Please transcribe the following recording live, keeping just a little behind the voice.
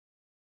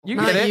You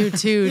Not get it. you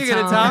too, You get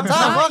it, Tom. Tom.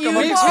 Tom, welcome you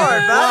aboard, too.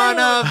 buddy. One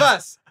of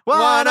us.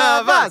 One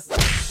of us.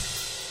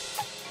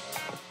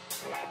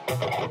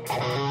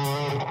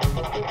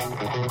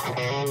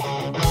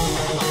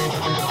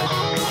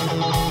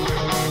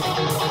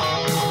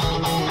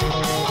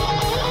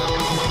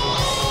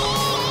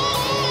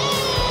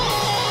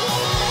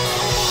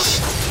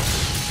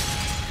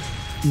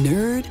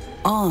 Nerd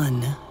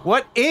On.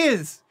 What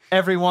is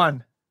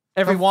everyone?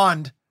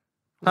 Everyone.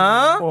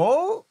 Huh?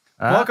 Oh.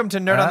 Welcome to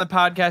Nerd on the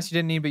Podcast You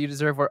Didn't Need But You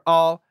Deserve, where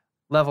all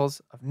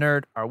levels of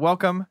nerd are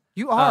welcome.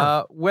 You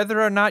are.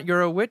 Whether or not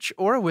you're a witch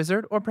or a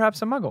wizard or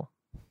perhaps a muggle.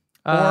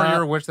 Or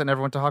you're a witch that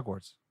never went to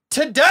Hogwarts.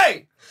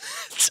 Today,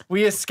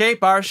 we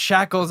escape our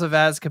shackles of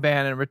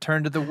Azkaban and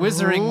return to the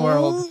wizarding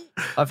world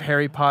of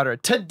Harry Potter.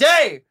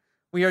 Today,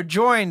 we are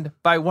joined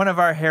by one of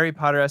our Harry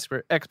Potter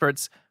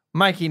experts,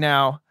 Mikey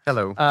now.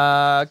 Hello.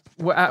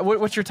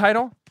 What's your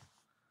title?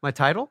 My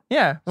title?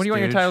 Yeah, what do you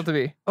want your Stooge. title to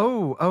be?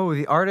 Oh,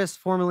 the artist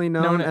formerly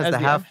known as the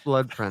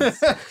Half-Blood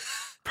Prince.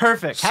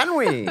 Perfect. Can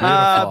we?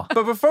 But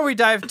before we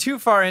dive too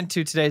far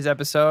into today's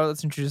episode,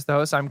 let's introduce the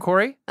host. I'm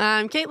Corey.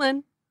 I'm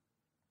Caitlin.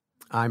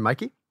 I'm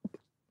Mikey.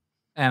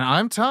 And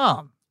I'm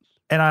Tom.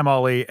 And I'm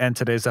Ollie, and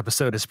today's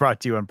episode is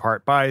brought to you in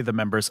part by the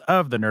members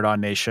of the Nerd On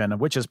Nation,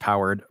 which is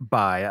powered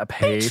by a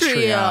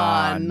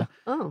Patreon.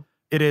 Oh.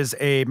 It is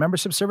a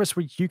membership service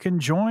where you can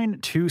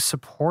join to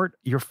support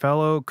your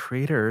fellow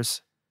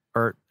creators,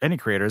 or any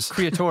creators.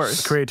 Creators.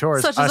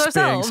 Such as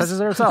ourselves. Such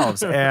as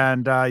ourselves.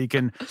 And you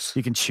can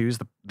choose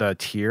the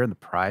tier and the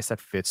price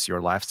that fits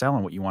your lifestyle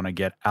and what you want to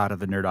get out of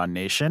the Nerd On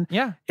Nation.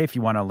 Yeah. If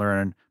you want to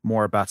learn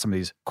more about some of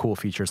these cool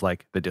features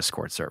like the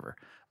Discord server,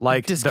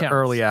 like the Discounts.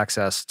 early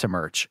access to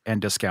merch and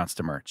discounts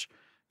to merch.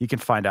 You can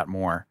find out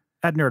more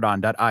at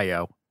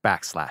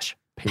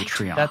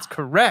nerdon.io/Patreon. That's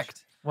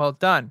correct. Well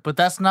done. But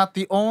that's not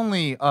the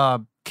only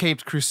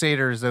Caped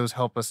Crusaders those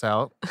help us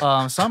out.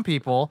 Some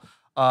people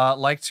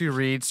like to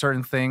read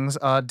certain things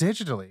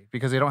digitally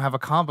because they don't have a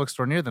comic book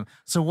store near them.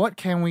 So what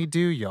can we do,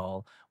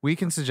 y'all? We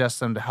can suggest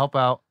them to help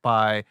out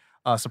by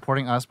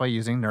supporting us by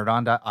using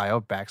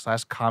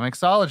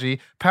nerdon.io/Comixology,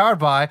 powered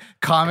by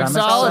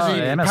Comixology,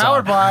 Amazon.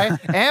 powered by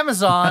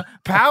Amazon,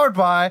 powered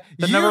by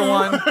The you. number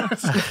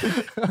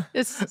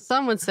one.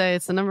 Some would say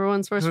it's the number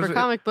one source for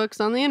comic books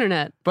on the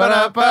internet.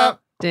 Ba-da-ba.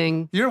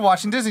 Ding. You're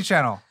watching Disney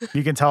Channel.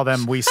 You can tell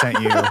them we sent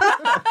you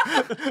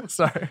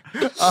Sorry.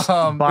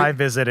 by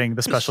visiting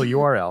the special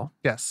URL.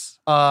 Yes.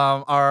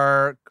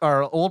 Our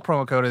old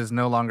promo code is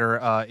no longer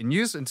in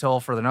use until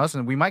further notice,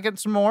 and we might get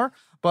some more.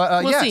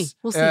 But We'll yes, see.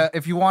 We'll see.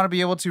 If you want to be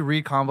able to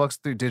read comic books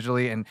through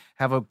digitally and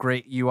have a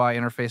great UI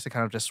interface to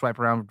kind of just swipe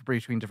around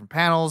between different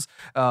panels,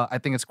 I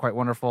think it's quite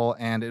wonderful,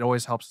 and it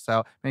always helps us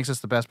out, makes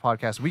us the best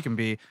podcast we can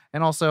be,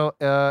 and also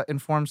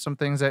informs some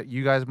things that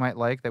you guys might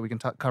like that we can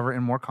cover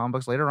in more comic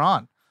books later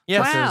on.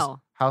 Yes. Such as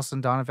Wow. House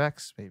and Dawn of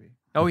X, baby.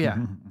 Oh, yeah.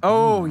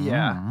 Oh,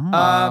 yeah.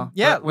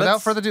 But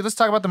without further ado, let's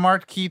talk about the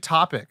marquee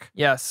topic.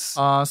 Yes.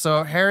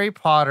 So Harry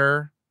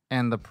Potter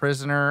and the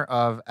Prisoner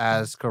of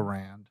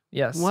Azkaban.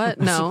 Yes. What?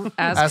 No.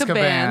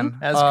 Azkaban.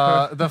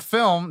 Azkaban. The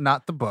film,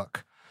 not the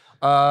book.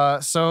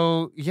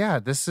 So yeah,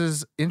 this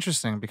is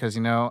interesting because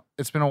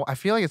it's been. I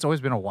feel like it's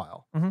always been a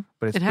while, Mhm.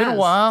 but it's It been a has.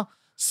 while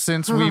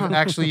since we've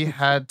actually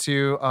had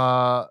to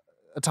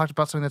talk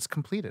about something that's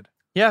completed.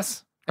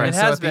 Yes. Right. It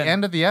So has at been. the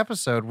end of the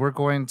episode, we're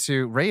going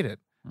to rate it.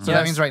 So Yes.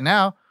 that means right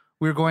now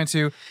we're going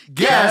to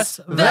Guess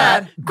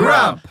that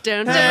grump.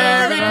 Dun, dun,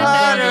 Harry dun,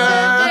 Potter,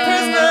 dun, the dun,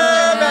 Prisoner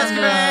of dun,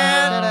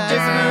 Azkaban. dun,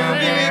 It's a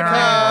movie we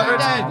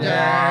covered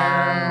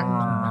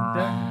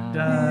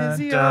Dun, Is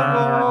he a dun,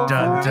 wolf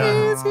dun, or dun.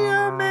 is he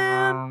a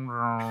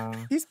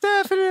man? He's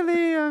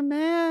definitely a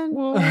man.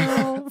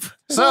 Wolf.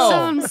 So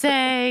Some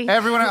say.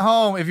 everyone at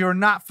home, if you're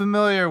not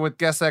familiar with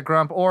Guess That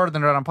Grump or the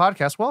Nerd On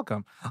Podcast,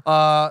 welcome.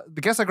 The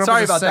Guess That Grump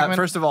Sorry is a about that, segment,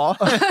 first of all.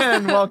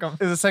 And welcome.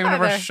 is a segment Hi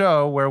of our there.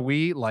 show where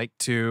we like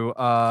to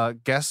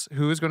guess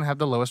who is going to have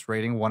the lowest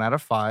rating, 1 out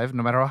of 5.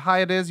 No matter how high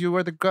it is, you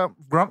are the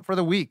grump for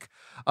the week.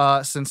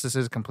 Since this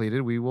is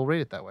completed, we will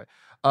rate it that way.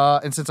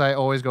 And since I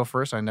always go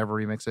first, I never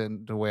remix it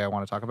in the way I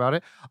want to talk about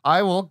it.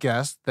 I will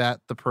guess that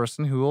the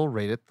person who will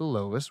rate it the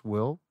lowest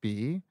will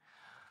be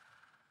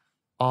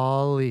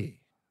Ollie.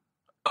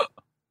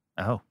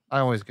 Oh, I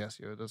always guess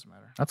you. It doesn't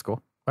matter. that's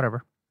cool.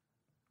 Whatever.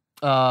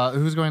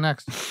 Who's going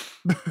next?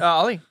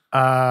 Ollie.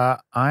 I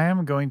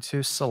am going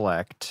to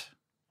select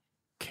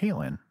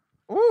Kaylin.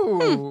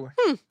 Ooh.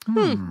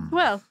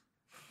 Well,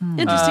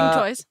 interesting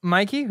choice.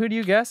 Mikey, who do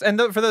you guess? And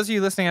for those of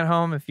you listening at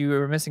home, if you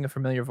were missing a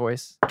familiar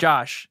voice,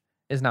 Josh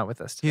is not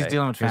with us today. He's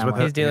dealing with He's family.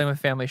 with He's dealing with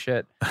family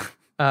shit.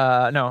 We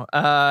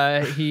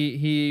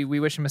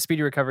wish him a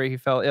speedy recovery. He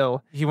fell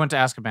ill. He went to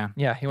Azkaban.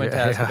 Yeah, he went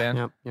Yeah, to yeah.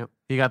 Azkaban. Yep.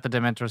 He got the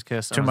Dementor's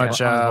kiss. Too on much his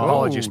butt.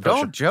 apologies.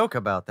 Don't joke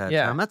about that,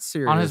 Yeah. Tom. That's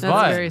serious. On his That's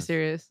butt. very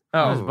serious.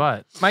 On his Oh,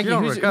 butt. Mikey, You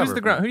don't who's recover the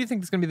from ground? that. Who do you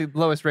think is going to be the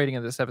lowest rating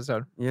of this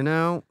episode? You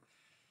know,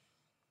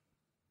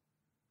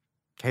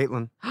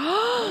 Caitlin.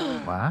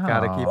 Wow.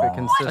 Gotta keep it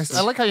consistent.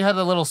 I like how you had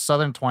the little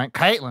southern twang.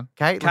 Caitlin.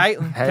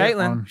 Caitlin.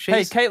 Caitlin.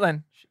 Hey,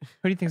 Caitlin. Who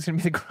do you think is going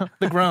to be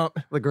the grump?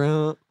 The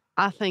grunt.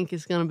 I think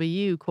it's going to be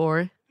you,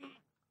 Corey.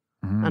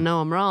 I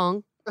know I'm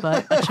wrong,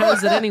 but I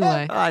chose it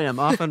anyway. I am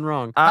often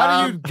wrong.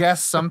 How do you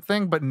guess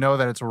something but know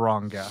that it's a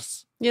wrong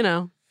guess? You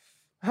know,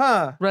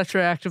 Huh.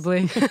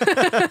 retroactively.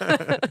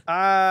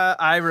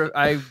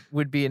 I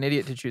would be an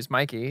idiot to choose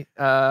Mikey.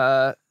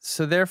 So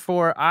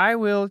therefore, I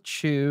will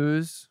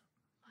choose.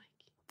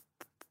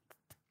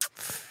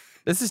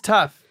 This is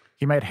tough.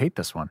 He might hate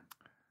this one.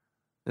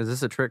 Is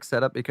this a trick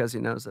set up because he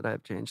knows that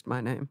I've changed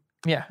my name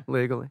Yeah,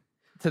 legally?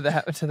 to the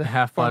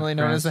Half-Blood formerly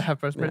known as the Prince.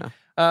 Half-Blood Prince.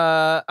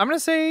 Yeah. I'm gonna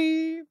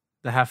say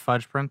The Half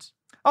Fudge Prince.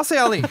 I'll say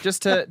Ali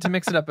just to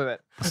mix it up a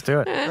bit. Let's do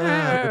it.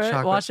 the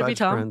chocolate Watch it be fudge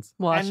Tom. prince.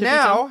 Watch And it be Tom.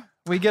 now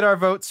we get our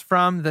votes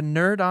from the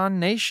Nerd On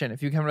Nation.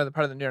 If you become another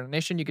part of the Nerd On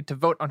Nation, you get to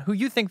vote on who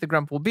you think the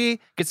Grump will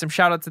be. Get some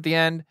shout outs at the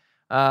end.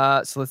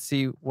 So let's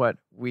see what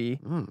we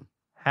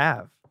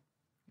have.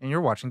 And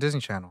you're watching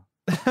Disney Channel.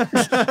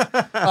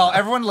 Oh,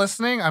 everyone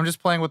listening, I'm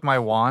just playing with my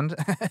wand.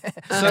 And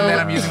then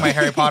I'm using my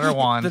Harry Potter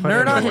wand. The Put it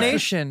Nerd On away.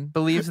 Nation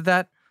believes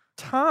that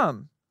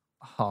Tom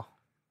Oh,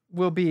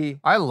 will be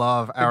I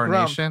love our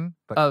Grump nation,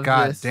 but of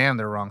god this damn,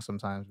 they're wrong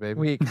sometimes, baby.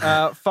 week,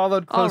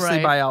 followed All closely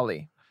right. by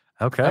Ali.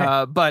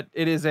 Okay. But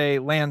it is a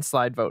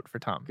landslide vote for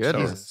Tom. Good.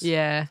 Jesus.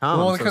 Yeah. Tom,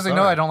 Well, I'm so because they know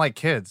sorry. I don't like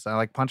kids. I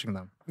like punching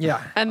them.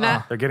 Yeah. And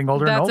that They're getting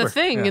older and that's older. a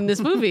thing Yeah. in this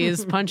movie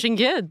is punching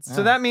kids.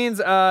 So that means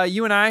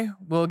you and I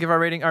will give our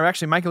rating, or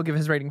actually Mike will give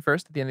his rating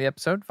first at the end of the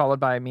episode, followed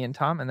by me and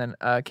Tom, and then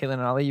Caitlin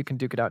and Ali, you can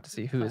duke it out to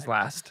see who is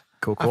last.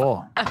 Cool,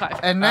 cool. High five.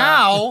 And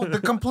now, the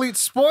complete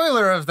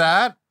spoiler of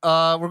that,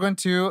 we're going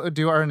to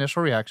do our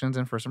initial reactions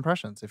and first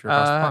impressions, if you're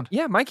across the pond.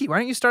 Yeah, Mikey, why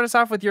don't you start us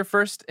off with your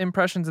first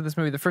impressions of this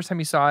movie, the first time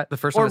you saw it, The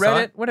first or time I saw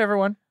read it? whatever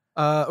one.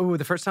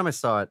 The first time I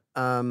saw it.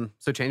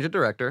 So change of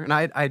director, and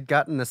I'd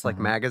gotten this like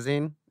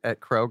magazine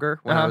at Kroger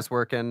when I was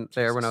working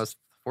there when I was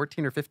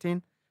 14 or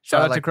 15. Shout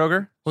So, out like, to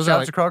Kroger. Was shout that out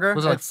like, to Kroger.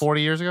 Was it like It's-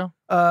 40 years ago?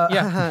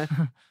 Yeah.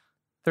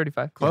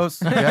 35.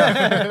 Close.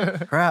 Yeah.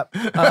 Crap.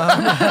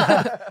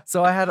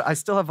 So I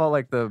still have all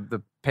like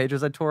the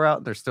pages I tore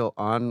out. They're still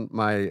on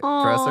my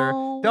dresser.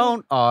 Aw.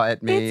 Don't awe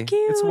at me. It's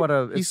cute. It's what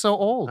a. He's It's, so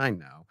old. I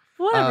know.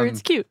 Whatever,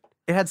 it's cute.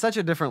 It had such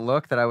a different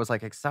look that I was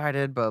like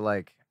excited, but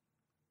like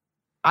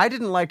I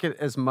didn't like it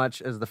as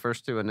much as the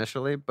first two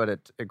initially, but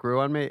it grew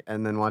on me.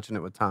 And then watching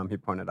it with Tom, he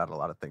pointed out a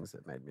lot of things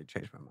that made me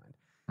change my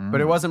mind. But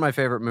it wasn't my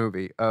favorite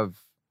movie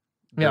of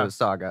the Yeah.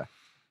 saga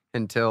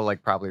until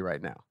like probably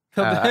right now.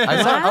 Wow.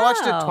 I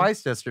watched it Wow.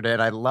 twice yesterday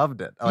and I loved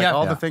it. Like Yeah.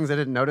 all Yeah. the things I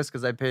didn't notice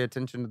because I pay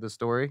attention to the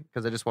story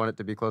because I just want it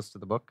to be close to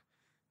the book.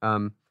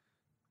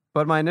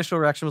 But my initial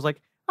reaction was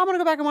like, I'm gonna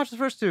go back and watch the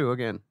first two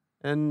again,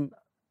 and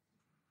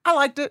I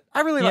liked it.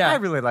 I really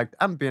liked.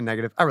 I'm being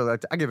negative. I really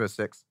liked it. I give it a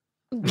 6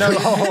 No, you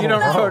don't,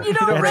 No, vote. you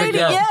don't rate rate it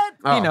yet.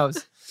 Oh. He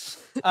knows.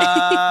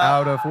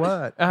 Out of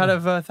what? Out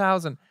of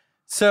 1,000.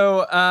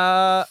 So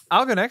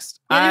I'll go next.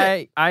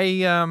 Yeah, I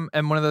am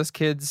one of those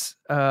kids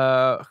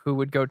who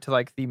would go to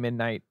like the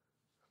midnight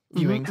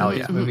viewings Hell of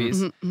yeah. these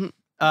movies. Mhm.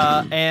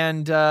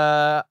 And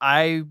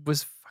I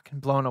was fucking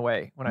blown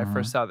away when I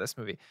first saw this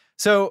movie.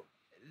 So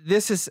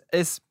this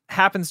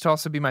happens to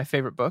also be my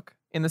favorite book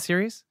in the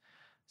series.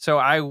 So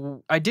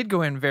I did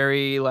go in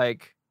very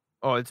like,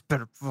 oh, it's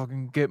better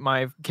fucking get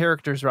my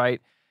characters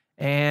right,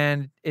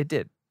 and it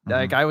did.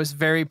 Like I was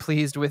very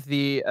pleased with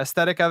the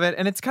aesthetic of it,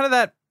 and it's kind of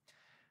that.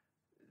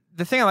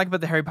 The thing I like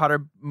about the Harry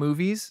Potter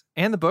movies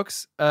and the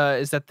books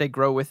is that they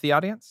grow with the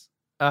audience.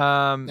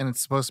 And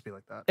it's supposed to be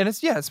like that. And it's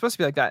supposed to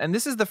be like that. And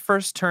this is the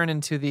first turn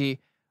into the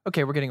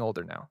okay, we're getting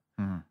older now.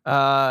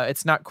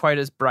 It's not quite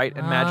as bright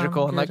and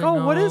magical and like,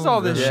 getting oh, what is all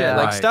this older. shit? Yeah.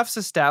 Like Right. stuff's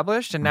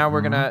established, and now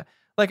we're gonna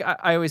like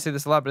I always say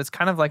this a lot, but it's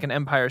kind of like an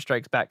Empire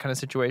Strikes Back kind of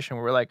situation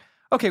where we're like,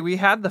 okay, we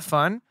had the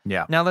fun.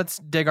 Yeah. Now let's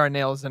dig our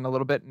nails in a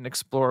little bit and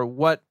explore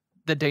what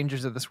the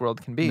dangers of this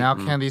world can be. Now,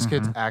 can these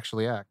kids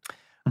actually act?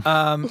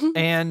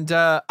 And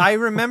I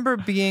remember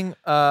being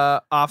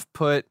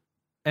off-put,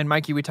 and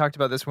Mikey, we talked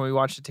about this when we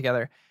watched it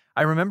together.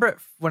 I remember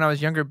when I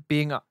was younger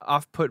being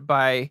off-put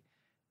by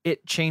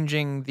it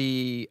changing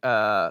the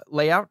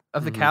layout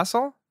of the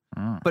castle,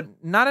 but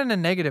not in a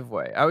negative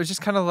way. I was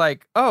just kind of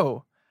like,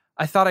 oh,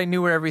 I thought I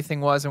knew where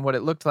everything was and what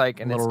it looked like,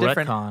 and it's Little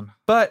different. retcon.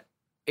 But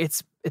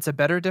it's a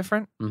better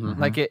different. Mm-hmm.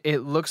 Like it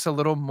looks a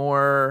little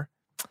more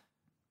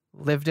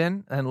lived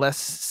in and less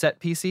set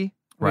piecey,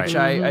 which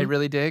Right. I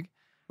really dig.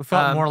 It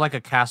felt Um, more like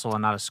a castle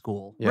and not a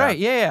school. Yeah. Right.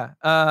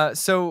 Yeah.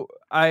 So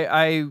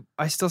I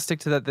still stick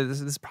to that.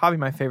 This is probably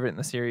my favorite in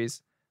the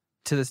series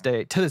to this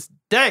day. To this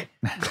day,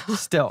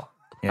 still.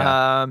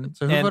 Yeah.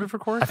 So who and, voted for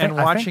Corey? and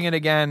watching it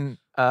again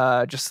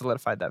just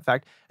solidified that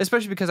fact,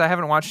 especially because I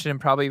haven't watched it in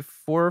probably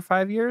 4 or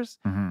 5 years.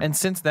 And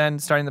since then,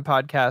 starting the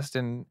podcast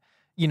and,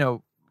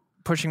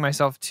 pushing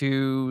myself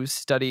to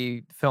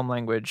study film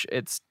language,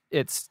 it's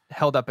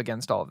held up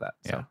against all of that.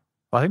 So. Yeah.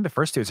 Well, I think the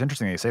first two, it's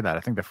interesting that you say that.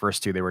 I think the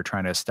first two, they were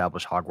trying to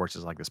establish Hogwarts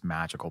as like this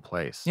magical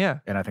place. Yeah.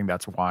 And I think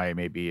that's why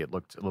maybe it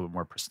looked a little bit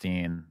more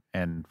pristine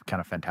and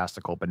kind of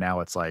fantastical. But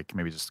now it's like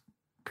maybe just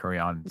carry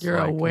on. You're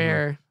like,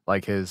 aware.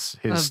 Like his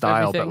of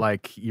style, everything. but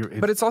like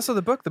But it's also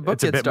the book. The book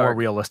it's a gets bit more dark.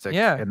 realistic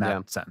Yeah. in that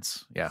Yeah.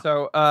 sense. Yeah.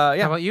 So How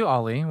yeah. about you,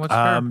 Ollie? What's your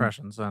Um,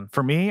 impressions then?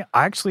 For me,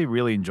 I actually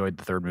really enjoyed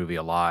the third movie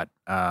a lot.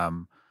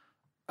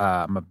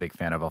 I'm a big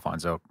fan of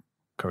Alfonso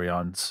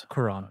Cuarón's.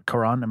 Quran.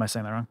 Cuarón, am I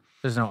saying that wrong?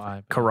 There's no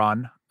I.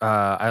 Cuarón.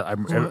 I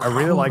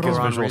really like his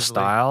Cuarón visual Risley.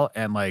 style,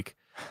 and like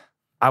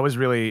I was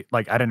really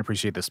like I didn't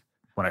appreciate this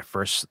when I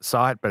first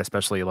saw it, but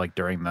especially like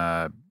during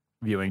the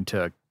viewing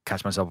to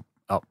catch myself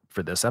up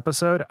for this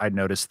episode, I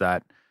noticed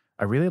that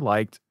I really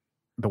liked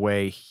the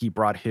way he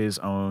brought his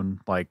own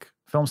like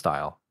film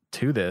style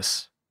to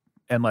this,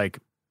 and like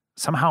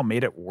somehow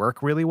made it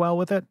work really well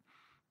with it.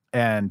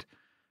 And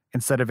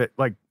instead of it,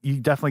 like you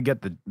definitely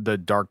get the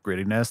dark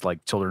grittiness,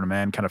 like Children of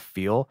Men kind of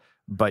feel,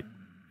 but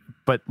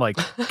like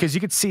because you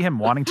could see him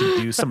wanting to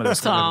do some of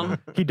this. Tom.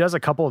 He does a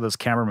couple of those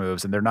camera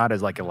moves, and they're not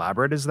as like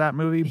elaborate as that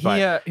movie.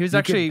 But He was you could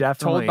actually told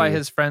by definitely-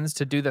 his friends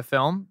to do the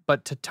film,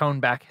 but to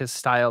tone back his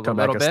style Tone a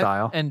back little his bit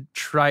style. and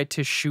try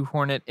to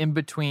shoehorn it in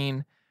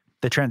between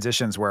the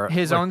transitions where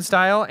his like, own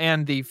style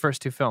and the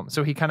first two films.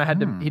 So he kind of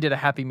had to. He did a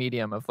happy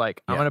medium of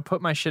like, I'm Yeah. gonna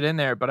put my shit in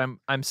there, but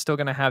I'm still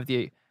gonna have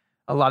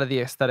a lot of the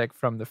aesthetic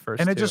from the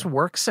first. and it two. just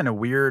works in a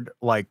weird,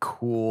 like,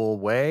 cool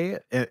way.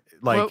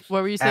 Like,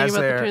 what were you saying as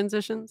about the they're-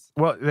 transitions?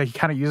 well, he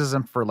kind of uses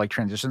them for like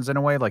transitions in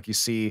a way. Like you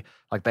see,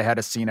 like they had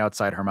a scene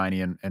outside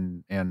Hermione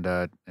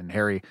and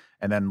Harry,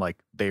 and then like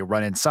they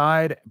run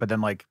inside, but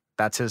then like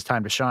that's his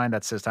time to shine.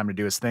 That's his time to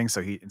do his thing.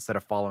 So he instead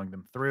of following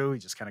them through, he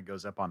just kind of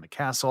goes up on the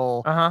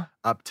castle,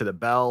 up to the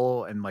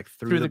bell, and like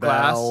through the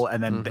glass. bell,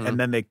 and then Mhm. and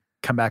then they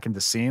come back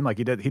into scene. Like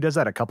he does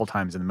that a couple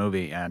times in the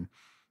movie, and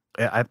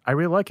I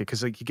really like it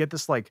because like you get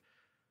this like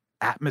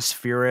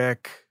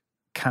atmospheric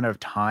kind of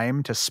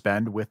time to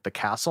spend with the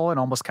castle, and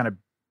almost kind of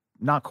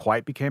not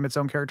quite became its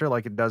own character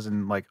like it does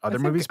in like other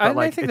think- movies, I but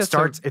like think it that's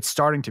starts it's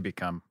starting to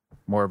become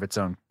more of its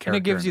own character. and it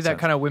gives you that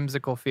kind of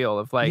whimsical feel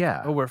of like,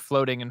 Yeah. oh, we're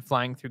floating and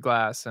flying through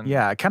glass. And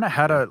yeah, it kind of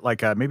had a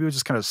like maybe it was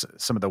just kind of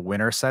some of the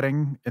winter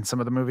setting in some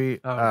of the movie.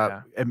 Oh,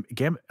 yeah. And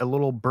gave a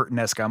little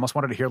Burton-esque. I almost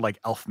wanted to hear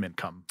like Elfman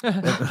come, like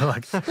la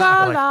like,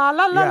 la la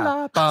la yeah.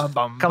 la, bum,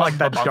 bum, kind of like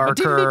that bum, bum, bum.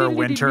 darker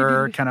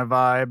winter kind of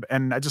vibe.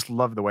 And I just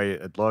loved the way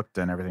it looked,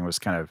 and everything was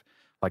kind of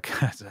like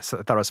I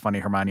thought it was funny.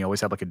 Hermione always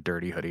had like a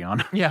dirty hoodie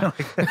on. Yeah.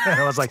 And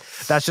I was like,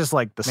 that's just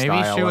like the Maybe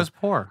style. she of- was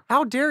poor.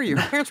 How dare you?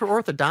 Her parents were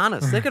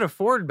orthodontists. They could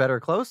afford better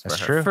clothes for That's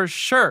her. true. For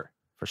sure.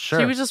 for sure.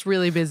 She was just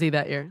really busy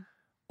that year.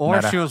 Or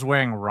Meta. she was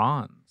wearing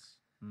Ron's.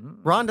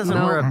 Ron doesn't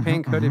No. wear a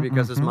pink hoodie Mhm,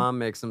 because his mhm. mom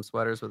makes him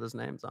sweaters with his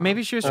names on.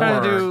 Maybe she was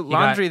trying to Or do he got-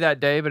 laundry that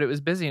day, but it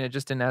was busy and it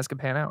just didn't ask a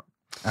pan out.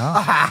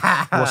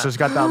 Oh. Well, she's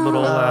got that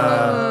little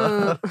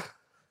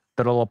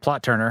that little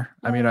plot turner.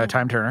 I mean, a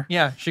time turner.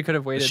 Yeah, she could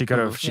have waited. She could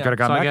have Yeah. gone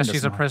So I back guess into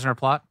she's a some- prisoner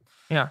plot.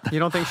 Yeah. You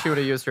don't think she would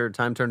have used her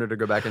time turner to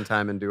go back in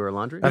time and do her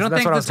laundry? You That's- don't that's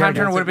think what I the was time getting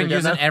turner at. would have been Again,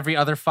 used in that- every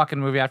other fucking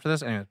movie after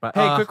this? Anyways, but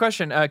Hey, quick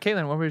question.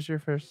 Caitlin, what was your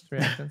first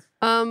reaction?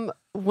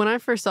 When I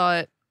first saw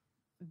it,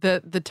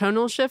 the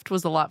tonal shift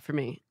was a lot for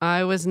me.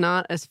 I was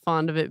not as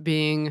fond of it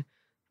being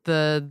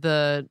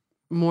the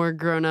more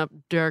grown up,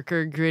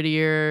 darker,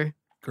 grittier.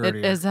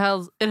 It has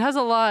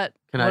a lot.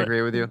 Can I what-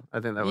 agree with you? I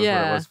think that was what it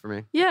Yeah. was for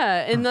me.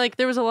 Yeah, and like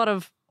there was a lot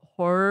of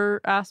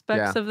horror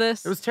aspects Yeah. of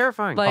this. It was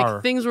terrifying. like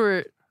Horror. things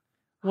were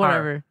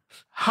whatever.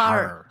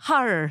 Horror.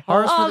 Horror's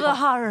All for the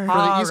horror. For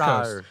the East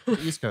Horror.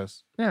 Coast. East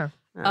Coast. Yeah.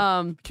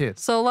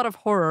 Kids. So a lot of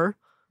horror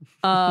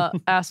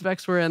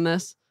aspects were in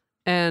this,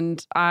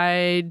 and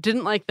I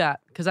didn't like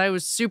that because I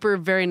was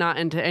very not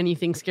into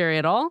anything scary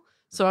at all.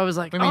 So I was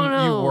like, I mean, oh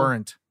no, you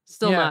weren't.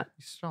 still Yeah. not,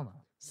 You still not.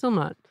 still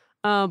not.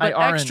 But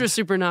aren't. extra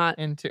super not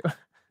Into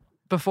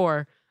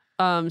before.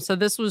 So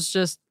this was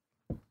just,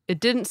 it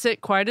didn't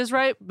sit quite as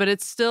right, but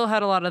it still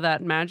had a lot of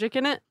that magic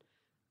in it.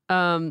 That's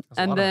a lot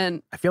And of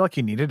then I feel like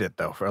you needed it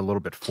though for a little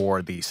bit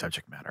for the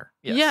subject matter.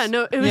 Yes. yeah,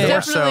 no, it was Yeah. More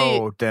definitely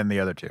so than the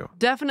other two.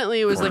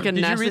 definitely it was like a Did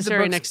you read the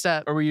necessary books? next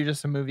step. Or were you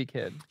just a movie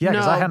kid? Yeah,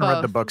 because I No, hadn't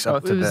read the both. books up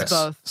Both. to It was this,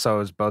 both. so it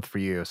was both for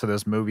you. So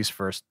those movies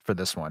first for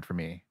this one for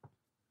me.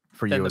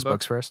 For Then you the was book.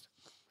 books first.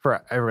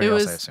 For everybody It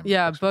else, I was assume.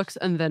 yeah, books first. books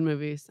and then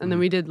movies, and then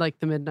we did like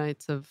the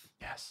midnights of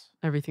Yes,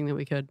 everything that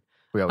we could.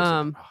 we always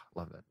Um,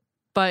 love that.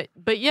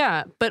 But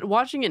yeah, but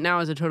watching it now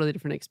is a totally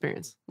different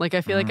experience. Like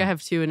I feel like I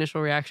have two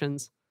initial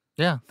reactions.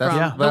 Yeah. That's, From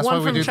Yeah. the that's one why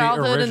we from do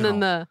childhood the and then original.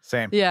 the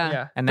Same.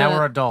 yeah. And now the-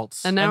 we're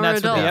adults. and now And we're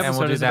that's what the adults. episode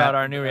we'll do is about that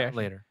our new reaction.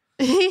 later.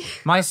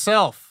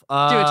 Myself. Do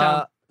it,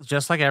 Tom.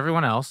 Just like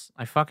everyone else,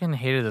 I fucking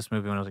hated this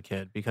movie when I was a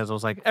kid because I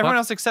was like, Everyone fuck-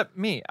 else except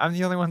me. I'm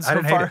the only one so I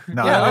didn't far. hate it.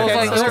 No, yeah, I it was okay,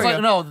 like, so it there was we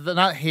like go. no,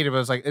 not hate it, but it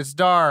was like it's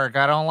dark.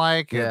 I don't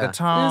like it. Yeah. The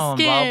tone, blah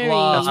scary.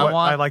 blah. That's I what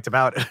want I liked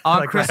about it. on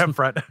like Chris- right up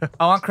front.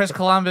 I want Chris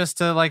Columbus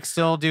to like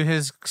still do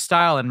his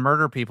style and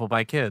murder people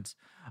by kids,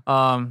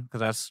 because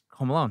that's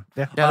Home Alone.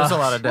 Yeah, there's a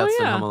lot of deaths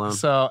in yeah. Home Alone.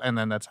 So and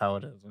then that's how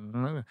it is.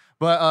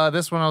 But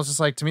this one I was just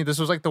like, to me, this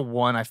was like the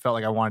one I felt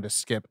like I wanted to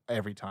skip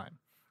every time.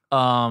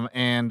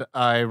 And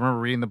I remember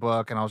reading the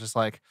book and I was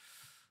like,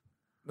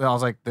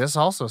 this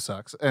also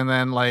sucks. And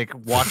then like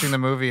watching the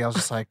movie, I was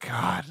just like,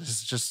 God, this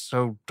is just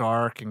so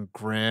dark and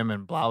grim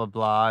and blah blah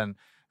blah. And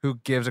who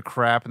gives a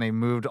crap? And they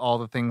moved all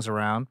the things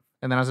around.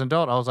 And then as an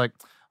adult, I was like,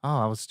 oh,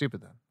 I was stupid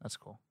then. That's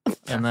cool.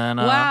 And then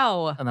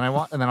Wow. And then I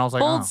was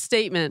like, Bold oh,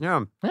 statement.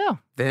 Yeah. yeah.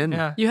 Then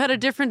Yeah. You had a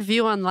different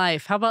view on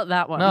life. How about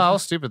that one? No, I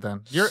was stupid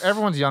then.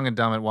 Everyone's young and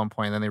dumb at one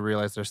point, and then they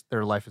realize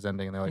their life is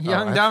ending, and they're like,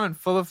 Young, oh, dumb, and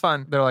full of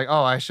fun. they're like,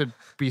 oh, I should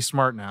be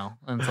smart now.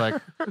 And it's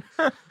like,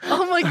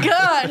 Oh my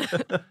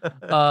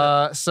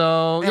God.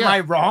 so Am yeah. I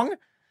wrong?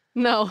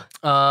 No.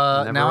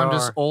 Now I'm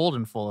just are. old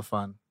and full of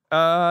fun,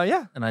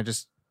 Yeah. and I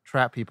just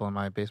trap people in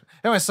my basement.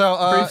 Anyway, so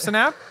Brief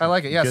synap. I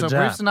like it. Yeah. Good So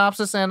job. brief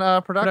synopsis and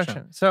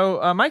production.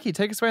 So, Mikey,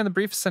 take us away on the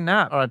brief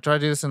synap. All right, try to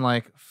do this in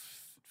like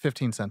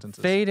 15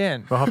 sentences. Fade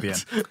in. We'll help you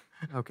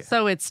in. okay.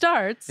 So it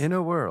starts. In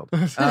a world.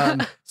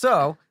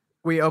 So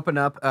we open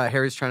up.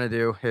 Harry's trying to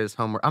do his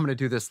homework. I'm going to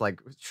do this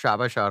like shot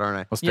by shot, aren't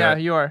I? Let's do Yeah,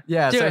 it. you are.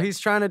 Yeah. Do so it. he's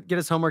trying to get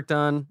his homework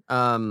done.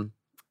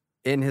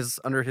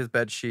 Under his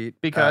bed sheet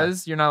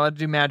Because you're not allowed to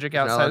do magic he's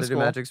not outside allowed of to do school.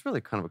 magic. It's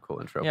really kind of a cool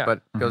intro, Yeah.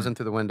 but goes in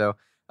through the window.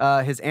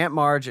 His Aunt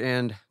Marge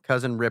and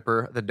cousin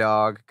Ripper, the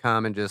dog,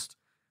 come and just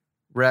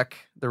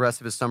wreck the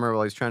rest of his summer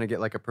while he's trying to get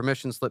like a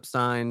permission slip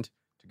signed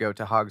to go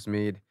to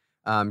Hogsmeade.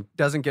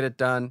 Doesn't get it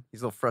done.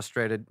 He's a little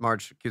frustrated.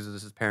 Marge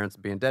accuses his parents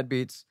of being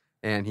deadbeats,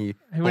 and he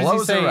What does he blows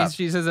her say? up.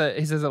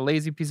 He says a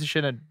lazy piece of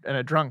shit and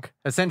a drunk.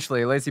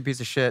 Essentially, a lazy piece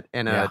of shit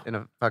and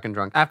a fucking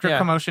drunk. After Yeah.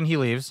 commotion, he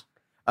leaves.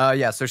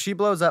 Yeah, so she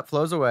blows up,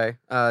 flows away.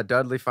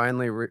 Dudley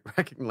finally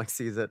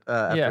sees it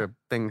after Yeah. a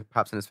thing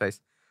pops in his face.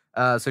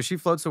 So she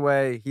floats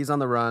away. He's on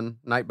the run.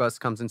 Night Bus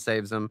comes and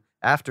saves him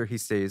after he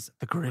sees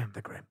the Grim.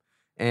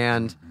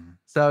 And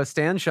so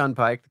Stan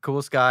Shunpike, the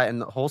coolest guy in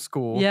the whole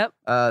school, Yep.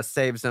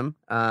 saves him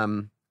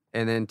and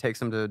then takes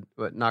him to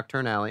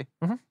Nocturne Alley.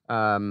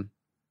 The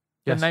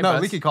Yes, Night no,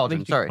 Bus. Leaky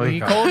Cauldron. Sorry. Leaky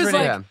Leaky Cauldron. It's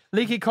like- Yeah.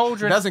 Leaky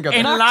Cauldron. Doesn't go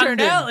in there. Nocturne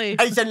London. Alley.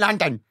 He's in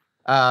London.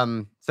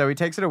 So he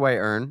takes it away,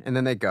 Ern, and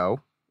then they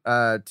go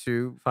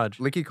to Fudge.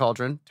 Leaky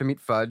Cauldron to meet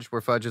Fudge,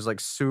 where Fudge is like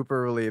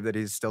super relieved that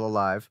he's still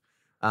alive,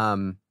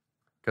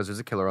 because there's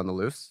a killer on the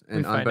loose,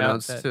 and find out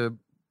unbeknownst that- to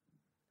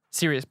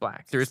Sirius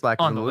Black. Sirius Black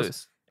is on the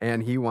loose.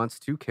 and he wants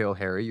to kill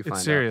Harry. You find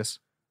It's serious.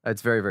 out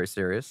it's very very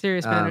serious.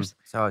 Serious matters.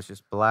 So it's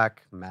just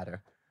black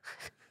matter.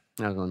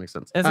 That doesn't really make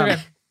sense. It's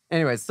okay.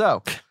 Anyway,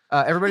 so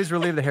everybody's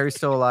relieved that Harry's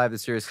still alive. That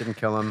Sirius didn't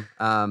kill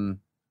him.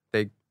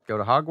 They go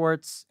to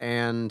Hogwarts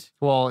and.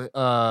 Well,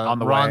 On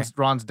the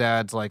Ron's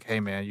dad's like,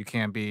 hey man, you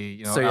can't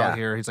be, So, yeah. out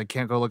here. He's like,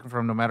 can't go looking for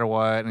him no matter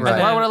what. And he's Right.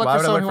 like, why would I look Why for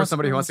would I someone look for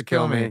somebody who wants to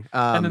kill me?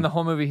 And then the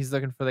whole movie, he's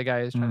looking for the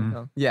guy who's trying to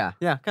kill him.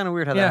 Yeah, kind of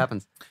weird how Yeah. that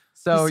happens.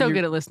 So He's so you-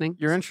 good at listening.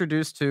 You're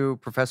introduced to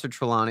Professor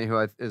Trelawney, who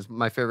is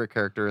my favorite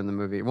character in the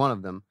movie. One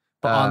of them.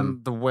 But on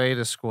the way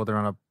to school, they're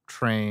on a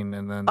train,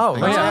 and then Oh,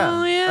 things yeah. happen.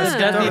 Oh, yeah. Let's The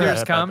get Death to Eaters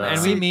that. come, and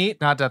we See-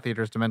 meet. Not Death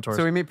Eaters, Dementors.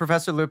 So we meet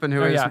Professor Lupin,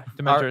 who Oh, is yeah,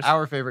 Dementors.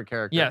 our favorite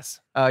character.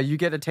 Yes. You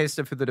get a taste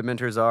of who the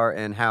Dementors are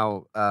and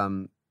how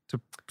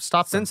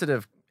Stop them.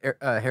 sensitive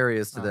Harry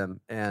is to Oh.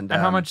 them, and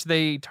And how much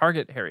they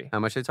target Harry.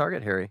 they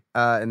target Harry.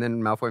 And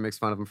then Malfoy makes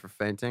fun of him for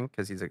fainting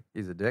because he's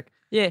a dick.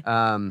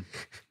 Yeah.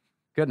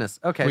 Goodness.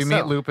 Okay. we so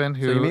meet Lupin,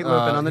 who, you meet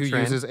Lupin on the who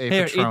train. uses a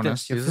Here, eat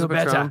Patronus. this. You'll uses feel a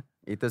better. Patron.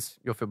 Eat this,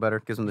 you'll feel better.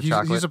 Gives him the He's,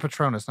 chocolate. he's a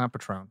Patronus, not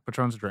Patron.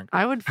 Patron's a drink.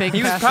 I would fake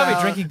He was pass probably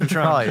out. drinking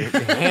Patron. Probably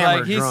hammered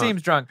Like he drunk.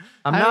 seems drunk.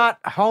 I'm I- not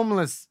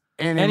homeless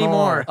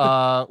anymore.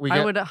 We I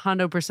get, would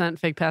 100%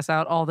 fake pass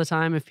out all the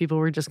time if people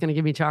were just going to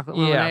give me chocolate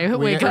when Yeah, I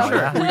we wake get,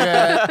 up. we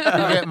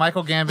get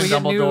Michael Gambon We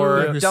get new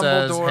Dumbledore, who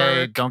says, Dumbledore.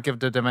 hey, don't give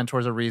the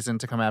Dementors a reason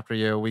to come after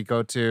you. We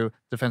go to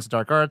Defense of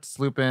Dark Arts,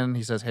 Lupin.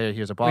 He says, hey,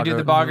 here's a We Boggart. do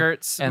the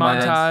Boggarts And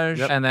then-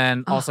 montage. And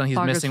then all of a sudden he's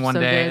Boggarts missing were one so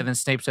day. good. And then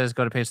Snape says,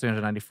 go to page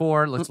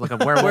 394. Let's look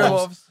up werewolves.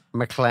 Werewolves.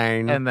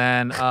 McLean. And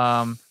then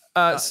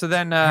So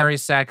then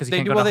Harry's sad because he they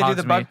can't do go well. to They do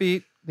the Hogsmeade.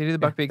 Buckbeak. They do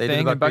the Buckbeak they do the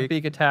thing, and Buckbeak.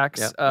 Buckbeak attacks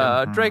Yep,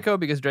 yep. Draco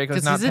because Draco's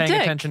 'Cause not he's a paying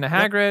dick. attention to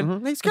Hagrid.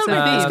 Mhm. He scared me.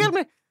 Um, He scared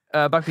me.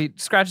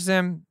 Buckbeak scratches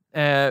him.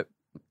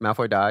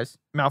 Malfoy dies.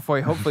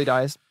 Malfoy hopefully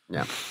dies.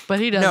 But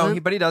he doesn't. No,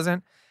 but he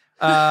doesn't.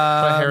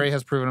 But Harry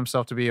has proven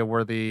himself to be a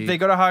worthy. They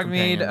go to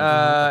Hogsmeade.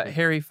 companion.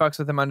 Harry fucks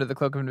with him under the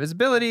cloak of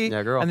invisibility.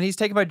 Yeah, girl. And then he's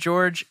taken by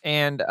George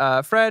and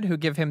Fred, who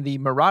give him the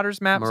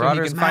Marauders map, so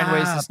Marauders he can find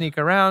ways to map. sneak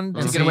around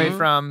to Mhm. get away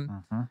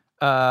from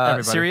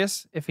Everybody.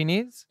 Sirius if he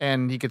needs.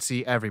 and he could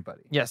see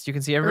everybody. Yes, you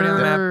can see everybody on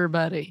the map.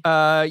 Everybody.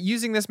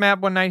 Using this map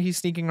one night, he's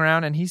sneaking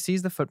around and he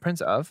sees the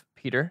footprints of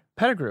Peter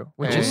Pettigrew,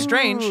 which is Ooh,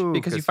 strange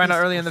because you 'cause find out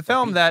he's early in the supposed to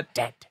film be that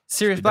dead.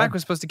 Sirius Be Black dead.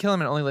 was supposed to kill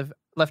him and only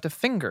left a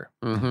finger.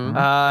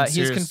 Mm-hmm. He's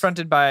Sirius-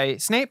 confronted by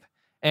Snape,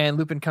 and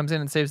Lupin comes in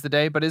and saves the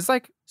day, but is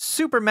like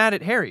super mad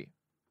at Harry,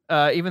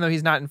 even though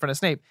he's not in front of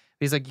Snape.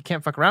 He's like, you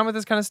can't fuck around with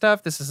this kind of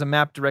stuff. This is a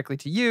map directly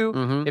to you.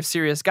 Mm-hmm. If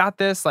Sirius got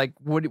this, like,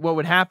 what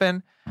would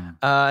happen? Mm.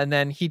 And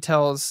then he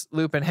tells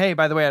Lupin, hey,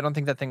 by the way, I don't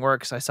think that thing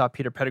works. I saw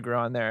Peter Pettigrew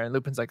on there. And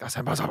Lupin's like, that's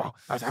impossible.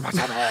 That's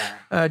impossible.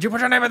 Did you put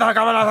your name in the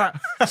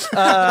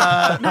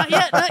Not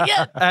yet, not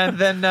yet. And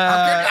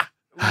then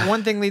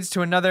one thing leads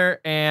to another,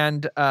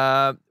 and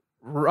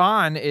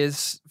Ron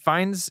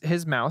finds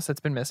his mouse that's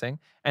been missing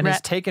and is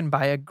Rat. taken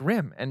by a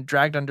Grim and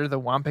dragged under the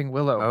Whomping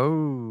Willow.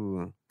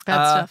 Oh. Bad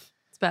Uh, stuff.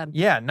 It's bad.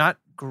 Yeah, not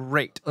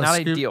great, not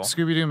ideal.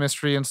 Scooby Doo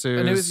mystery ensues.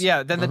 And it was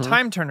then the Mhm.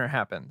 time turner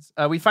happens.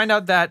 We find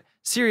out that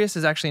Sirius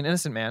is actually an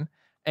innocent man,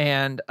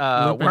 and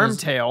Lupin is-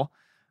 Wormtail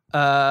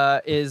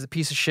is a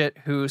piece of shit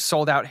who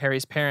sold out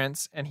Harry's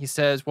parents, and he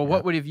says, "Well,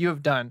 what would you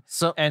have done?"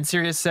 So, And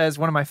Sirius says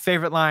one of my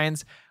favorite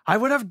lines: "I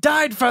would have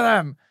died for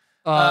them."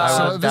 I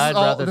so would have this is died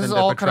all rather this than is to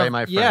all betray kind of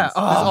my friends. yeah, this is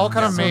all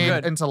kind of so made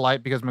good. into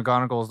light because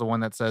McGonagall is the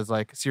one that says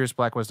like Sirius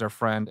Black was their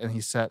friend and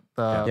he set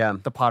Yeah.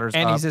 the Potters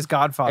And up. he's his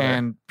godfather.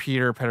 And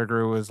Peter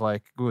Pettigrew was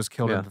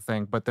killed Yeah. in the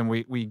thing. But then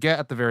we get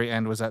at the very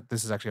end was that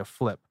this is actually a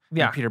flip. And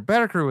Yeah. Peter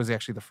Pettigrew was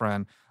actually the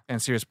friend, and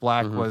Sirius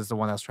Black Mhm. was the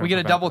one that was trying we to get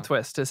a prevent double them.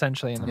 twist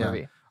essentially in the Yeah.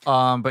 movie.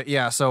 But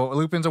yeah, so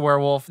Lupin's a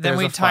werewolf. Then there's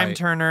we a time fight.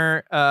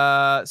 Turner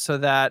so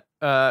that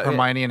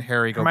Hermione and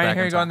Harry go Hermione back and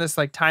Harry in go on time. this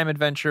like time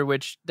adventure,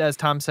 which, as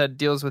Tom said,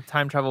 deals with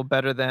time travel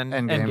better than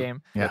Endgame.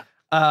 Endgame.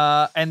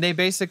 Yeah. And they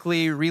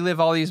basically relive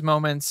all these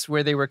moments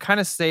where they were kind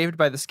of saved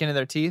by the skin of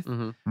their teeth.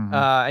 Mhm.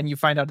 And you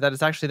find out that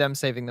it's actually them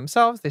saving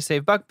themselves. They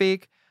save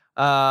Buckbeak,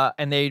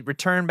 and they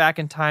return back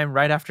in time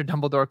right after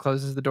Dumbledore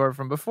closes the door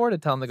from before to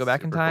tell them to go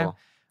back in Super time. cool.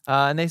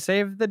 And they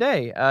save the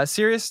day.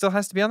 Sirius still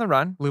has to be on the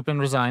run. Lupin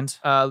resigns.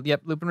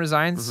 Yep, Lupin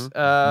resigns,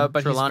 Mhm. but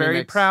he's Trelawney very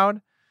makes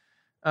proud.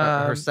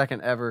 Her Um,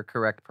 second ever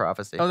correct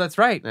prophecy. Oh, that's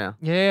right.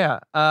 Yeah.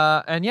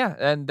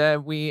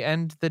 And we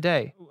end the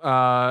day.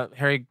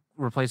 Harry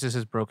replaces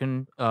his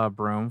broken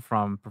broom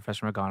from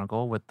Professor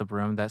McGonagall with the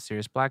broom that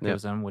Sirius Black Yep.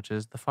 gives him, which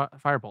is the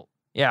firebolt.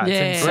 Yeah, it's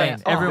Yeah.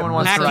 insane. Oh, Everyone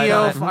wants to ride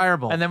on it.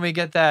 Firebolt. And then we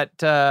get that.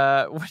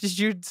 What did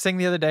you sing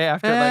the other day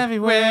after?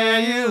 Everywhere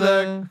like, you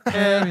look,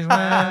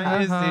 everywhere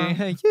you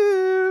see,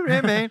 you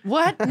remain.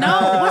 What? No,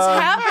 what's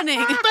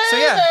happening? So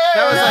yeah,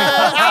 that was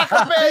like.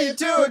 I compare you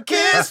to a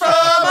kiss from a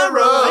I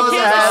rose.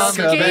 can't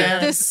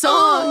escape this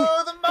song.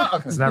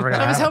 It's never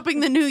gonna I was happen. hoping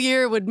the new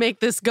year would make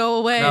this go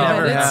away, No, but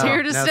never. it's No.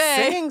 here to Now, stay.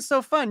 singing's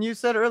so fun. You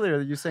said earlier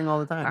that you sing all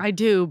the time. I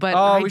do, but Oh,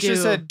 I we should do.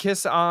 have said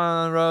 "Kiss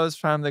on Rose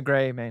from the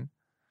Gray Main."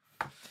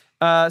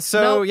 So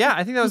Nope. yeah,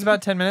 I think that was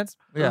about 10 minutes.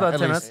 Yeah, About at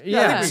 10 least. minutes.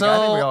 Yeah. I think we So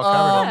all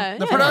covered it. Yeah,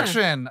 the yeah.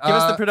 production. Give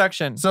us the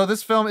production. So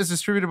this film is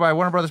distributed by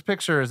Warner Brothers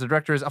Pictures. The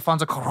director is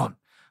Alfonso Cuarón,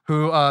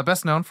 who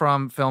best known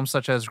from films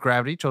such as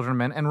Gravity, Children of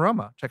Men, and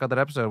Roma. Check out that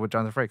episode with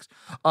Jonathan Frakes.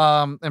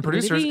 And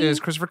producers is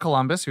Christopher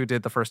Columbus, who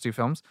did the first two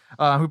films,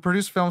 who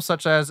produced films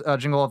such as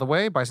Jingle All the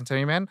Way,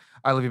 Bicentennial Man,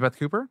 I Love You, Beth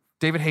Cooper.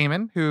 David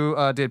Heyman, who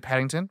did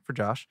Paddington for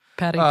Josh.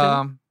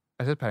 Paddington.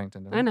 I said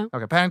Paddington. Didn't I know.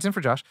 Okay, Paddington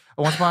for Josh.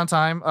 Once Upon a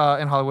Time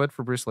in Hollywood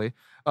for Bruce Lee.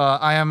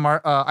 I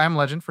Am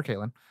Legend for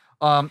Caitlin.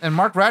 And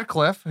Mark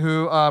Radcliffe,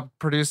 who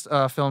produced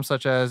films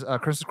such as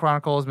Christmas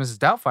Chronicles, Mrs.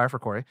 Doubtfire for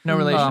Corey. No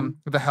relation.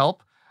 The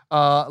Help.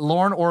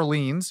 Lauren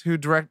Orleans, who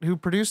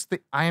produced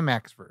the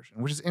IMAX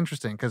version, which is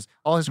interesting because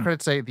all his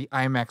credits say the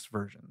IMAX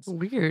versions.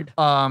 Weird.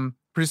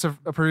 Produced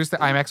the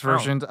IMAX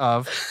version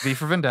of V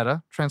for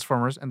Vendetta,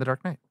 Transformers, and The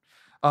Dark Knight.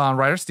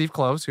 Writer Steve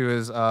Kloves, who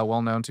is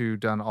well known to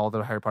done all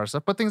the Harry Potter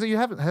stuff, but things that you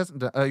haven't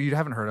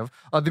heard of.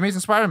 The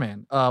Amazing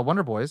Spider-Man,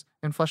 Wonder Boys,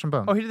 and Flesh and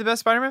Bone. Oh, he did the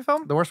best Spider-Man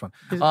film. The worst one.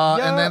 And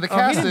then the he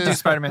cast didn't do is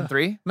Spider-Man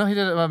 3. no, he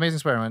did Amazing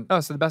Spider-Man. Oh,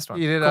 so the best one.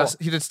 He did. Cool.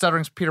 He did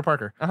Stuttering Peter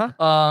Parker.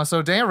 Uh-huh.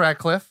 So Daniel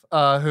Radcliffe,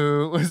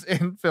 who was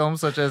in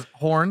films such as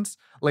Horns,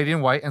 Lady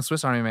in White, and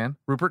Swiss Army Man.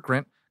 Rupert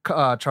Grint,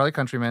 Charlie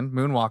Countryman,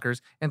 Moonwalkers,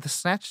 and the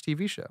Snatch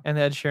TV show. And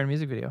the Ed Sheeran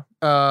music video.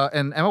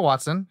 And Emma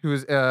Watson, who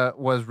was not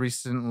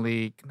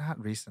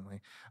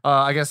recently.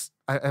 I guess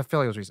I feel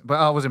like it was recent,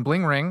 but was in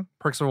Bling Ring,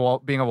 Perks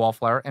of Being a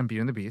Wallflower, and Beauty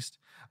and the Beast.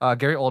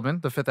 Gary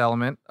Oldman, The Fifth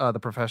Element, The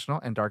Professional,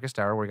 and Darkest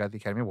Hour, where he got the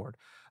Academy Award.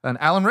 And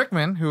Alan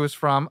Rickman, who is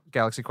from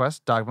Galaxy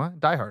Quest, Dogma,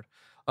 Die Hard.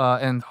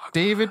 And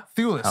David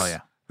Thewlis, Hell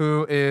yeah.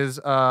 who is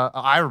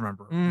I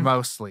remember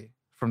mostly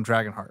from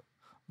Dragonheart.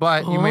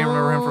 But you may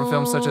remember him from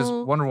films such as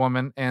Oh. Wonder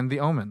Woman and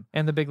The Omen.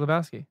 And the Big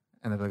Lebowski.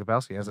 And The Big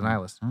Lebowski as a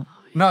nihilist.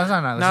 No, it's not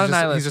a nihilist. Not He's a just-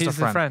 nihilist. He's just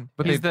a friend.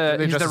 But He's they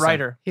the dress same.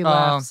 writer. He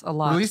laughs a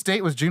lot. Release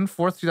date was June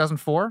 4th,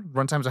 2004.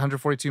 Runtime's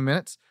 142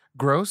 minutes.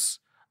 Gross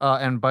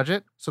and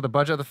budget. So the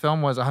budget of the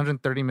film was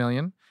 130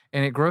 million,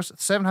 and it grossed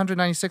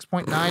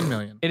 796.9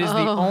 million. It is the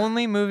Oh.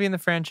 only movie in the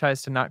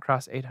franchise to not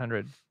cross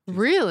 800.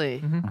 Really?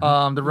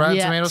 The Rotten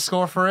Yet. Tomato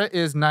score for it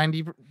is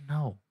 90.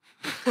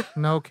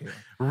 No, kid.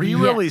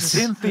 Re-release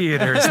in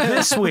theaters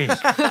this week.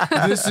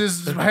 This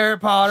is Harry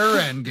Potter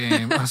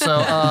Endgame. So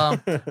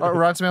our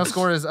Rotten Tomato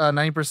score is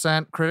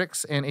 90%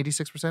 critics and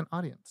 86%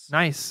 audience.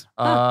 Nice.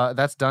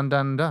 That's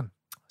done.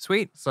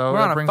 Sweet. So We're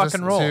that on a brings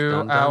fucking us roll. to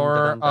Dun, dun, our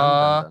dun, dun,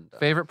 dun, dun, dun.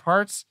 favorite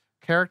parts,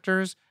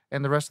 characters,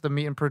 and the rest of the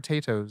meat and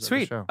potatoes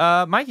Sweet. of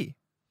the show. Mikey,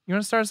 you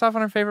want to start us off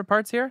on our favorite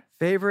parts here?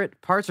 Favorite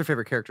parts or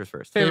favorite characters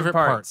first? Favorite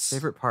parts.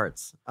 Favorite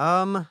parts.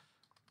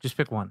 Just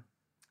pick one,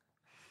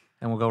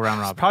 and we'll go round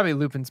It's robin. probably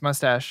Lupin's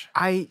mustache.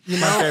 My My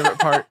favorite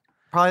part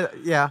probably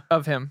yeah.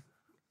 of him.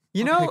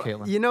 You I'll know, pick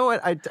Caitlin. you know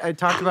what? I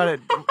talked about it,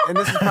 and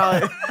this is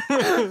probably.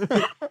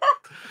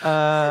 We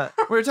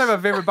were talking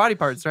about favorite body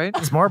parts, right?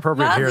 It's more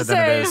appropriate Not here the than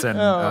it same. is in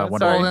Oh, Wonder sorry.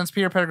 Well, Woman. then it's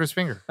Peter Pettigrew's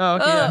finger. Oh,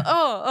 okay.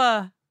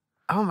 yeah.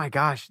 Oh my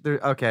gosh.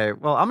 Okay.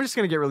 Well, I'm just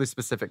gonna get really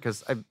specific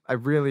because I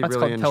really That's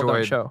really called Tell Don't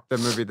enjoyed Show. the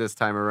movie this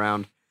time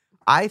around.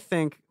 I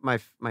think my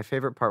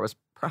favorite part was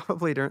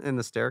probably in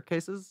the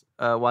staircases,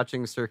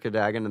 watching Sir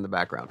Cadogan in the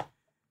background.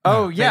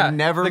 Oh, yeah. They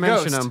never the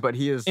mention ghost. him, but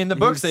he is In the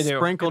books he's they do.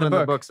 sprinkled In in the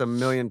the book. books a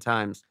million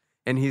times,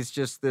 and he's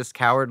just this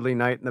cowardly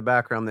knight in the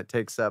background that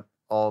takes up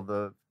all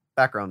the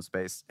background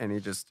space, and he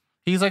just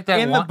He's like that.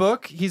 In the one,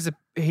 book, he's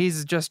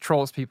just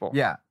trolls people.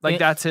 yeah. Like It-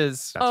 that's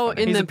his. Oh,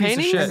 funny. in He's the a piece of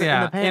paintings? shit.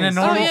 yeah, the in a paintings.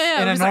 normal, Oh, yeah,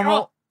 in it a was like,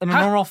 normal, in a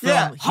normal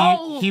film,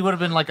 Yeah. he would have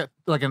been like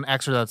an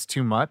extra that's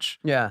too much.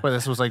 Yeah. But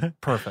this was like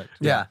perfect.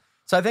 Yeah.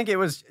 So I think it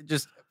was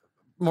just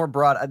more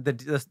broad.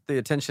 The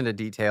attention to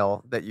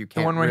detail that you The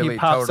can't one where really he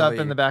pops totally...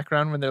 up in the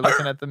background when they're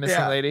looking at the missing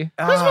Yeah. lady.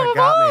 Oh, it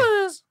got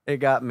me. It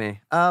got me.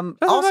 my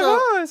Also,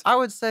 voice. I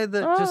would say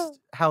that Oh. just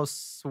how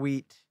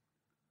sweet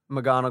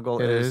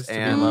McGonagall It is is to be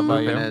and loved by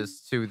Lupin you. is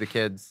to the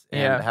kids,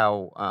 and Yeah.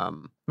 how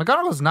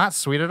McGonagall's not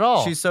sweet at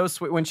all. she's so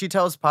sweet. When she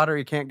tells Potter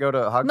he can't go to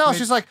Hogsmeade, no,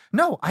 she's like,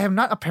 no, I am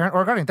not a parent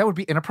or a guardian. That would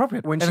be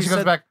inappropriate. When and then she she goes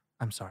said- back,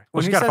 I'm sorry.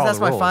 when she he gotta says follow that's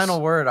the my rules.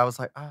 final word, I was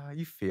like,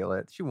 you feel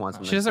it. She wants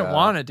him. She doesn't go.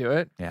 want to do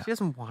it, Yeah. She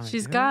doesn't want to.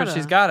 She's do got it. but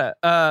she's got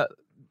to.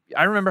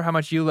 I remember how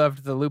much you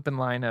loved the Lupin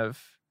line of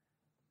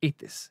 "Eat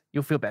this,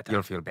 you'll feel better."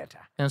 You'll feel better.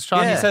 And it's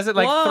Sean. Yeah. He says it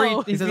like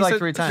Whoa. three. He says it like said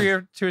 3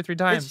 times. two or three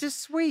times. It's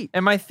just sweet.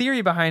 And my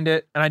theory behind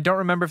it, and I don't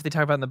remember if they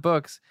talk about it in the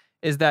books,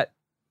 is that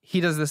he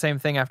does the same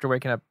thing after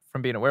waking up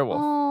from being a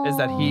werewolf. Is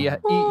that he has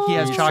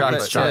Eats chocolate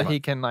chocolate. so that Chocolate. he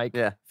can like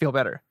Yeah. feel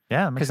better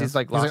Yeah, because he's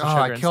like He's lost like, of oh,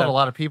 sugar I and killed a stuff.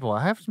 lot of people.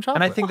 I have some chocolate.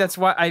 And I think that's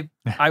why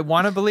I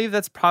want to believe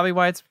that's probably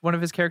why it's one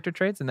of his character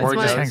traits. And that's Or he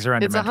why just it's- hangs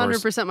around It's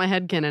Dementors. 100% my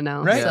headcanon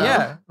now. right. so.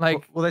 Yeah,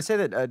 like well, they say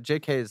that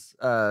JK's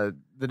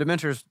the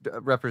Dementors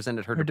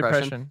represented her, Her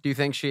depression. Do you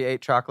think she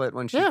ate chocolate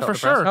when she Yeah, felt for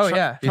depressed? sure. Oh,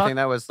 yeah. Do you think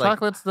that was like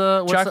chocolate's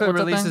the what's chocolate that, what's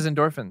that releases thing?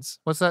 endorphins.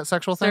 What's that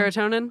sexual thing?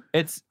 Serotonin?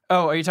 It's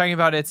are you talking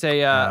about it's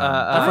a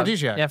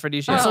Aphrodisiac. Yeah,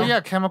 aphrodisiac. So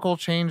yeah, chemical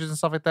changes and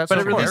stuff like that. But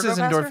so it of course. releases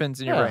endorphins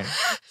in your Yeah. brain.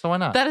 So why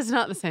not? That is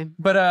not the same.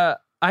 But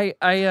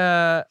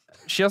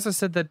she also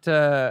said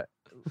that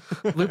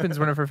Lupin's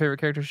one of her favorite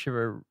characters she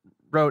ever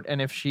wrote,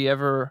 and if she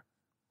ever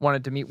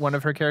wanted to meet one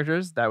of her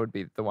characters, that would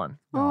be the one.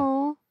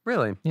 Oh.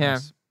 really? Yeah.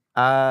 He's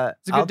a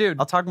good dude.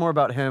 I'll talk more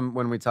about him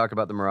when we talk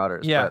about the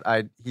Marauders. Yeah.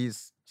 But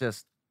he's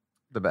just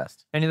the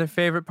best. Any other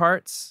favorite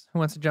parts? Who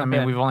wants to I jump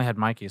mean, in? we've only had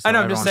Mikey. So I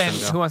know. I'm just everyone saying.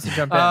 should Who go. wants to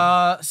jump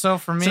in? So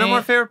for me, So no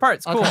more favorite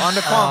parts. Cool. Okay. On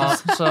to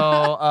qualms.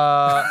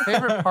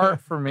 Favorite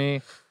part for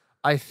me,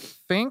 I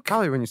think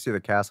Probably when you see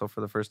the castle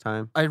for the first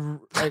time. I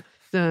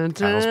Dun,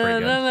 That was pretty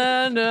good.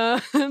 dun,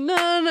 dun, dun, dun,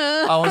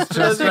 dun. I was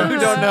just Those who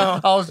don't know.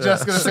 I was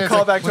just gonna Just a say it's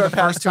callback like to when our the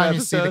past first two time you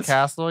see the episodes.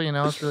 castle, you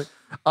know, it's really.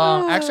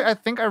 Actually, I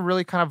think I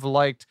really kind of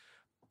liked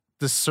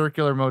the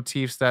circular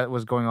motifs that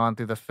was going on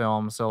through the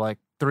film. So like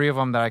 3 of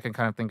them that I can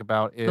kind of think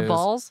about is The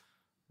balls?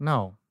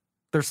 No,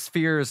 There's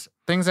spheres.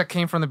 things that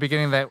came from the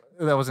beginning that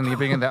was in the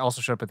beginning that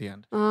also showed up at the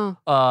end. Oh.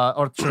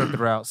 Or showed up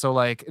throughout. So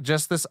like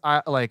just this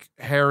like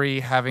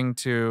Harry having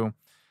to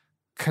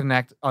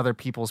connect other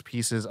people's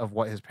pieces of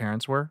what his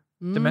parents were.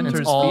 Dementors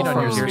It's all feed on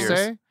from your spheres.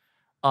 hearsay.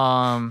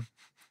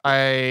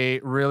 I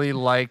really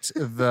liked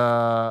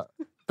the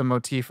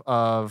motif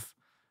of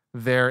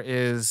there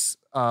is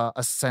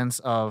a sense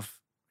of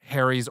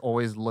Harry's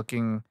always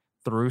looking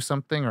through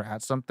something or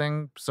at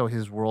something, so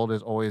his world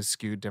is always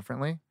skewed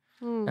differently.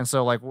 Mm. And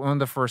so, like, one of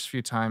the first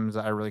few times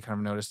that I really kind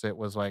of noticed it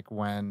was like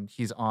when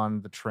he's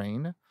on the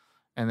train,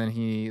 and then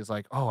he's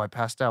like, "Oh, I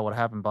passed out. What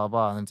happened?" Blah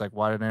blah. And it's like,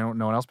 "Why did no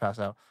one else pass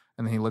out?"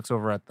 And then he looks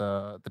over at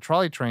the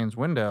trolley train's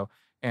window,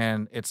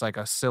 and it's like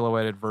a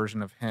silhouetted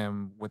version of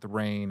him with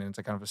rain, and it's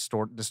like kind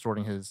of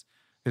distorting his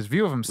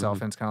view of himself.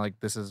 And it's kind of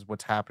like this is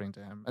what's happening to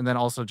him. And then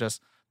also just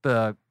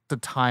the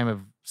time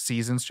of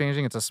seasons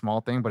changing. It's a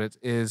small thing, but it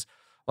is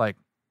like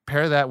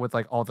pair that with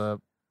like all the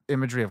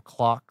imagery of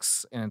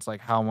clocks, and it's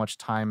like how much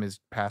time is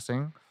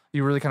passing.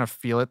 You really kind of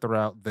feel it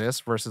throughout this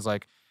versus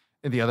like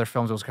in the other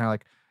films, it was kind of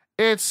like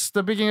it's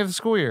the beginning of the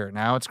school year.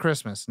 Now it's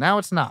Christmas. Now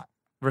it's not.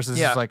 Versus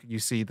Yeah. it's like you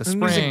see the And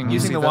spring. you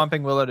using see the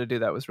Whomping Willow to do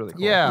that was really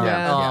cool. Yeah.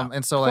 Yeah.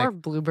 And so Poor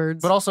like,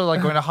 bluebirds. but also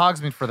like going to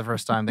Hogsmeade for the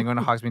first time, then going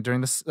to Hogsmeade during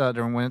this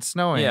during when it's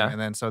snowing, Yeah. and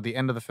then so the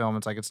end of the film,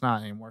 it's like it's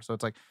not anymore. So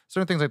it's like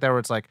certain things like that where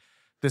it's like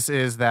this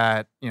is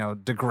that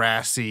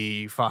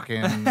Degrassi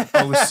fucking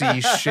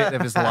OC shit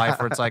of his life,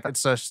 where it's like it's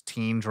such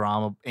teen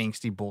drama,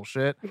 angsty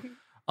bullshit.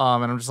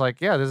 And I'm just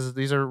like, yeah,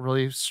 these are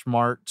really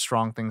smart,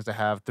 strong things to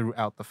have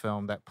throughout the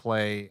film that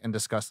play and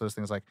discuss those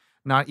things. Like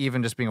not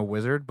even just being a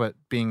wizard, but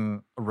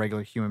being a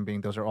regular human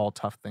being. Those are all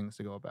tough things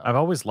to go about. I've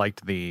always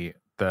liked the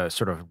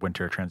sort of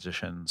winter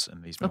transitions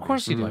in these movies. Of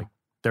course you do. Like,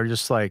 they're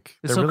just like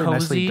It's they're so really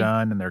nicely cozy.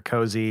 done and they're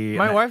cozy.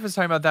 My and wife was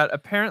talking about that.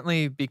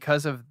 Apparently,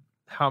 because of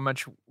how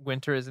much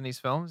winter is in these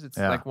films, it's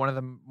Yeah. like one of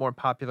the more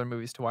popular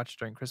movies to watch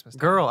during Christmas time.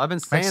 Girl, I've been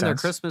saying they're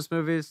sense. Christmas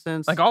movies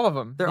since Like all of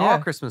them. they're Yeah. all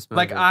Christmas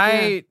movies.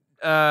 Like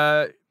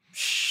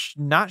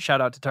not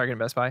shout out to Target and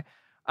Best Buy.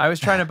 I was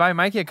trying to buy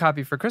Mikey a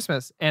copy for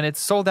Christmas, and it's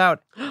sold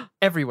out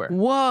everywhere.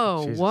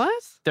 Whoa, Jesus.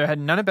 what? There had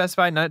none at Best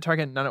Buy, none at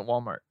Target, none at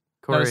Walmart.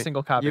 Not Corey, a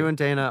single copy. you and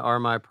Dana are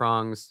my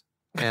prongs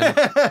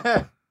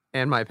and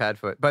and my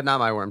padfoot, but not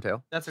my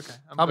wormtail. That's okay.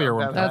 I'll be your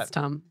glad worm. that. That's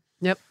Tom.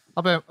 Yep.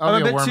 I'll be I'm a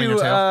a bit worm in too. your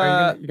tail.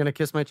 Are you gonna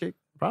kiss my cheek?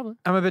 Probably.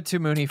 I'm a bit too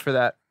moony for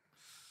that.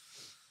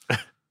 What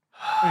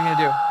are you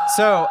gonna do?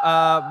 So,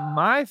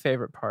 my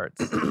favorite parts.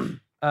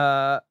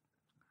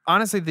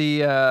 Honestly,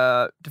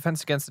 the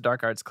Defense Against the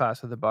Dark Arts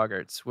class with the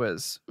Boggarts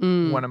was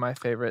Mm. one of my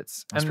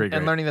favorites. That's and, pretty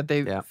and great. learning that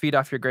they Yeah. feed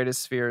off your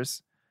greatest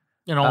spheres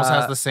It almost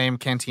has Uh, the same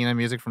cantina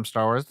music from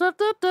Star Wars.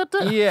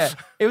 Yeah,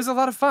 it was a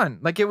lot of fun.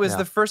 Like it was Yeah.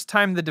 the first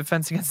time the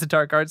Defense Against the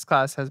Dark Arts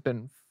class has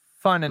been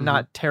fun and Mhm.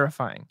 not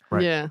terrifying.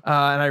 Right. Yeah.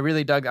 And I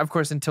really dug, of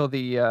course, until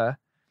the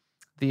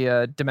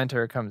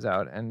Dementor comes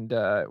out. And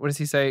what does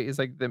he say? He's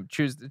like it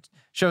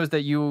shows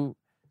that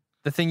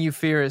the thing you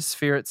fear is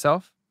fear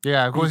itself.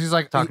 Yeah, of course. He's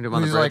like Talking to him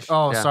on the he's like, bridge.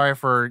 "Oh, Yeah. sorry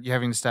for you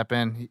having to step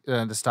in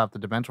to stop the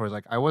Dementor." He's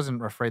like, "I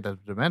wasn't afraid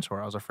of the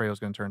Dementor. I was afraid it was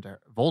going to turn to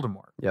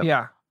Voldemort." Yep.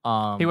 Yeah,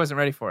 He he wasn't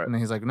ready for it. and then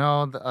he's like,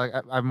 "No,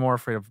 I'm more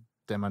afraid of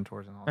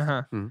Dementors and all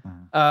that."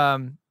 Uh-huh.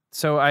 Mhm.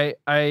 So I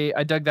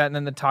dug that, and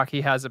then the talk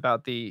he has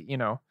about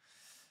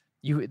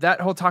that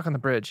whole talk on the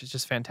bridge is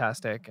just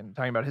fantastic, and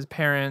talking about his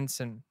parents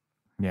and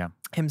Yeah.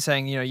 him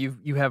saying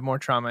you have more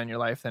trauma in your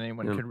life than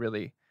anyone Yeah. could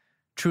really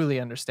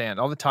truly understand.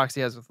 All the talks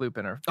he has with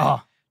Lupin are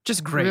Oh,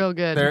 just great. Real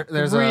good.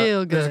 there's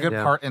Real a good. good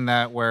Yeah. part in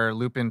that where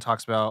Lupin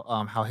talks about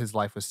how his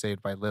life was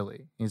saved by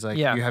Lily. He's like,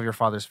 Yeah. "You have your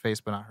father's face,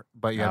 but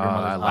you have your Oh,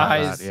 mother's I love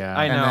eyes." that, yeah.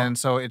 I know. And then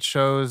so it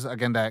shows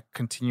again that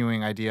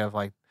continuing idea of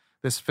like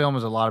this film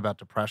is a lot about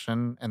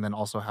depression, and then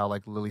also how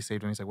like Lily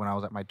saved him. He's like, "When I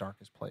was at my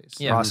darkest place."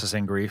 Yeah.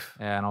 Processing grief.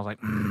 Yeah, and I was like,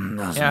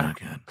 that's Yeah. not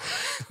good.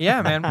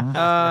 Yeah,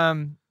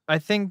 man. I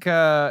think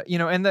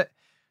and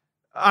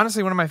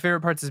honestly, one of my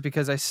favorite parts is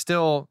because I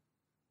still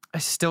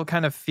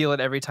kind of feel it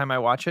every time I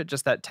watch it.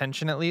 Just that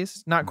tension, at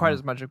least. Not quite Mhm.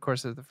 as much, of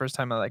course, as the first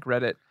time I like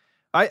read it.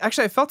 I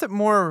felt it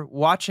more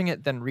watching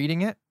it than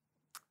reading it.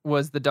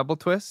 Was the double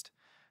twist,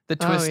 the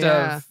Oh, twist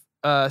yeah. of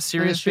And the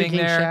Sirius being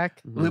Shrieking there,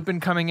 Shack. Mhm. Lupin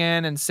coming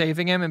in and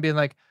saving him, and being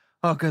like,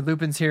 "Oh, good,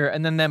 Lupin's here,"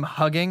 and then them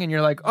hugging, and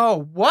you're like,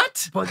 "Oh,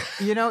 what?" But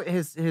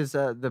his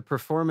the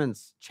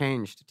performance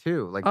changed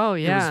too. Like Oh,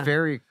 it yeah. was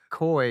very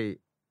coy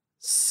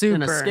Super.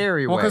 in a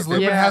scary Well, way. because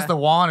Lupin Yeah. has the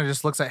wand and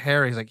just looks at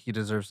Harry. He's like, he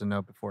deserves to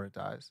know before it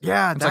dies.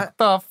 Yeah, It's like,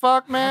 the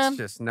fuck, man? That's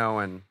just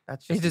knowing.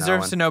 That's just He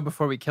deserves to knowing. know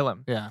before we kill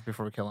him. Yeah,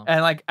 before we kill him.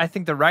 And like, I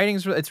think the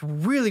writing's it's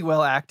really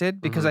well acted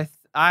because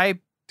I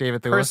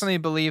David Thewlis, personally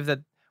believe that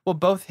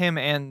both him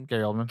and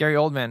Gary Oldman. Gary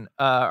Oldman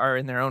are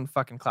in their own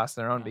fucking class of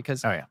their own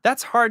because Oh, yeah.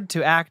 that's hard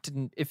to act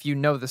if you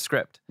know the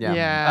script. Yeah.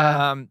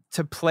 Yeah.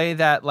 To play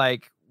that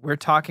like we're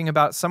talking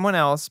about someone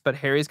else, but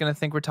Harry's gonna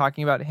think we're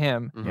talking about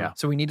him. Mhm. Yeah.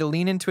 So we need to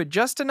lean into it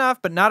just enough,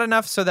 but not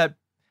enough so that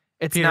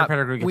it's Peter not.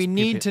 Pettigrew gets We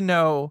need Peter- to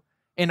know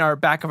in our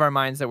back of our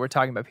minds that we're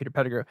talking about Peter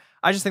Pettigrew.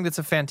 I just think that's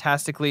a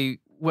fantastically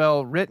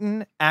well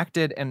written,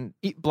 acted, and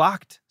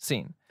blocked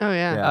scene. Oh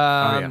yeah.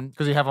 Yeah. yeah.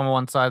 Because you have him on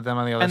one side, them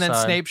on the other And then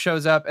side. Snape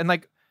shows up, and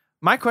like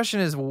my question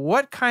is,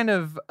 what kind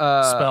of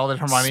Spell did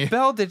Hermione-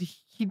 spell did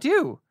he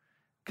do?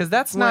 Because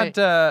that's Wait,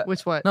 not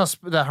Which what? No,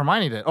 that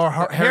Hermione did. Or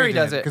Harry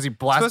does it. Because he supposed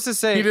blasted. to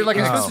say he did like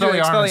an he's supposed to do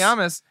Expelliarmus.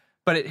 Expelliarmus,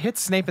 but it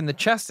hits Snape in the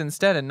chest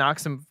instead and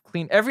knocks him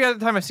clean. Every other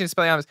time I've seen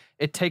Expelliarmus,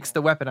 it takes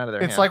the weapon out of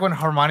their It's hand. like when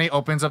Hermione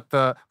opens up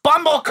the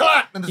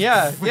Bumbleclot. and just-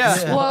 Yeah,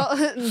 yeah. Well,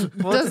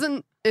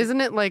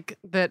 isn't it like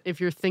that if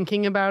you're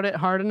thinking about it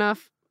hard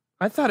enough?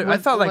 I thought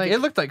with, like like- it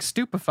looked like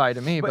stupefy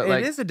to me, but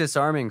like it is a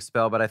disarming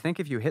spell, but I think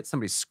if you hit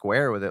somebody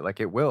square with it, like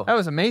it will. that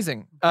was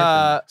amazing.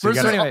 So you So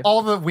gotta- anyway,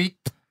 all the weak.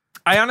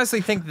 I honestly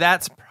think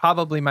that's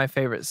probably my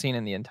favorite scene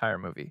in the entire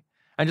movie,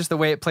 and just the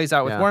way it plays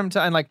out with Yeah.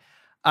 Wormtongue. And like,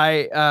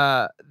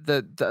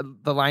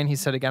 the line he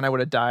said again, I would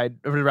have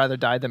rather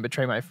died than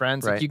betray my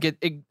friends. Like Right. you get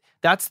it,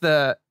 that's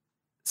the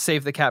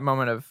save the cat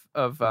moment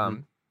of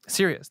Mhm.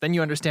 Sirius. Then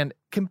you understand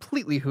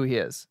completely who he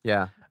is.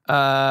 Yeah.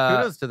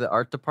 Kudos to the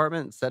art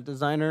department, set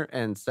designer,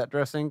 and set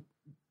dressing.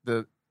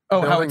 The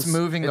how building's- it's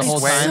moving the it's whole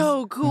swaying. time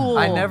So cool.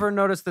 I never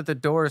noticed that the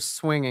door is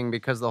swinging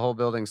because the whole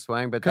building's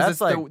swaying, but because that's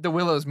it's like the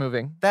willows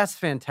moving. that's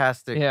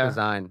fantastic Yeah.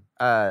 design.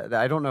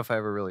 I don't know if I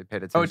ever really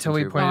paid attention. Till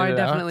we to, pointed Oh, I it out.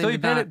 definitely Till you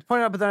did not.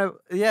 pointed out, but then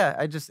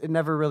it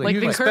never really. Like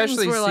You the curtains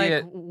especially were see like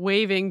it-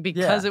 waving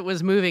because Yeah. it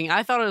was moving.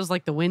 I thought it was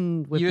like the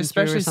wind whipping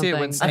especially through or see it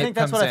when something. I think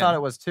that's comes what I thought in,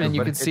 it was too. and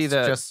you but can see it's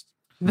the- just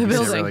the You see it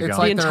building, really It's go. the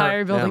like they're-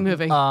 entire building yeah.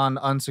 moving. on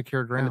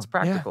unsecured ground. it's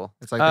practical.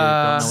 It's like they don't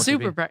know what to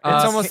Super be. practical.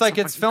 It's Uh, almost like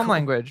it's fucking film cool.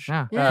 language.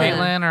 Yeah. Yeah.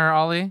 Caitlin or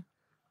Ollie?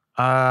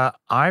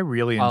 I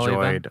really Ollie,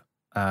 then.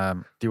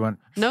 enjoyed. Do you want?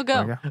 No, go.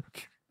 wanna go?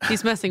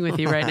 He's messing with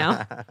you right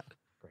now.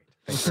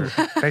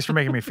 Thanks for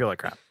making me feel like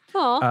crap.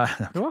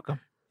 Aw. You're welcome.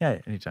 Yeah,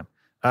 anytime.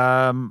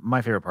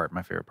 My favorite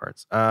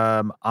parts.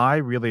 I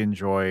really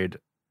enjoyed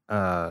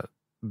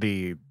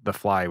the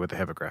fly with the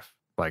hippogriff.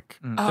 Like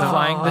The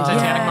flying, the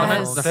Titanic moment.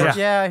 yes. The Yeah. first-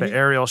 yeah, the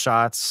aerial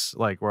shots,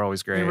 like were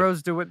always he great.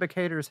 Rose DeWitt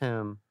caters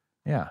him.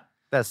 Yeah.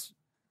 That's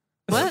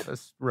What?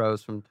 That's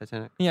Rose from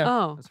Titanic. Yeah.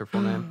 Oh. That's her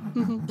full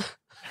name.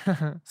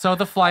 So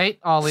the flight,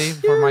 Ollie,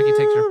 before Mikey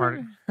takes your part.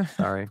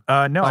 Sorry.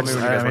 No, Tell it's, me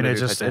when you guys I mean wanna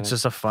it's do just Titanic. it's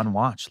just a fun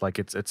watch. Like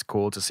it's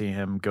cool to see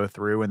him go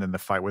through, and then the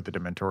fight with the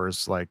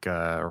Dementors, like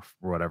or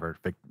whatever.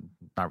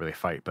 Not really a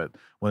fight, but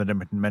when the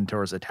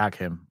Dementors attack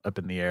him up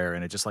in the air,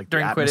 and it just like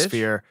During the Quidditch?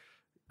 atmosphere.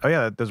 Oh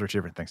yeah, those were two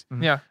different things.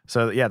 Yeah.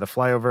 So yeah, the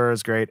flyover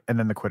is great, and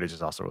then the Quidditch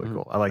is also really Mhm.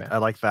 cool. I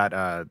like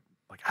that.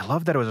 Like I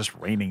love that it was just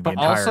raining the But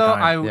entire also,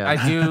 time.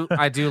 Yeah.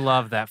 I do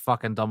love that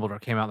fucking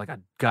Dumbledore came out like a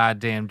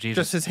goddamn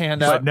Jesus. Just his hand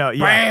But out. no,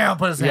 yeah, Bam!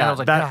 Put his hand. yeah. I was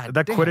like, that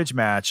God damn. Quidditch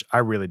match I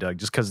really dug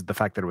just because the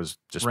fact that it was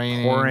just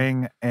Raining.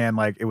 pouring and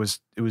like it was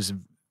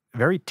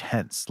very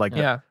tense. Like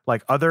Yeah.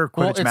 like other Quidditch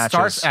Well, it matches.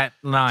 starts at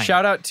 9.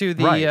 Shout out to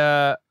the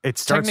Right. It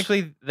starts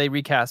technically they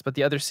recast, but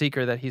the other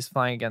Seeker that he's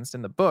flying against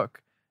in the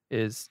book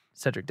is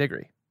Cedric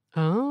Diggory,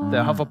 Oh. the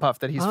Mm. Hufflepuff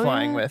that he's Oh,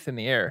 flying yeah. with in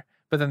the air.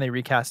 But then they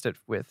recast it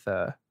with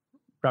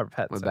Robert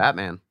Pattinson. With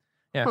Batman.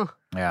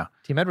 yeah.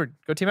 Team Edward.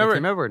 Go Team With Edward.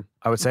 Team Edward.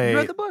 I would You say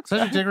read the books.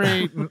 Cedric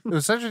Diggory,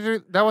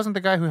 that wasn't the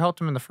guy who helped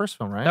him in the first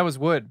film, right? That was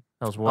Wood.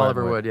 That was Wood.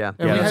 Oliver Wood, yeah.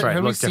 Yeah, that's right.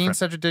 Have we Looks seen different.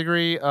 Cedric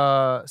Diggory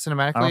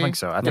cinematically? I don't think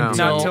so. I think No. it's,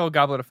 Not So- until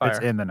Goblet of Fire. it's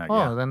in the note.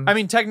 Oh, Yeah. then. I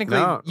mean, technically,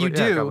 No, you yeah,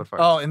 do. Goblet of Fire.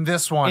 oh, in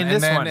this one, In and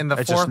this then one. in the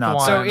It's just fourth not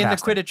one, So in the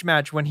casting. Quidditch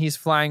match, when he's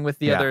flying with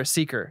the Yeah. other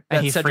Seeker, and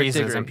that's he Cedric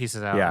freezes Diggory. and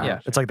pieces out. Yeah. Yeah.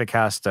 It's like they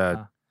cast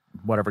Oh.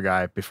 whatever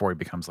guy before he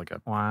becomes like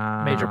a.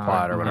 Wow. Major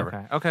plot or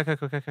whatever. Okay.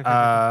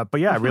 But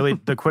yeah, really,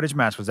 the Quidditch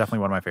match was definitely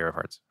one of my favorite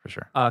parts for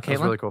sure. That was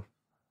Caitlin? really cool.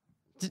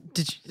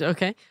 Did you?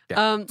 Okay.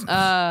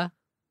 Yeah.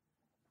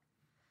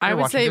 I You're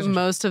would watching say Disney.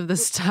 most of the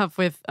stuff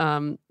with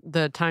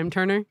the time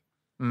turner,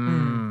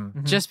 Mm.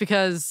 Mhm. just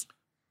because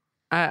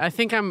I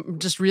think I'm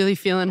just really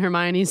feeling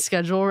Hermione's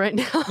schedule right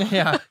now.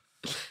 Yeah.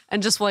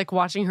 And just like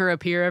watching her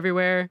appear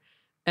everywhere,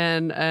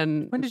 and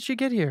When did she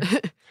get here?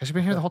 Has she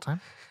been here the whole time?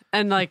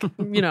 and like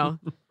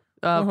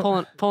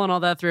pulling all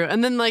that through,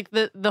 and then like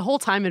the whole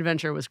time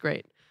adventure was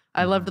great.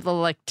 I loved the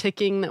like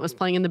ticking that was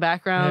playing in the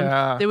background.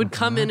 Yeah. They would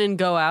come in and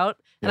go out,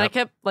 and I Yep.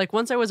 kept like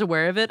once I was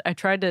aware of it, I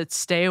tried to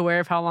stay aware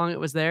of how long it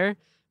was there,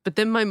 but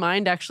then my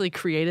mind actually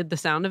created the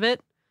sound of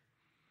it.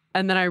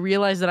 And then I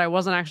realized that I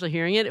wasn't actually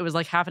hearing it. It was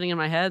like happening in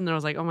my head. And then I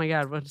was like, oh my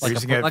God. What's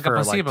Using it like a for,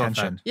 placebo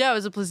tension. effect. Yeah, it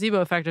was a placebo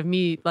effect of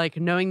me like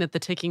knowing that the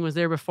ticking was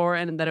there before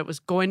and that it was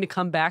going to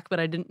come back, but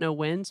I didn't know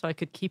when. So I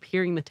could keep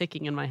hearing the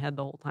ticking in my head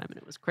the whole time. And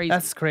it was crazy.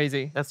 That's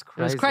crazy. That's it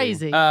crazy. was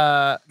crazy.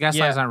 Gaslight's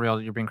yeah. not real.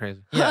 You're being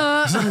crazy.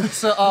 Yeah.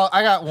 So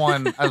I got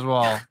one as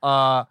well.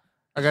 I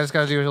just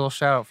got to do a little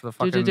shout out for the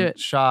fucking Do it.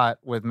 shot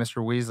with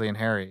Mr. Weasley and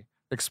Harry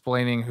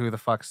explaining who the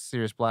fuck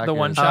Sirius Black The is.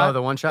 one shot? Oh,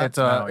 the one shot? It's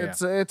a Oh,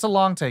 yeah. it's a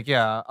long take,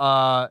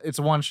 yeah. It's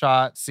a one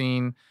shot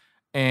scene,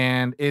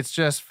 and it's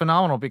just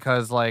phenomenal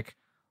because like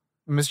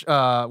Mr.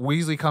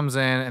 Weasley comes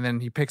in and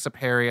then he picks up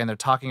Harry and they're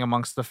talking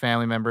amongst the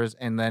family members,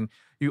 and then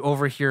you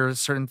overhear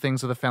certain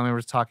things that the family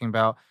members talking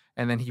about,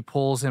 and then he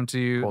pulls him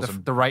to Pulls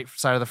him. the right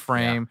side of the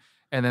frame,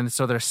 and then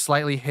so they're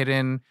slightly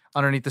hidden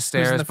underneath the Who's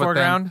stairs, in the but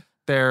foreground? then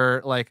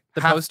they're like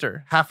The half,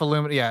 poster. half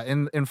illuminated. Yeah,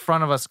 in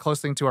front of us,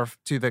 close thing to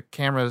the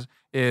cameras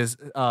is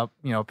a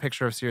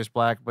picture of Sirius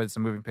Black, but it's a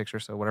moving picture,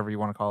 so whatever you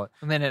want to call it.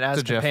 And then it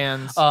It's a Azkaban GIF.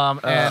 pans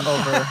And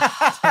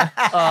over.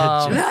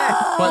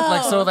 but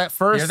like so that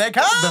first Here they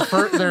come! the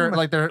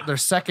first their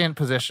second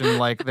position,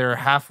 like they're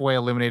halfway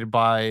illuminated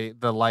by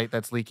the light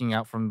that's leaking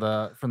out from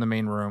the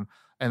main room,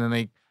 and then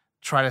they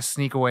try to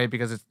sneak away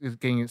because it's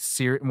getting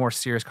more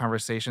serious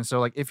conversation. So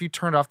like if you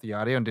turned off the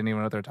audio and didn't even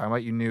know what they're talking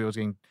about, you knew it was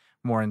getting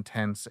more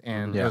intense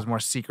and it Yeah. was more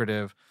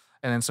secretive.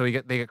 And then so they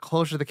get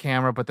closer to the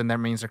camera, but then that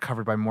means they're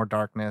covered by more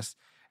darkness.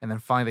 And then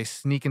finally they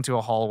sneak into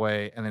a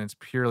hallway, and then it's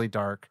purely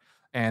dark,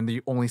 and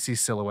you only see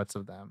silhouettes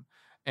of them.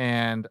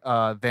 And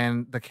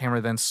then the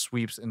camera then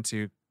sweeps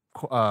into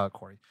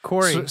Corey.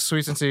 Corey.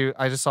 Sweeps into,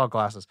 I just saw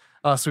glasses.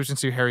 Sweeps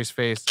into Harry's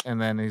face,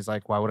 and then he's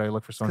like, "Why would I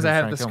look for someone?" Because who's I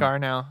have trying the to kill me?" scar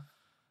now.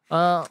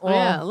 Oh, Well,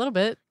 yeah, a little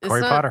bit. It's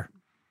Corey not- Potter.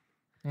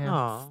 Yeah.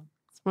 Oh,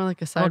 It's more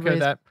like a I'm okay with sideways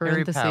that. Harry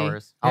parenthesis.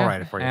 Powers. I'll yeah.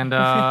 write it for you.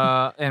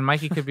 And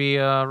Mikey could be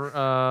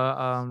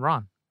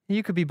Ron.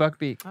 You could be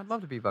Buckbeak. I'd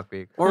love to be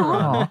Buckbeak. Or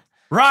Ron.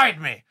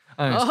 Ride me.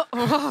 Oh,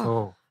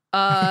 Oh.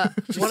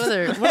 what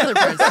other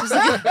parts? Just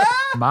like-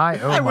 My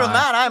I will my.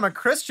 not. I'm a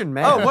Christian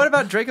man. Oh, what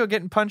about Draco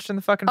getting punched in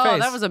the fucking face? oh,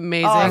 that was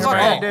amazing. Oh, Oh,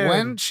 right, dude.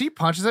 when she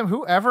punches him,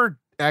 whoever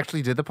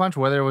actually did the punch,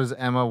 whether it was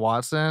Emma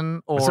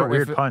Watson or It's a if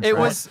weird it- punch. It right?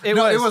 was. It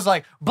no, was. it was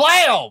like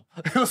blam.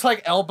 It was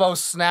like elbow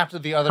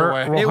snapped the other her,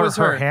 way. well, It her, was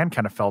her her. hand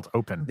kind of felt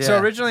open. So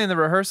Yeah. originally in the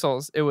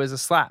rehearsals, it was a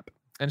slap,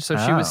 and so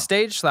she was Oh.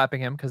 stage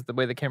slapping him because the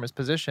way the camera's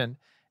positioned.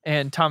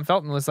 And Tom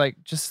Felton was like,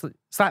 "Just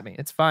slap me,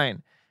 it's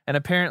fine." And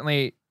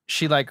apparently,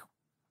 she like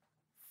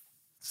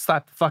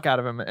slapped the fuck out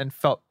of him and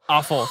felt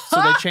awful,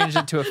 so they changed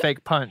it to a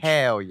fake punch.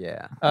 Hell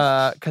yeah.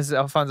 Because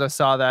Alfonso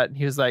saw that and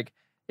he was like,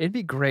 "It'd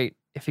be great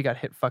if he got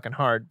hit fucking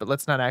hard, but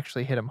let's not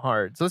actually hit him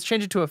hard. So let's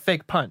change it to a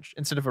fake punch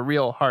instead of a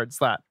real hard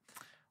slap."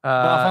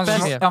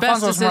 Alfonso- yeah. Best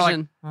Alfonso was more like,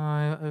 decision.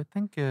 I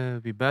think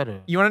it'd be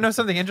better. You want to know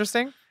something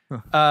interesting?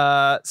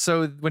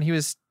 So when he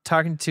was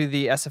talking to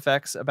the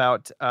SFX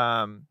about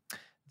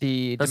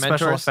the The Dementors,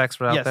 special effects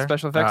were out yes, there.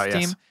 special effects Oh, yes.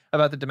 team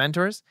about the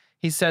Dementors,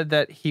 he said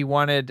that he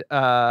wanted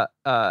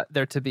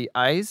there to be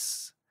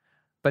ice,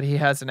 but he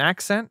has an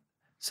accent.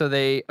 So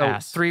they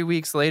Ass. 3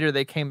 weeks later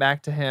they came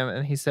back to him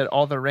and he said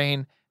all the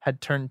rain had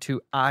turned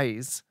to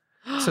eyes.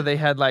 So they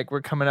had like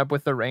we're coming up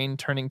with the rain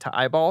turning to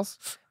eyeballs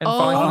and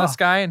falling from the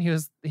sky, and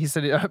he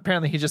said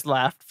apparently he just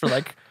laughed for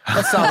like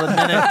a solid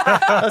minute.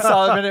 A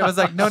solid minute. It was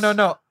like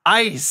no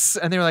ice,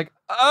 and they were like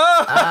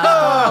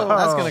Oh,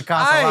 that's gonna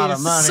cost a lot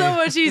of money. So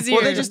much easier.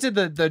 Well, they just did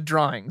the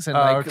drawings and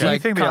Do you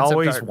think they concept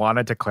always art.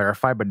 wanted to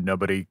clarify, but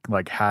nobody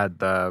like had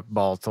the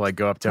balls to like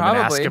go up to him and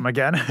ask Probably. him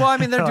again? Well, I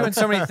mean, they're doing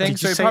so many things, Did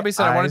so you he say probably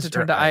said, "I wanted eyes to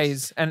turn or to eyes?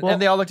 eyes," and Well-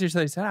 they all looked at each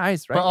other. They said,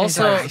 "Eyes, right?" But Yeah, he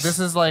said, also, "Eyes." this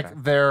is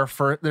like their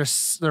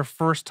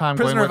first time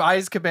Prisoner going of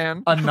with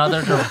Azkaban.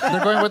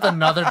 they're going with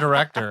another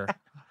director,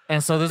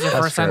 and so this is the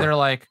That's first time true. they're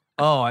like,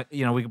 oh,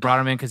 we brought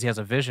him in because he has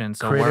a vision.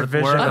 So Creative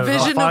vision A of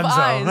vision of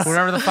Alfonso. eyes.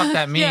 whatever the fuck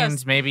that Yes.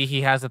 means, maybe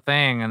he has a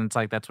thing, and it's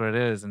like that's what it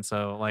is. And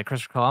so like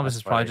Christopher Columbus That's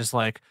is probably funny. just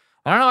like,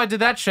 I don't know, I did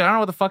that shit. I don't know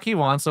what the fuck he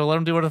wants, so let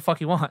him do what the fuck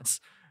he wants.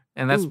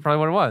 And that's Ooh. probably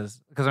what it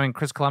was. Because I mean,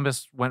 Chris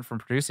Columbus went from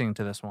producing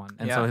to this one,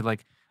 and so Yeah. he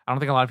like. I don't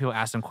think a lot of people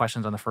asked him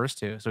questions on the first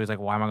two. So he's like,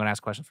 why am I going to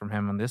ask questions from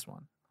him on this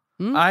one?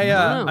 Hmm? I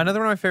don't know. another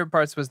one of my favorite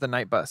parts was the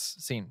night bus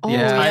scene. Oh, The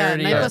yeah,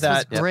 entirety night of bus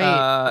was that. great.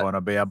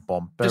 Gonna be a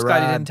bumper Just glad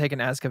he ride. didn't take an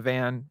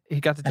Azkaban. He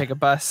got to take a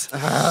bus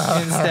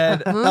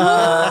instead.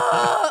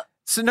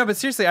 So no, but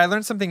seriously, I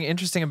learned something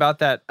interesting about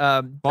that.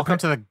 Welcome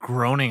to the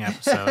groaning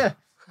episode.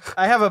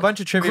 I have a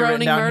bunch of trivia written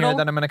Groaning down here Myrtle?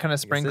 that I'm going to kind of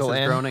sprinkle this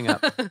is in. groaning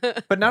up.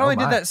 But not Oh only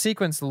did my. that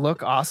sequence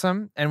look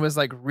awesome and was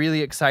like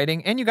really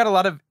exciting, and you got a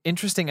lot of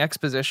interesting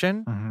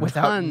exposition Mhm.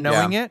 without Tons.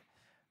 knowing it.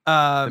 The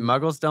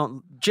Muggles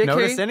don't JK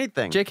notice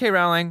anything. J.K.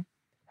 Rowling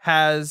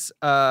has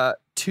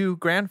two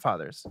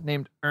grandfathers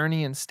named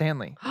Ernie and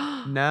Stanley,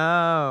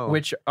 No.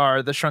 which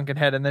are the shrunken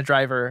head and the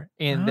driver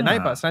in the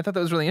night Ah. bus. And I thought that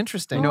was really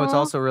interesting. You know what's Aw.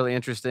 also really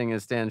interesting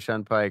is Stan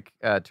Shunpike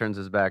turns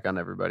his back on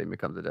everybody and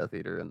becomes a Death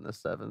Eater in the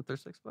 7th or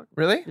 6th book.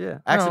 Really? Yeah,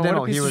 what a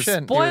accidental. piece He of was, shit. he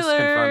was confronted, I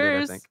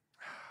Spoilers! think.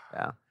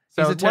 Yeah. He's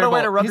So a what a way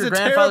to terrible- rub he's your a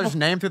grandfather's terrible-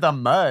 name through the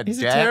mud, He's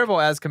Jack. a terrible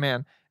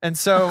Azkaban. And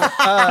so Oh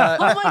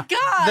my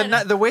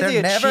god! the way They're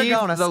they never achieved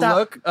gonna the stop.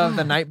 look of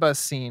the night bus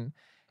scene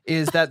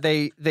is that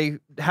they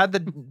had the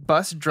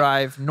bus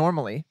drive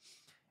normally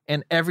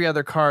and every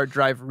other car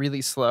drive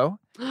really slow,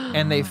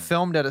 and they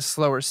filmed at a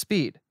slower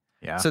speed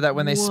Yeah. so that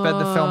when they sped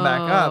the film back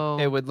up, Whoa.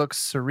 it would look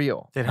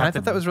surreal. They'd And have I thought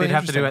to, that was really they'd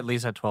have to interesting. do at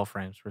least at 12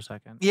 frames per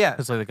second. Yeah.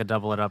 Because they could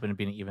double it up and it'd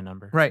be an even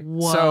number. Right.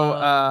 Whoa. So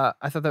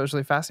I thought that was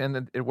really fascinating.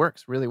 And it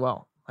works really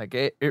well. Like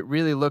it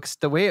really looks,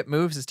 the way it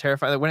moves is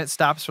terrifying. Like when it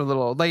stops for a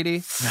little old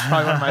lady,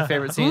 probably one of my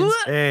favorite scenes.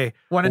 Hey,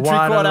 One and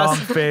one 3/4. long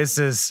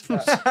faces.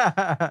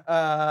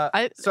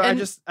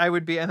 I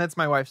would be, and that's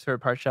my wife's favorite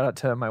part. Shout out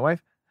to my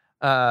wife.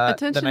 The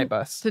Attention night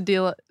bus. to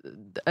deal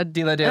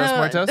Dila de los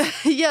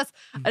Muertos. Yes,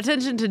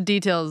 attention to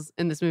details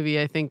in this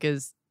movie, I think,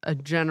 is a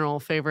general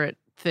favorite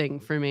thing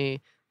for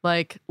me.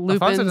 Like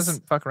Alfonso Lupin's,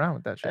 doesn't fuck around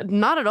with that shit.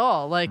 not at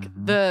all. Like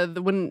Mhm.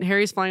 the when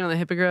Harry's flying on the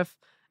hippogriff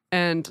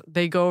and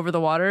they go over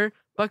the water,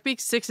 Buckbeak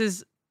sticks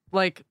his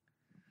like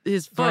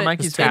his One of foot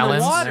Mikey's in the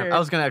talons. water, I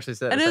was gonna actually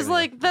say that. and a it's second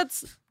like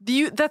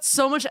that's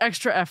so much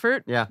extra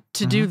effort Yeah.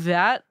 to do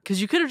that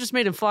because you could have just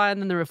made him fly and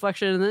then the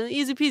reflection and then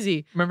easy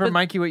peasy. Remember, But-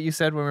 Mikey, what you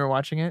said when we were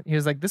watching it? He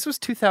was like, "This was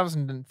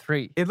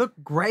 2003." It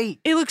looked great.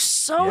 It looks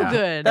so Yeah.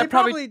 good. They That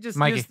probably- probably just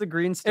Mikey. used the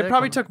green stick. It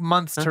probably on- took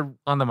months to.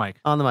 On the mic.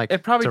 on the mic.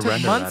 It probably To took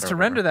render months that to or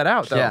render that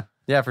out, though. Yeah,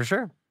 yeah, for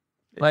sure.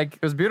 Like,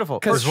 It was beautiful.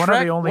 because It's one of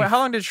the Shrek. only- How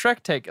long did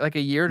Shrek take? Like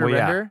a year to Well, yeah.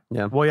 render,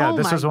 Well, yeah, Oh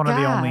this my was one of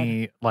the God.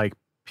 only like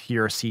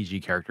pure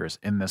CG characters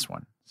in this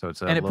one, so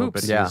it's a And it little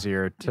poops. bit Yeah.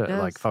 easier to does.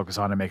 like focus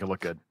on and make it look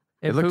good.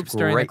 it looked poops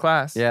during the great.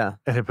 class. Yeah,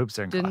 And it poops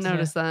during Didn't class.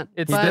 notice that.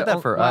 It's he the did that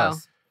o- for wow.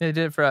 us. They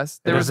did it for us.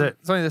 There There's was a-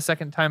 it's only the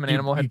second time an You-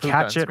 animal had you pooped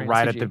catch on it screen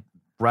right CG.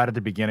 at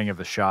the beginning of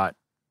the shot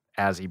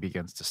as he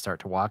begins to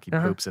start to walk. He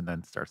Uh-huh. poops and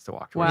then starts to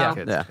walk. Wow. towards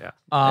the kids. Yeah. Yeah.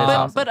 But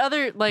awesome. but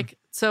other like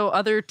so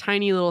other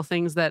tiny little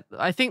things that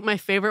I think my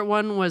favorite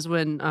one was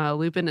when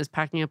Lupin is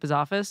packing up his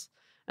office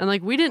and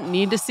like we didn't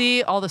need to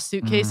see all the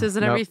suitcases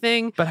and Nope.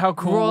 everything But how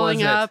cool rolling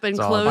was it? up and It's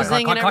all about-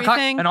 closing and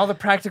everything. And all the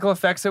practical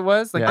effects it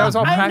was. Like Yeah. that was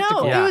all I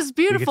practical. know Yeah, it was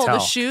beautiful. The tell.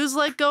 shoes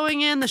like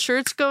going in, the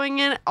shirts going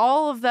in,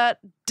 all of that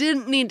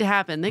didn't need to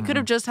happen. They could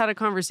have just had a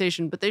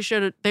conversation, but they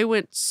showed it. They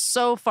went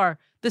so far.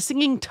 The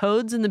singing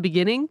toads in the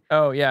beginning,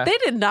 Oh yeah. they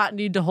did not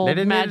need to hold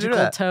didn't need to do magical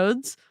that.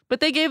 toads, but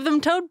they gave them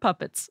toad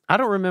puppets. I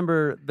don't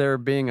remember there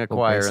being a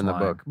choir in the baseline.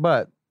 book,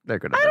 but there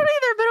could I have don't been.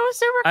 either, but it was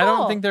super cool. I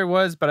don't think there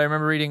was, but I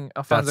remember reading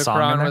Alfonso song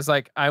in Cuarón there? was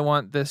like, "I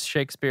want this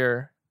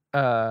Shakespeare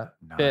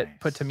bit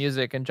put Nice. to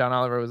music," and John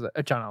Oliver was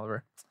John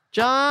Oliver.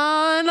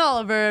 John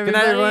Oliver. Good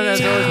night, everyone.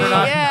 As always, we're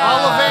not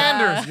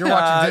Ollivanders. You're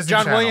watching Disney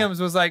John Channel. Williams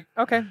was like,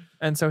 "Okay,"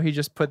 and so he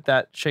just put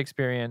that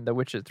Shakespearean "The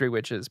Witches, Three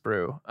Witches"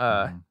 brew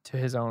to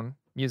his own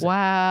music.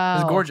 Wow.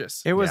 It was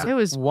gorgeous. It was It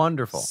was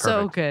wonderful.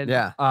 so Perfect. good.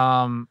 Yeah.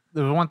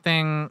 The one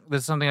thing,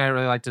 there's something I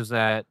really liked is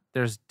that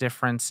there's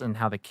difference in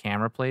how the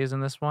camera plays in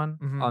this one.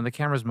 Mhm. The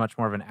camera is much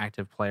more of an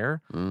active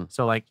player. Mm.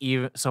 So like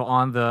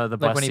on the Like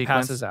bus when he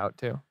sequence, passes out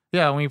too.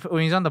 yeah, when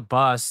he's on the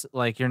bus,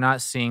 like you're not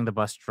seeing the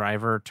bus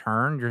driver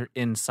turn, you're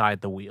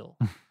inside the wheel.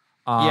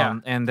 Yeah.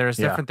 And there's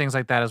Yeah. different things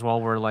like that as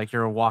well, where like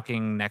you're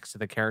walking next to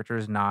the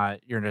characters, not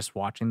you're just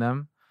watching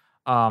them.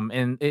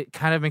 And it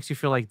kind of makes you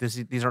feel like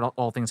these are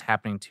all things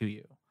happening to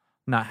you,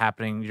 not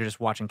happening. You're just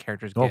watching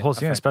characters. Well, get pulls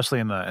you in, affected. especially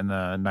in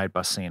the night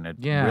bus scene. It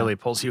Yeah. really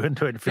pulls you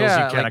into it. It feels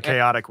Yeah, you kind of like,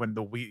 chaotic when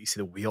you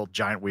see the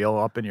giant wheel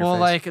up in your Well,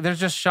 face. like there's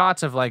just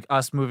shots of like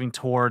us moving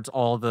towards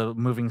all the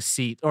moving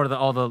seat or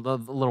all the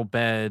little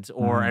beds,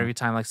 or Mhm. every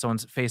time like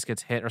someone's face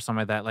gets hit or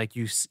something like that, like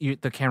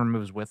the camera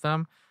moves with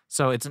them.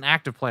 So it's an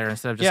active player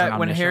instead of just an Yeah,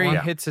 when omniscient Harry one.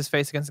 hits his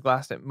face against the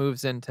glass, it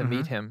moves in to Mhm.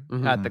 meet him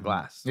Mhm. at the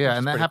glass. Yeah, which is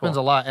and that pretty happens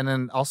cool. a lot. And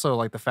then also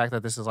like the fact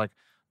that this is like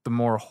the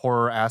more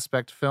horror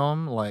aspect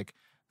film, like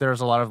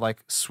there's a lot of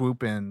like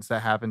swoop ins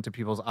that happen to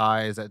people's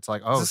eyes. It's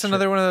like, oh, Is this shit.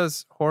 another one of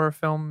those horror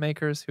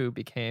filmmakers who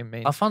became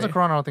mainstream? Alfonso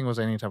Cuarón, I don't think was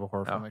any type of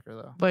horror Oh. filmmaker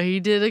though. But he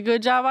did a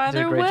good job either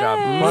did a great way. job.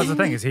 well, that's the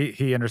thing is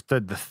he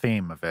understood the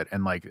theme of it,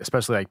 and like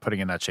especially like putting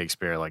in that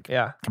Shakespeare. Like,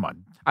 Yeah, come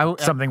on, I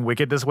something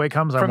wicked this way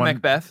comes. from I want,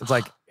 Macbeth. It's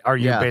like, are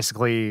you Yeah.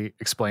 basically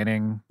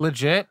explaining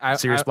legit.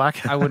 Sirius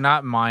Black? I would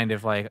not mind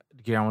if like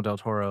Guillermo del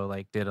Toro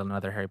like did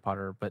another Harry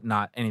Potter, but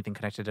not anything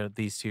connected to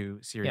these two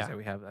series Yeah. that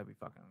we have. That'd be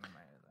fucking amazing.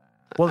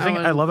 Well, the I thing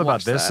I would love about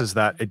watch this that. is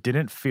that it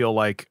didn't feel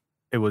like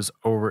it was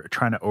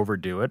trying to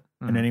overdo it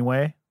in Mhm. any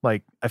way.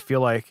 Like I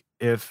feel like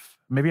if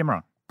maybe I'm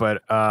wrong,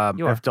 but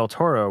You are. if Del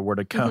Toro were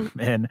to come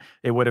in,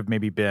 it would have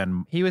maybe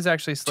been He was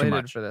actually slated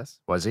much. for this,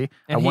 was he?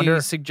 and I wonder.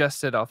 he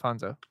suggested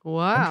Alfonso.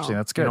 Wow. Interesting.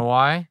 That's You good. know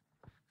why?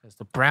 Because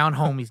the Brown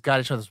homies got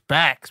each other's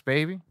backs,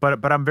 baby.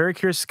 But I'm very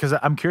curious because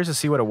I'm curious to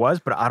see what it was,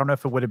 but I don't know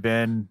if it would have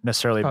been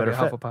necessarily a Probably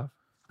better fit. Hufflepuff.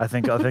 I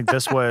think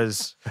this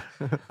was.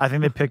 I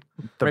think they picked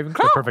the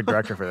Ravenclaw. perfect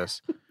director for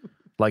this.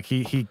 Like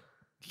he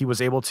was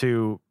able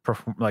to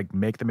perform, like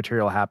make the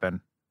material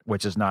happen,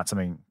 which is not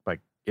something like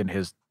in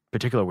his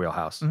particular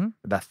wheelhouse. Mhm.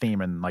 That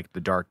theme and like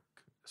the dark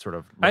sort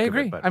of. I look of it,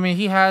 agree. but I mean,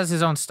 he has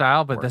his own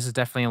style, but Work. this is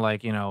definitely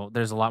like,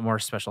 there's a lot more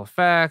special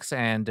effects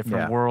and different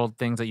Yeah. world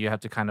things that you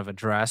have to kind of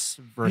address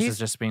versus He's-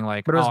 just being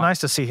like, but it was oh, nice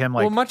to see him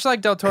like well, much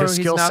like Del Toro, his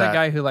he's skill not a set-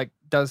 guy who like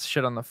does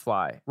shit on the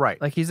fly.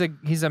 right. Like he's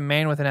a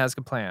man with an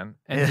Azkaban plan,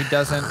 and he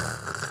doesn't.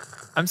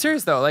 I'm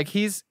serious though. Like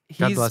he's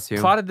bless you.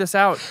 plotted this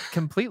out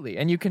completely,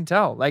 and you can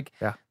tell. Like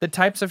Yeah. the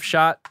types of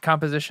shot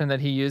composition that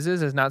he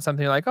uses is not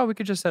something like, oh, we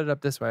could just set it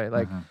up this way.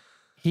 Like Mhm.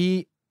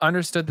 he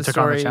understood the Took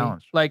on the story.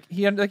 challenge. Like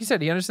like you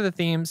said, he understood the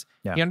themes.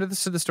 Yeah. He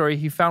understood the story.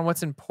 He found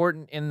what's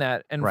important in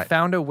that, and Right.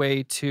 found a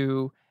way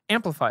to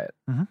amplify it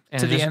and to it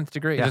the just, nth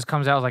degree. It just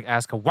comes out like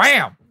Aska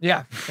wham!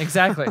 Yeah,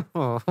 exactly.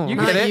 Oh, You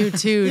Not get it. you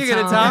too, You get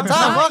it, Tom. Tom. Tom,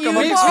 Not welcome you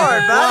aboard, too.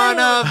 buddy. One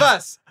of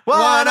us.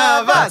 One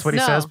of us. That's what he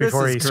No. says This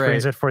before is he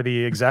screens great. it for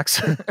the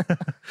execs.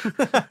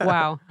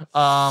 Wow.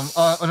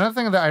 Another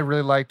thing that I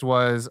really liked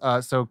was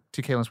so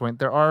to Caitlin's point,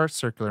 there are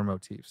circular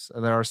motifs.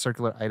 There are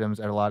circular items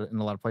in a lot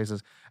of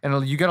places,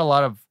 and you get a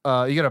lot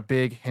of you get a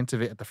big hint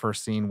of it at the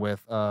first scene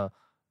with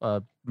Mrs.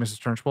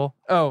 Trunchbull.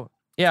 Oh,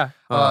 yeah.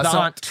 Oh, the so-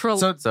 aunt.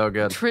 So so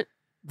good. What?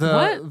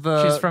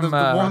 The She's from,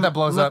 the woman that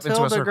blows up into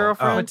a Matilda, circle.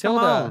 girlfriend. Matilda.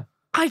 Come on.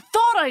 I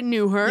thought I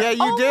knew her. Yeah, you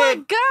oh did.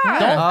 my god.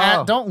 Don't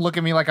Oh. don't look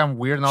at me like I'm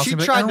weird and I'll She be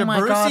like, tried oh to my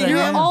Brucey God, you. You're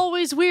again."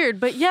 always weird,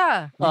 but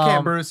yeah. You can't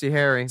Um, Brucey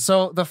Harry.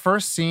 So the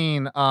first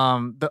scene,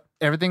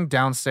 everything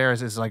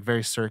downstairs is like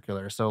very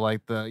circular. So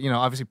like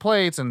obviously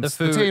plates and The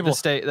food, table,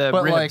 the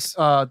but ribs.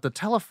 like the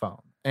telephone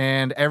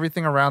and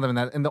everything around them,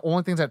 and the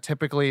only things that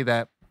typically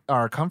that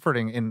are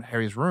comforting in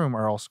Harry's room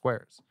are all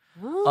squares.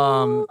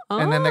 And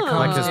then that comes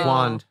Like his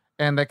wand.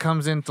 And that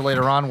comes into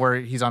later on where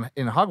he's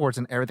in Hogwarts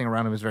and everything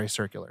around him is very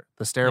circular.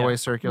 The stairway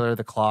is circular,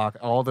 the clock,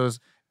 all those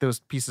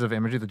pieces of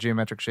imagery, the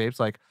geometric shapes.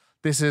 Like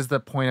this is the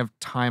point of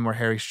time where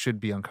Harry should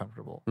be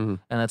uncomfortable, Mhm.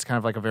 and that's kind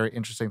of like a very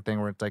interesting thing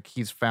where it's like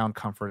he's found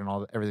comfort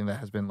in everything that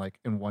has been like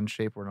in one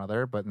shape or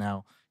another, but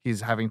now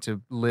he's having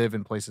to live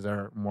in places that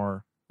are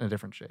more in a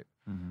different shape.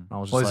 And I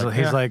was just Well, like,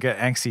 he's like an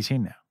angsty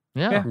teen now.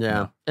 yeah.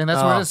 Yeah. And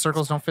that's what Oh. it is.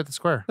 Circles don't fit the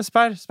square. The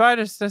spiders.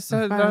 Those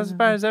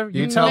spiders.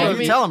 You tell know them.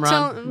 me. You tell him,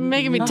 Ron.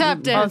 Making me tap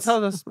I'll dance.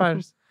 tell those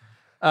spiders.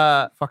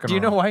 Fucking Do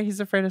you know why he's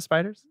afraid of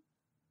spiders?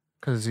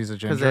 Because he's a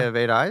Because ginger. they have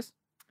 8 eyes.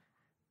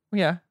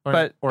 Yeah, Or-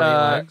 but or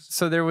 8 legs.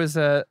 so there was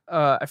a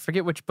I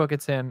forget which book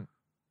it's in,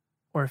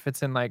 or if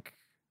it's in like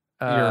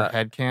Your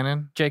head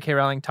cannon. J.K.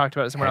 Rowling talked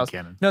about it somewhere else.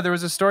 Headcanon. No, there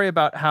was a story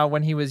about how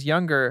when he was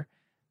younger,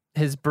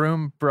 his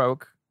broom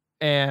broke,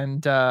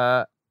 and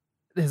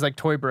his like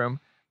toy broom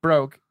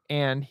broke,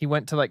 and he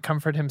went to like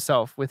comfort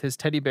himself with his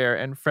teddy bear,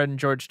 and Fred and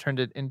George turned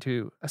it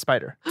into a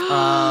spider. Do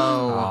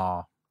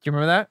Oh, you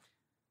remember that?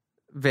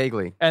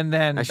 Vaguely. And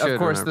then I of should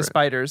course remember the it.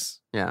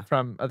 spiders. Yeah.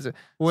 From other.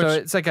 Which- So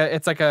it's like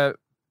a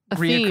A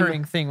theme.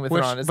 reoccurring thing with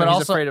Which- Ron is but that he's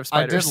also, afraid of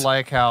I spiders. did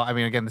like how, I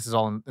mean, again, this is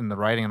all in the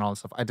writing and all this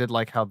stuff. I did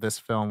like how this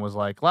film was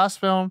like, last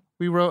film,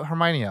 we wrote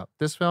Hermione out.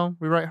 This film,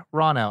 we write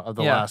Ron out of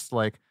the Yeah. last,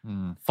 like,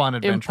 Mm. fun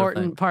adventure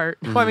Important thing. part.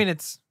 Well, I mean,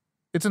 it's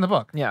It's in the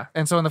book. yeah.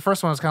 And so in the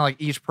first one, it's kind of like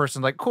each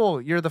person, like, cool,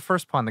 you're the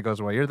first pawn that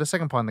goes away. You're the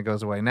second pawn that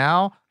goes away.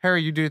 Now,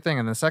 Harry, you do your thing.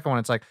 And the second one,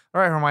 it's like,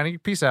 all right, Hermione,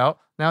 peace out.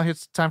 Now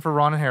it's time for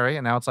Ron and Harry.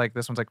 And now it's like,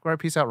 this one's like, all right,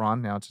 peace out,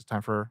 Ron. Now it's just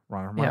time for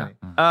Ron and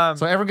Hermione.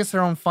 So everyone gets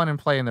their own fun and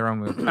play in their own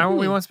movie.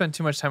 we won't spend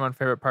too much time on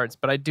favorite parts,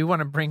 but I do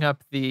want to bring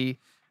up the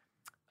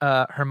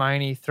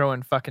Hermione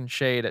throwing fucking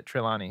shade at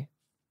Trelawney,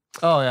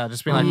 Oh, yeah.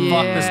 Just being like,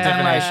 fuck this Yeah.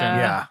 divination.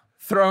 yeah.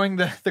 throwing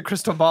the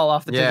crystal ball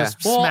off the Yeah. table,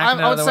 just Well, smacking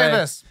it I out would of the say way.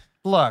 this.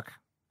 Look,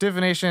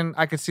 divination,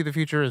 I could see the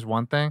future is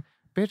one thing.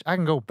 Bitch, I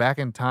can go back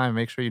in time and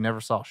make sure you never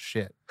saw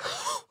shit.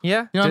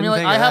 Yeah. You know what I mean? Didn't Like,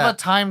 think I of have that. a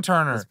time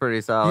turner. That's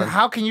pretty solid.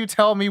 How can you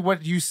tell me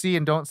what you see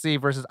and don't see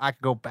versus I can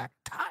go back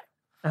in time?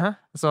 Uh-huh.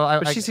 So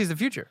But she sees the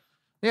future.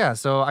 yeah,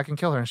 so I can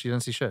kill her and she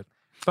doesn't see shit.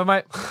 But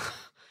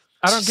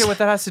I don't get what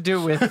that has to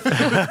do with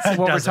what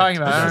we're talking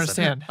about. I don't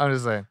understand. I'm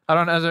just saying. I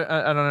don't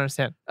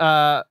understand.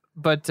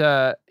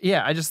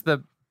 Yeah, I just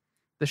the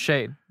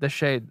shade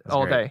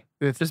all great.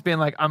 day. Just being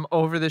like, I'm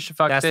over this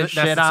fuck That's this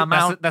the, shit. I'm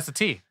out. That's the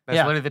T. That's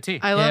Yeah. literally the T.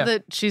 I love Yeah.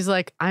 that she's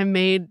like, I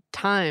made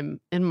time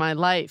in my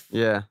life.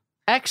 Yeah.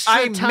 Extra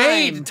I time.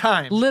 made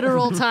time.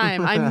 Literal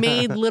time. I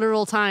made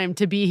literal time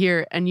to be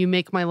here, and you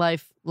make my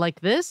life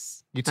like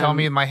this? You tell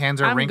me my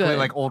hands are I'm wrinkly good.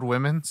 like old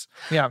women's.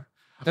 Yeah,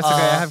 that's okay.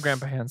 I have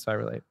grandpa hands, so I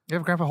relate. You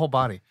have grandpa whole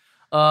body.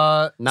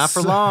 Not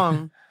for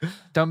long.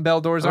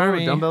 Dumbbell Doors Ooh,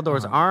 Army.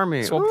 Dumbledore's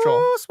Army. Swole Patrol.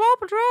 Ooh, Swole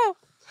Patrol.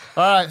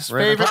 All right,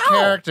 favorite Ow!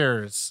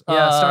 characters.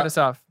 Yeah, start us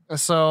off.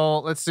 So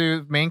let's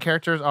do main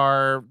characters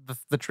are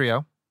the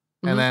trio,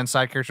 Mhm. and then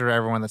side characters are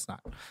everyone that's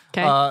not.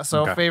 Okay.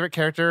 So Okay. favorite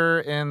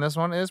character in this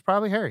one is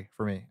probably Harry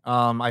for me.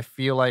 I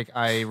feel like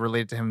I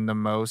related to him the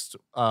most.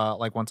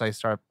 Like once I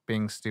start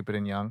being stupid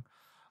and young,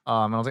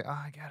 and I was like, oh,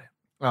 I get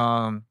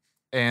it.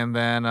 And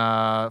then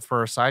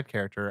for a side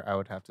character, I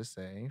would have to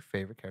say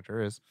favorite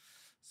character is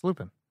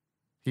Lupin.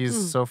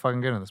 He's so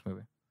fucking good in this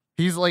movie.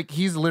 He's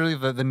literally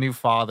the new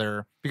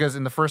father, because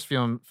in the first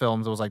films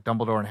it was like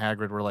Dumbledore and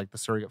Hagrid were like the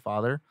surrogate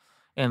father,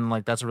 and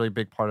like that's a really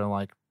big part of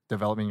like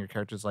developing your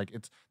characters. Like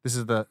this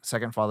is the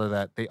second father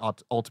that they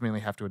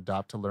ultimately have to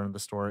adopt to learn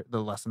the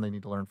lesson they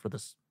need to learn for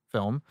this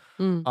film.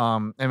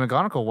 Mm. And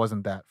McGonagall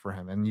wasn't that for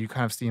him, and you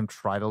kind of see him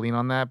try to lean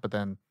on that, but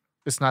then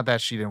it's not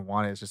that she didn't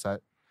want it. It's just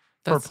that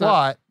for That's not-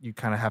 plot you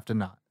kind of have to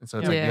not, and so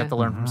it's like you Yeah. have to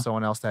learn from Mhm.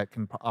 someone else that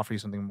can offer you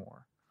something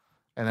more.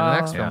 And then the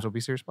next Oh. films will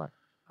be Sirius Black.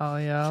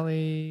 Ollie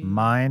Ollie.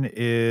 Mine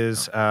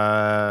is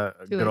good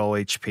Hewlett. old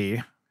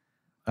HP.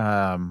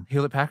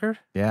 Hewlett Packard.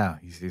 Yeah,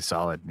 he's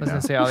solid. I was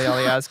gonna say Ollie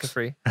Ollie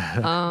Azka-free.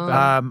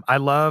 I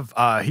love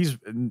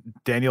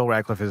Daniel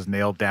Radcliffe has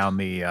nailed down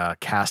the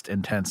cast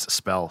intense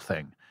spell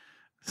thing.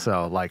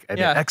 So like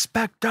Yeah.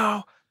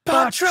 expecto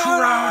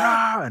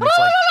patronum, and it's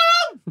like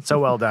so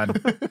well done.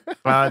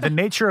 The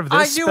nature of I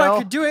this knew spell, I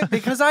could do it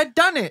because I'd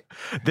done it.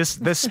 this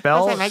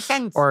spell Doesn't make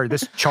sense. or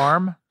this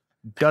charm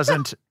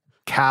doesn't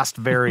cast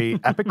very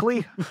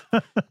epically.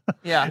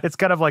 Yeah. It's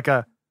kind of like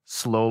a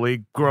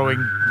slowly growing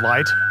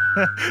light.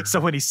 So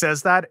when he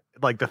says that,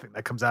 like the thing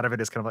that comes out of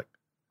it is kind of like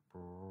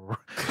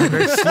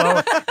very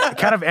slow,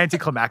 kind of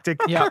anticlimactic.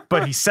 Yeah.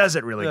 But he says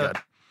it really good.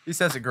 He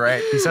says it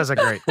great. He says it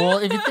great. Well,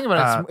 if you think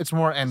about it, it's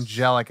more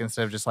angelic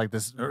instead of just like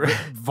this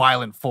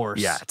violent force.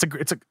 Yeah,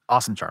 it's an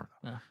awesome charm.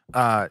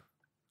 Yeah.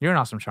 You're an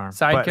awesome charm.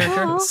 Side But-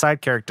 character.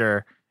 Side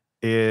character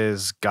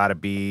is got to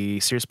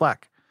be Sirius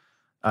Black,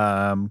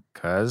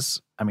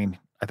 because I mean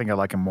I think I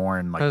like him more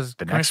in like 'Cause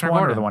the next Commissioner one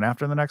or Gordon. the one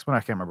after the next one. I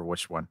can't remember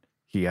which one.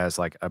 He has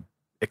like a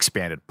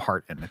expanded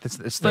part in it. It's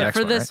the but next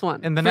for one, this right?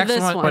 one. In the For next this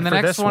one, in the For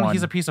next this one, one-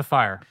 he's a piece of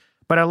fire.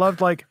 But I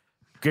loved like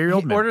Gary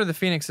Oldman. Order of the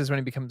Phoenix is when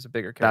he becomes a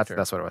bigger character.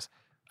 That's what it was.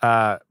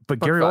 But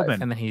Gary 5.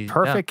 Oldman, And then he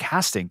perfect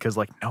casting because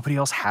like nobody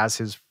else has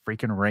his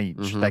freaking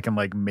range Mhm. that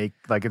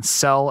can can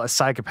sell a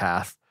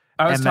psychopath.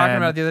 I was And talking then-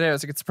 about it the other day. I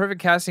was like, it's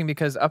perfect casting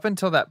because up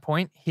until that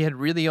point, he had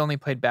really only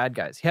played bad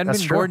guys. He hadn't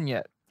That's been true. Gordon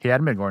yet. He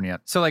hadn't been Gordon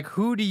yet. So, like,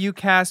 who do you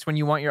cast when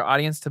you want your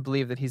audience to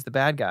believe that he's the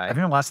bad guy? I think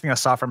the last thing I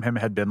saw from him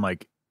had been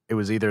like it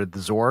was either the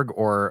Zorg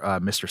or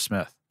Mr.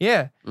 Smith.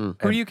 Yeah. Mm.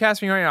 Who do you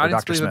cast when you want your Or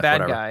audience to Dr. believe a Smith,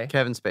 bad whatever. guy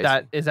Kevin Spacey.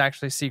 that is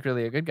actually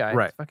secretly a good guy?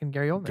 Right. It's fucking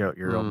Gary Oldman. Gary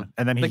Mm. Oldman.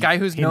 And then The guy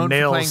who's he known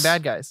nails, for playing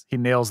bad guys. He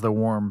nails the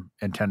warm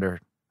and tender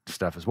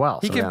stuff as well.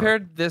 He So,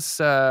 compared this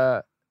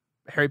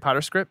Harry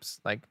Potter scripts,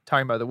 like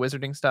talking about the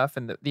wizarding stuff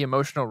and the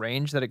emotional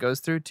range that it goes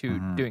through to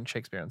Mhm. doing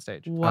Shakespeare on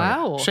stage.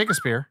 Wow.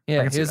 Shakespeare. Yeah,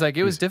 can he see was that. like,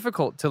 it was He's-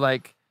 difficult to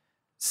like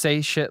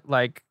say shit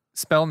like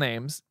spell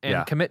names and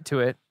Yeah. commit to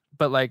it,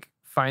 but like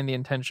find the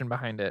intention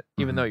behind it,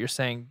 even Mhm. though you're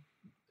saying,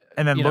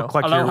 and then you look know,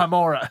 like Aloha you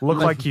Mora. look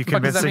like you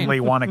fuck does that mean? convincingly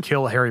want to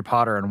kill Harry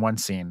Potter in one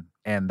scene,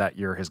 and that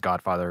you're his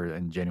godfather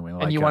and genuinely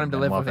like And you want him to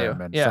live love with you.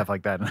 him and Yeah. stuff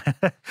like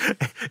that.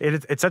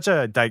 It's such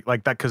a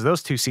like that because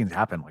those two scenes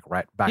happen like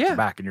right back Yeah. to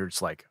back, and you're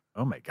just like,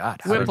 oh my god,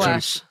 how did you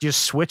Whiplash.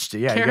 just switched it?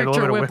 Yeah, you get a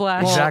Character little bit of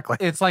whiplash. Well, Exactly.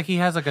 It's like he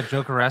has like a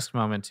Joker-esque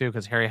moment too,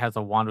 because Harry has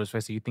a wand to his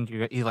face. So you think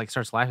he like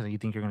starts laughing. And you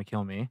think you're gonna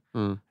kill me,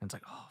 Mm. and it's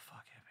like, oh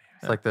fuck it, baby.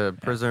 It's like the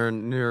prisoner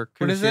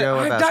What is it?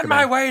 Crucio of I've done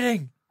my Azkaban.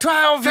 waiting.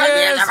 12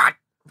 years.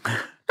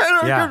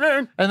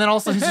 Yeah. And then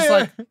also he's just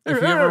like,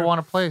 if you ever want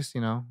a place,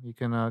 you know, you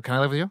can I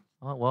live with you?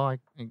 Oh, well, I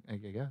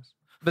guess.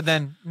 But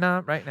then,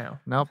 not right now.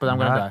 No, but I'm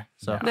gonna Not- die.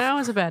 So Now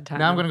is a bad time.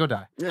 now I'm gonna go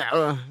die. Yeah,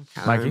 kinda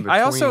Mikey? in I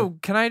between. also,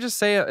 can I just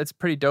say it's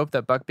pretty dope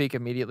that Buckbeak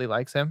immediately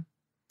likes him?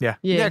 Yeah,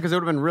 Yeah. because it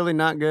would have been really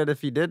not good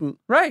if he didn't.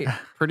 Right.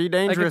 Pretty Like,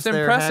 dangerous it's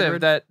there, impressive Hagrid.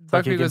 that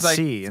Like you Buckbeak can was like,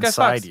 see "This guy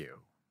inside fucks." you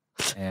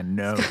and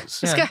knows.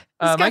 This Yeah. guy, this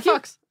guy Mikey?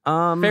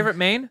 fucks. Favorite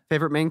main?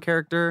 favorite main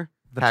character?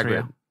 The Hagrid.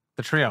 trio.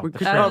 The trio. We The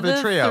could trio. Out call of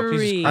the trio.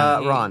 three.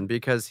 Ron,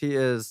 because he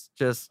is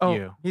just Oh,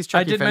 You. he's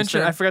Chucky I did mention,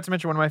 Finster. I forgot to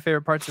mention one of my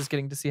favorite parts is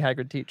getting to see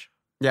Hagrid teach.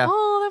 Yeah.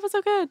 Oh, that was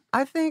so good.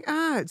 I think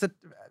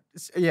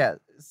Yeah,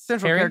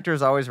 central Harry? character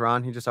is always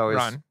Ron. He just always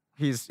Ron.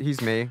 He's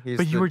me. He's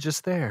But you the- were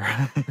just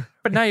there.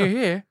 But now you're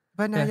here.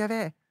 But now Yeah. you're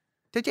there.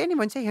 Did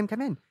anyone see him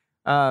come in?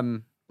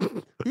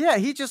 Yeah,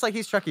 he just like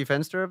he's Chucky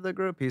Finster of the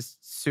group. He's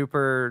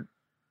super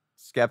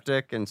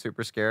skeptic and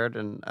super scared,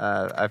 and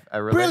I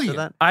relate Brilliant. to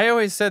that. I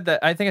always said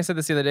that. I think I said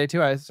this the other day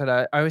too. I said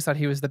I always thought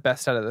he was the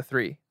best out of the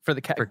three for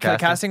the For casting?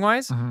 casting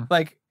wise. Mhm.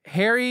 Like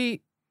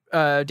Harry,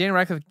 Daniel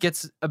Radcliffe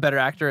gets a better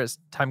actor as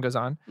time goes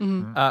on.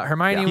 Mhm.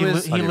 Hermione He,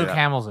 was. he Luke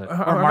Hamill's it. Or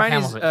Mark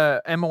Hermione's Hamill's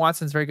it. Emma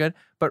Watson's very good,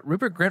 but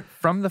Rupert Grint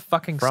from the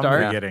fucking From the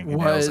start beginning, he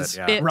nails was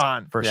it, yeah.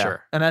 Ron, For Yeah.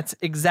 sure. and that's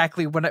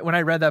exactly when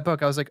I read that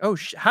book. I was like, oh,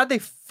 how'd they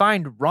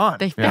find Ron?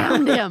 They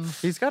found him.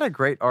 He's got a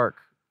great arc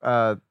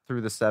through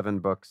the 7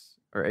 books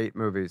or 8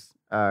 movies.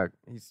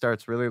 He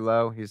starts really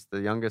low. He's the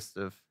youngest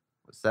of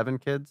 7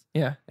 kids,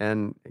 yeah,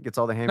 and he gets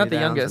all the hand not the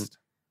youngest.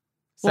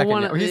 Second, Well,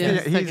 one young- of- he's, yeah,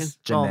 the, he's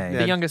second. well, Janae. yeah,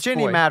 The youngest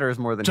Ginny boy. matters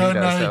more than he does.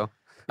 Janae.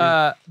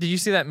 So Did you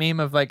see that meme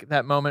of like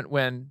that moment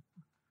when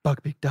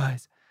Buckbeak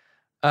dies?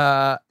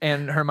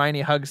 And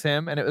Hermione hugs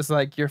him, and it was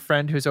like your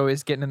friend who's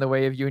always getting in the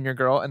way of you and your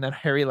girl, and then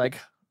Harry like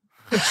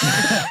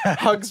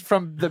hugs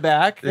from the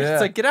back. Yeah.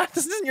 It's like, get out!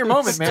 This isn't your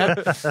moment,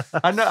 man.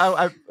 I know.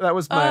 I that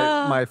was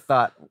my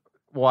thought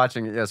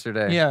watching it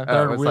yesterday. Yeah.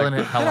 They're was wheeling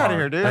like, it hell get out of hard.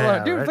 here, dude.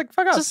 Yeah, Dude, right? like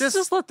fuck off.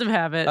 Just let them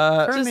have it.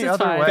 turn Just the it's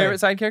other fine. way. Favorite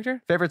side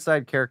character? Favorite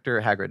side character,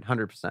 Hagrid,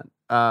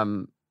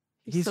 100%.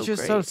 He's so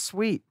just so great.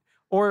 sweet.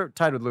 Or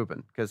tied with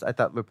Lupin, because I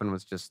thought Lupin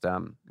was just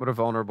what a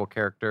vulnerable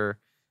character.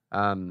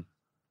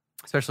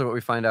 Especially what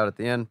we find out at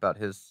the end about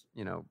his,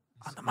 On the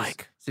his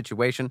mic.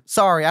 situation.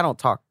 Sorry, I don't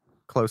talk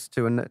close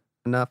to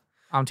enough.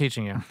 I'm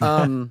teaching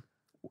you.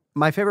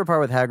 My favorite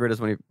part with Hagrid is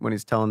when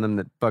he's telling them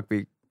that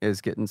Buckbeak is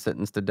getting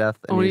sentenced to death,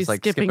 and Oh, he's like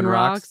skipping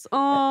rocks.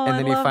 Oh, And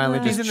then he finally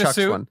He's just in the chucks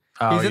suit? one.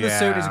 Oh, He's in the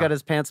suit. He's yeah. got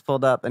his pants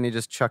pulled up, and he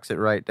just chucks it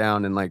right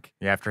down, and like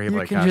Yeah, after he you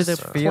like can has,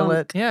 just the feel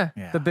plunk. it. Yeah,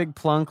 yeah. The big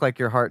plunk, like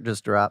your heart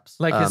just drops.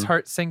 like his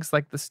heart sinks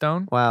like the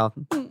stone. Wow.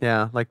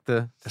 Yeah, like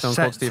the Stone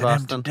Cold Steve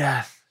Austin.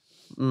 death.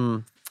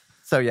 Mm.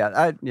 So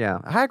yeah,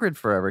 Hagrid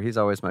forever. He's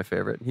always my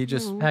favorite. He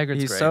just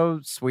Hagrid's he's great. so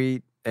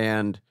sweet,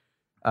 and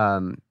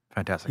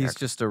Fantastic. he's actor.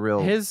 just a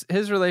real His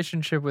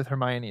relationship with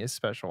Hermione is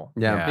special.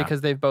 yeah. Yeah. Because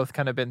they've both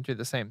kind of been through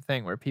the same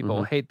thing where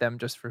people Mhm. hate them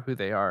just for who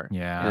they are.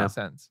 Yeah. In a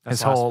sense.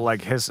 His whole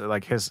his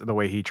the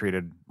way he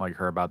treated like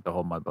her about the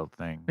whole Mudboat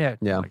thing. Yeah.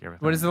 Yeah. Like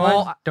everything. What is the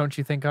Well, line? Don't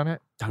you think on it?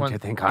 Don't One- you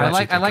think I on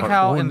like it?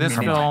 how in One this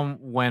minute. film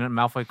when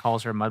Malfoy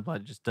calls her Mudblood,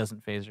 it just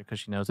doesn't phase her because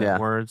she knows that Yeah.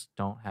 words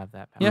don't have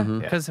that power. Yeah,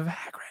 Mhm. because of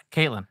Hagrid.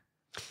 Caitlin.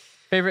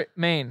 Favorite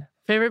main.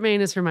 Favorite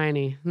main is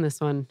Hermione in this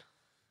one.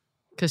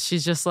 Because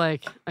she's just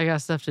like, I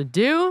got stuff to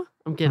do.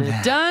 I'm getting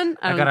it done.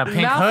 I got a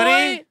pink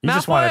Malfoy, hoodie. You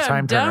just want a Malfoy, time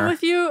I'm done turner.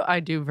 with you. I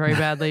do very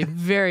badly,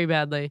 very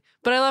badly.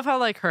 But I love how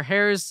like her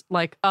hair's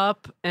like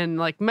up and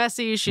like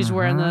messy. She's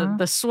wearing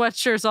the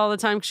sweatshirts all the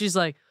time. 'Cause she's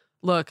like,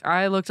 look,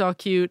 I looked all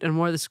cute and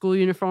wore the school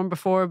uniform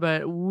before,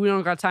 but we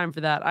don't got time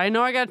for that. I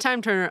know I got a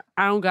time turner.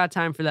 I don't got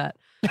time for that.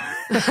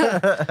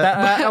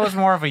 That was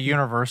more of a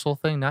universal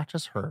thing, not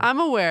just her. I'm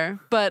aware,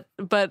 but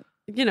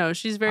you know,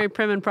 she's very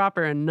prim and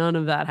proper, and none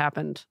of that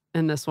happened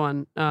in this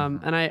one.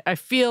 And I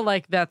feel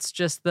like that's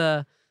just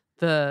the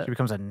She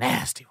becomes a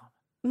nasty woman.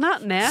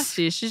 not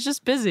nasty. She's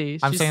just busy.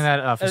 I'm She's- saying that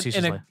In a-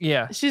 facetiously.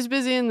 yeah. she's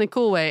busy in the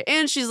cool way,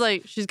 and she's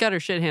like she's got her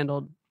shit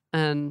handled,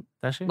 and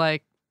Does she?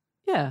 like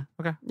yeah,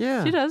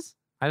 Yeah. she does.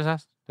 I just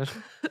asked. Does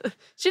she?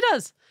 She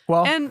does.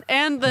 Well, And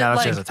now that that she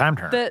like has a time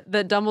turner.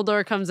 that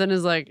Dumbledore comes in and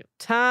is like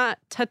time,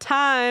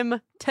 time,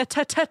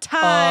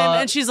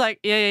 and she's like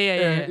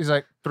yeah. He's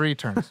like 3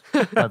 turns.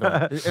 By the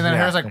way. And then Yeah.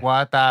 Harry's like,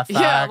 what the fuck?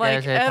 Yeah, like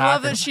is he I love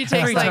talking that she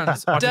takes Three like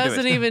times. Ought to do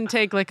doesn't it. even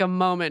take like a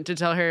moment to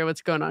tell Harry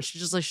what's going on.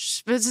 She's just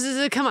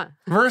like, come on.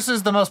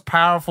 Versus the most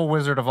powerful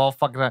wizard of all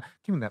fucking time.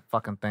 Give me that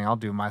fucking thing. I'll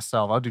do it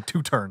myself. I'll do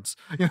 2 turns.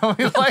 You know,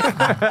 he's like, you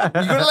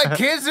gonna let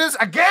kids do this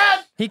again?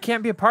 He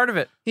can't be a part of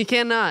it. He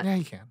cannot. Yeah,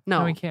 you can. No,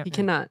 No, he he can't.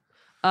 cannot.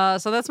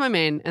 So that's my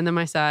main, and then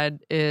my side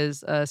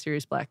is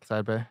Sirius Black.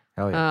 Side bay.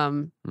 Hell yeah.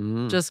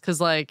 Mm. Just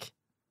because like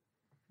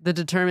the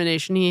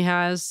determination he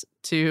has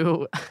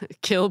to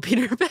kill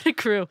Peter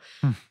Pettigrew.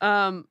 He's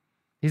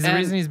the And-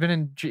 reason he's been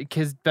in.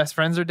 His best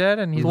friends are dead,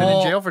 and he's been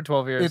Well, in jail for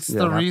 12 years. It's Yeah.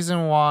 the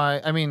reason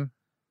why. I mean,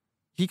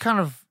 he kind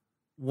of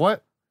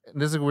what.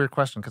 This is a weird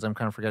question because I'm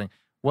kind of forgetting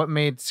what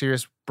made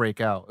Sirius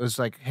break out. It was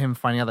like him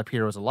finding out that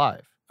Peter was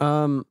alive.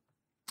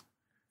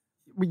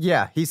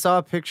 Yeah, he saw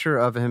a picture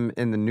of him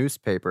in the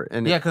newspaper.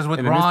 And Yeah, 'cause with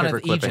in a Ron newspaper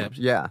at clipping. Egypt.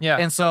 Yeah. yeah.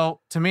 And so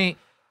to me,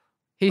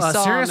 He saw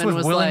Sirius him and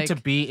was was willing like, to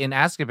be in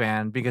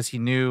Azkaban because he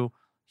knew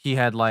he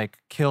had like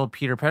killed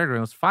Peter Pettigrew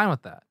and was fine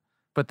with that.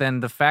 But then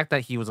the fact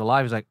that he was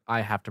alive, he's like,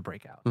 I have to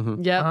break out.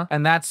 Yep. Uh-huh.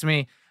 And that's to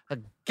me a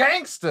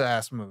gangster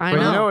ass move. I But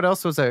know. you know what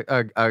else was a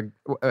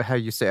how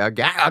you say a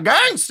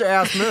gangster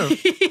ass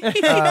move?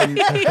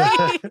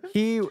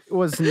 He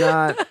was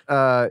not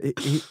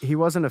he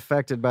wasn't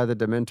affected by the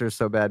Dementors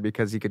so bad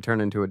because he could turn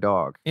into a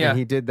dog. Yeah. And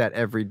he did that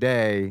every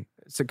day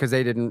because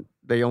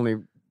they only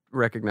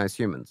recognize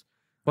humans.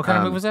 What kind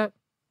of Um, move was that?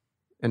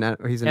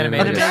 He's an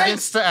Animated.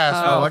 animagus. Gangsta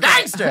ass. Oh, Like,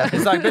 okay. gangsta.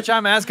 He's like, bitch,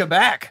 I'm Azka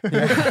back.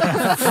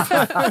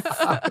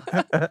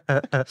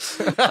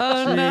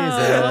 Oh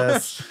no.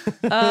 Jesus.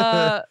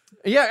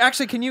 Yeah,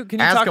 actually, can you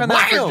Ask talk him on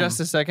that for wild. just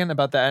a second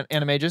about the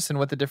animagus and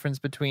what the difference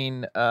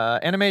between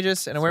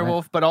animagus and a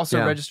werewolf, but also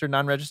Yeah. registered,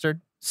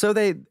 non-registered? So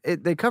they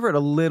cover it a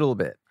little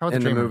bit How about in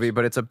the the dreamers? movie,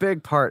 but it's a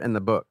big part in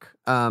the book.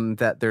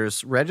 That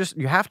there's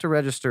you have to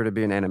register to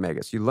be an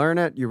animagus. You learn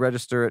it, you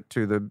register it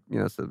to the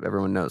so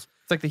everyone knows.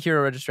 It's like the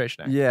hero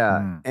registration act. Yeah,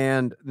 Mm.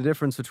 and the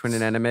difference between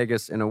an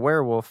animagus and a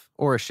werewolf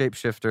or a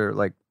shapeshifter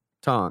like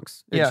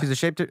Tonks. And Yeah. she's a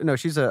shapeshifter. No,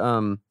 she's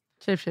a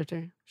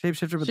Shapeshifter.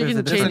 shapeshifter, but She there's can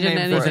a change different into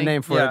name. There's a anything.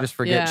 name for it. Yeah. I just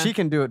forget. Yeah. She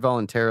can do it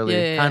voluntarily,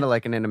 Yeah, yeah, kind of yeah.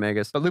 like an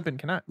animagus. But Lupin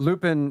cannot.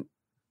 Lupin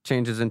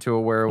changes into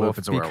a werewolf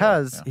Lupin's a werewolf,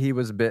 because yeah. he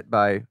was bit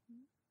by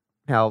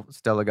how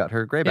Stella got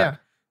her grayback,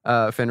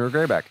 Fenrir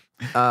Greyback,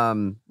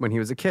 when he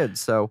was a kid.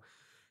 So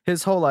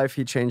his whole life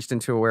he changed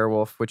into a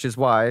werewolf, which is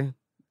why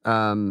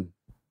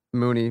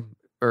Mooney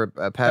or That's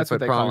what Padfoot,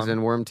 they call Prongs, him.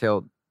 and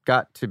Wormtail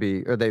got to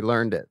be, or they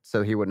learned it,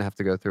 so he wouldn't have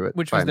to go through it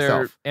Which by was their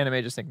himself.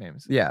 animagus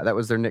nicknames. Yeah, that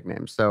was their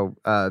nickname. So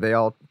they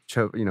all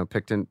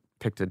picked in.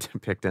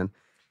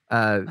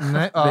 They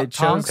chose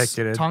Tonks,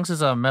 Picketed. Tonks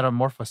is a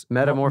metamorphosis.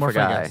 Metamorpho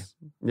guy. guess.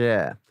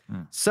 Yeah.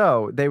 Hmm.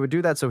 So they would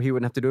do that so he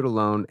wouldn't have to do it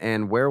alone.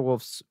 And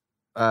werewolves,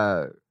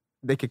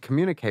 they could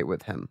communicate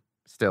with him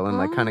still and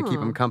like kind of keep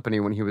him Oh. company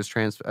when he was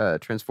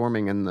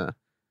transforming in the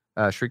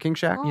Shrieking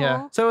Shack.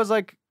 Yeah. So it was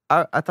like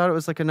I thought it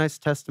was like a nice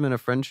testament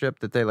of friendship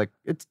that they like.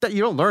 It's that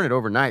you don't learn it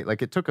overnight.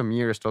 Like it took them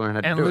years to learn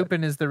how to And do it.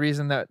 Lupin is the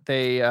reason that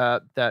they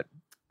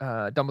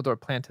Dumbledore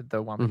planted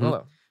the Whomping Mhm.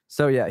 Willow.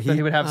 So yeah, So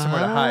he would have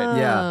somewhere to hide.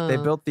 Yeah, they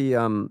Oh. built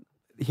the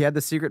he had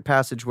the secret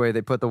passageway.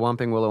 They put the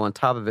Whomping Willow on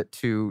top of it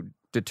to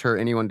deter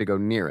anyone to go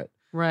near it.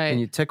 Right. And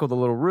you tickle the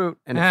little root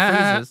and it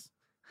freezes.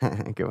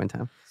 Go in,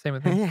 Tom. Same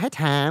with me. Hi,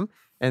 Tom.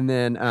 And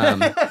then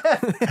and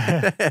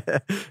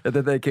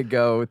then they could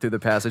go through the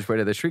passageway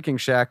to the Shrieking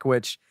Shack,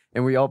 which,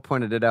 and we all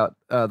pointed it out,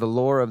 the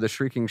lore of the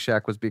Shrieking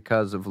Shack was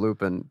because of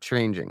Lupin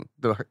changing.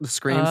 The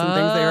screams and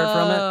things they heard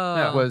from it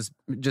Oh. was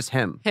just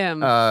him. Him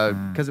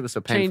Because it was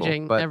so painful.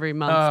 changing But, every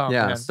month. Oh,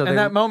 Yeah, man. so and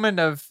they- that moment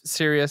of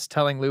Sirius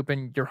telling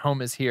Lupin, "Your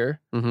home is here,"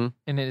 Mhm.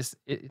 and this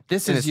In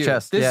is his you.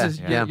 chest, This yeah, is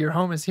yeah. your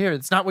home is here.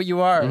 It's not what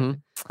you are.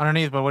 Mhm.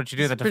 Underneath, but what did you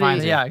do that It's pretty-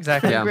 defines you? Yeah,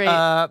 exactly. Yeah.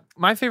 Great.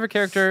 My favorite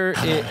character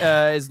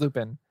is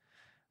Lupin.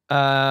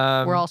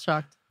 We're all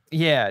shocked.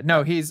 Yeah,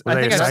 no, he's. Well,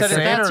 I think there's I that said same-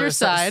 it. That's or your is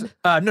that-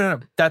 side. No,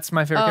 that's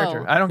my favorite Oh.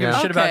 character. I don't give a Yeah.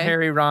 shit about Okay.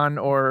 Harry, Ron,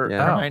 or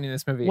Yeah. Hermione in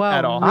this movie Wow.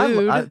 at all.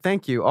 Rude.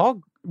 thank you.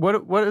 All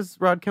what does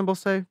Rod Kimball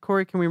say?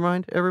 Corey, can we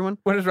remind everyone?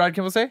 What does Rod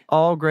Kimball say?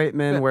 All great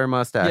men wear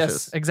mustaches.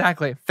 Yes,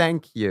 exactly.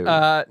 Thank you.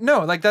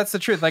 No, like that's the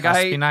truth. Like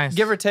Must be nice.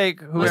 give or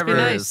take Must whoever be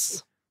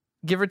nice.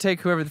 give or take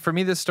whoever. For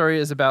me, this story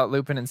is about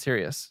Lupin and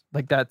Sirius.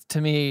 Like that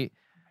to me,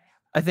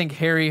 I think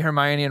Harry,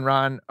 Hermione, and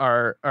Ron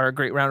are a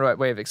great roundabout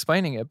way of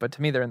explaining it. But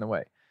to me, they're in the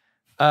way.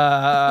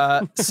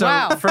 So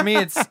Wow. for me,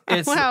 it's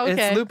Wow,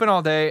 okay. it's Lupin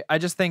all day. I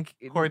just think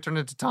Corey turned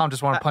into Tom,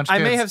 just want to punch I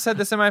kids. may have said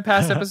this in my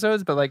past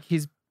episodes, but like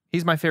he's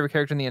my favorite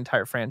character in the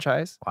entire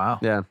franchise. Wow.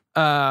 yeah.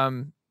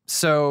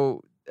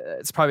 So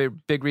it's probably a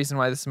big reason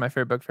why this is my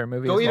favorite book, favorite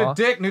movie. Go as eat well. a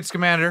dick, Newt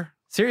Scamander.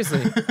 Seriously,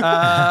 Goodness.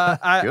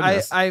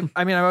 I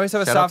mean, I always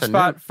have a Shout out soft to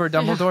spot Newt. for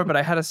Dumbledore, but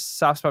I had a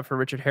soft spot for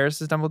Richard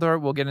Harris's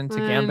Dumbledore. We'll get into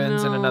I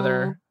Gambon's in know.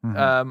 another.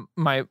 Mhm.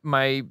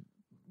 My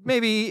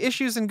maybe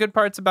issues and good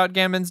parts about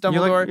Gambon's You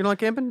Dumbledore. don't like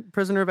Gambon?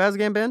 Prisoner of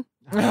Azkaban?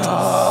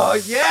 Oh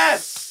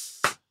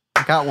yes,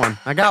 I got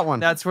one.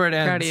 that's where it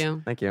Proud of ends.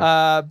 you. Thank you.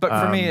 But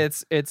for me, Um,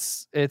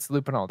 it's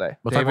Lupin all day.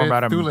 We'll talk more David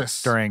about him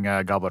Thewlis. during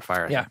Goblet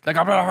Fire. I Yeah, think.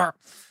 like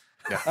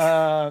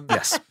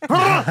Yes.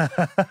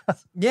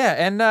 yeah,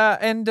 and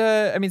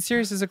I mean,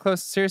 Sirius and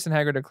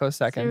Hagrid are close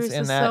seconds Sirius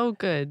in is that. so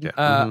good.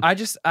 Yeah.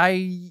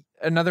 Mhm.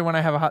 Another one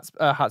I have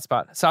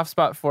a soft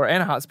spot for,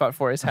 and a hot spot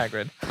for is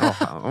Hagrid.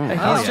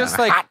 Oh, He's just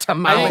like hot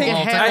tomato. I Like think a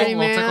I- Harry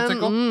little tickle, man.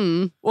 tickle.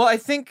 Mm. Well, I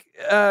think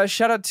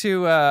shout out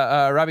to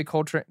Robbie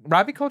Coltrane.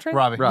 Robbie Coltrane.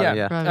 Robbie. Robbie,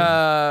 yeah.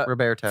 Robbie.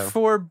 Roberto.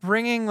 For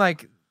bringing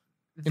like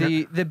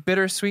the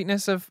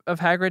bittersweetness of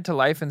Hagrid to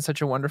life in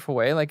such a wonderful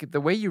way. Like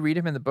the way you read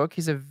him in the book,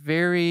 he's a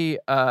very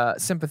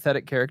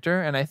sympathetic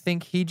character, and I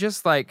think he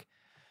just like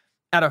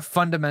at a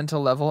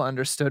fundamental level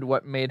understood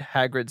what made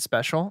Hagrid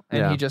special,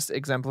 and Yeah. he just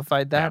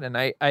exemplified that. And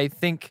I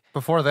think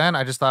Before then,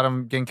 I just thought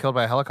him getting killed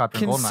by a helicopter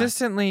in Goldeneye.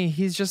 consistently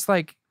he's just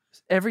like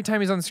every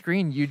time he's on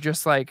screen, you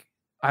just like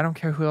I don't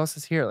care who else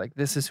is here. Like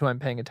this is who I'm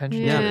paying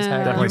attention to. Yeah. Is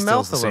Hagrid. Definitely He still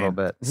melts the a little same.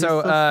 bit. He's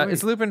So sweet.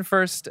 it's Lupin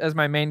first as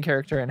my main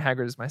character, and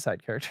Hagrid is my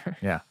side character.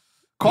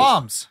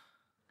 Qualms.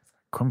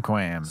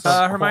 Quimquams.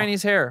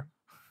 Hermione's hair.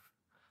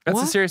 That's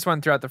a What? serious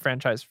one throughout the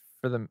franchise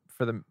for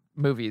the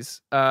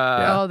movies.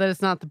 Oh, that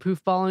it's not the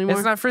poof ball anymore.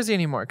 It's not frizzy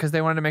anymore because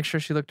they wanted to make sure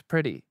she looked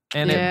pretty,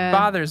 and Yeah. it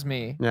bothers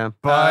me. yeah.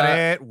 But Uh,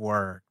 it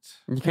worked.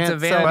 You can't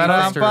vanity sell poster.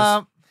 posters.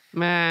 Ba-dum-bum.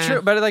 Meh.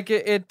 True, but like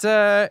it's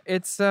yeah.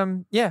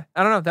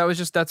 I don't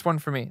know. That's one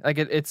for me. Like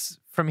it's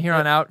from here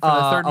on out for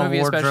the third movie,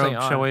 a especially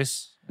wardrobe on.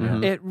 choice.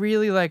 Mhm. It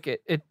really like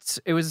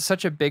it was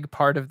such a big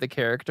part of the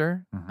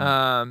character.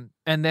 Mhm.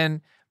 And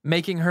then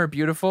making her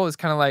beautiful is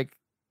kind of like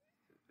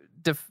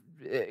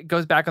it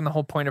goes back on the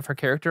whole point of her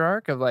character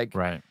arc of like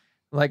Right.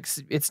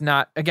 it's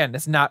not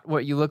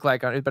what you look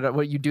like on it, but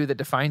what you do that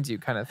defines you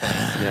kind of thing.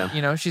 Yeah.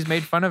 You know, she's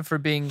made fun of for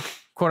being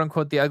quote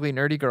unquote the ugly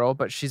nerdy girl,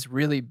 but she's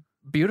really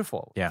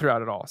beautiful Yeah.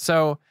 throughout it all.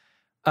 So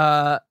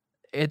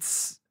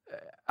it's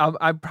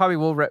I probably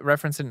will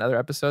reference it in other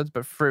episodes,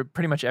 but for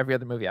pretty much every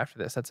other movie after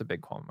this, that's a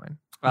big call of mine.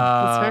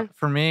 fair.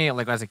 For me,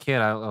 like as a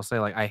kid, I'll say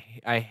like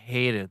I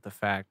hated the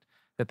fact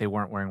that they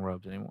weren't wearing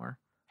robes anymore.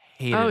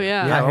 Hated Oh it.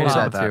 yeah. Yeah, I I hated was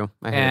that with that. too.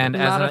 I hated And it.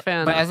 as Not an, a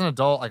fan. But as an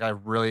adult, like I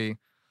really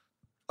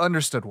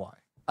understood why.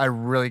 I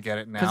really get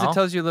it now. Because it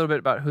tells you a little bit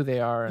about who they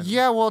are. And,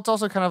 Yeah, well, it's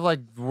also kind of like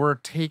we're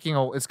taking.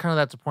 It's kind of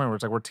that's the point where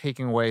it's like we're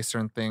taking away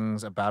certain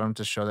things about them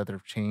to show that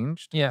they've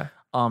changed. Yeah.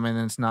 And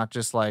it's not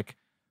just like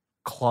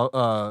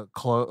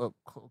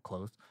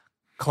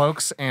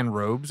cloaks and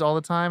robes all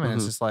the time, and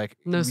it's Mhm. just like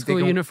No they school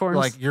go- uniforms.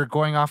 Like you're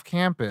going off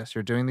campus,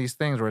 you're doing these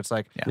things where it's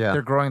like Yeah.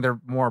 they're growing. They're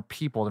more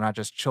people. They're not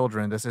just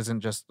children. This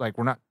isn't just like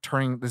we're not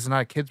turning. This is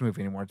not a kids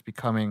movie anymore. It's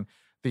becoming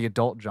the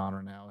adult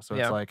genre now. So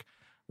Yeah. it's like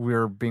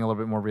we're being a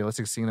little bit more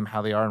realistic, seeing them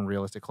how they are in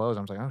realistic clothes.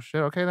 I'm just like, oh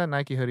shit, okay, that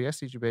Nike hoodie, I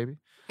see you, baby.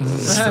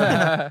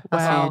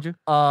 Wow.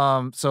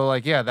 So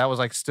like, yeah, that was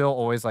like still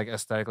always like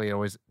aesthetically, it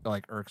always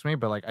like irks me,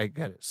 but like I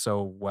get it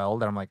so well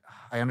that I'm like,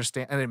 I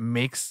understand and it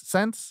makes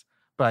sense,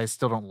 but I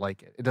still don't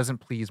like it. It doesn't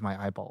please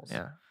my eyeballs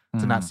Yeah.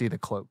 to not see the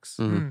cloaks.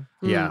 Mhm.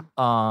 Yeah,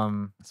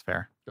 Um, that's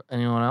fair.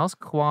 anyone else?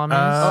 Kwame?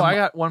 Oh, I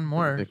got one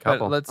more. A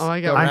couple. But let's Oh, I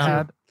go got one around. too.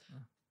 had-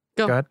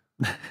 Go. Go ahead.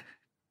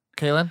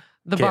 Kaylin?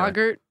 The Caitlin.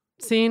 Boggart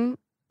scene,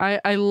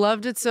 I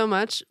loved it so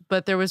much,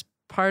 but there was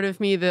part of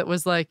me that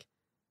was like,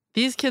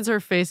 these kids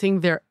are facing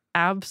their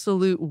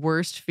absolute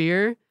worst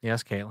fear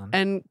Yes, Caitlin.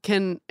 and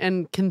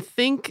can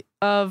think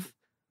of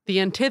the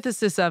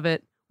antithesis of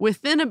it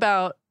within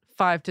about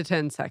 5 to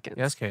 10 seconds.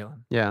 Yes, Caitlin.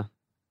 Yeah.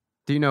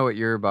 Do you know what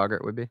your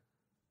boggart would be?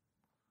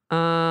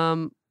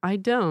 I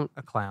don't.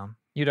 A clown.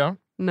 You don't?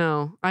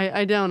 No,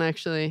 I don't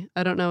actually.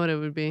 I don't know what it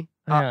would be.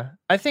 Yeah.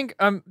 I think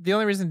the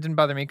only reason it didn't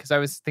bother me because I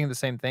was thinking the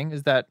same thing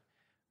is that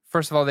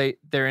first of all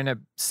they're in a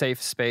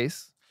safe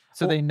space.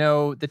 So they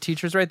know the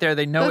teacher's right there.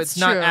 They know That's it's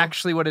not true.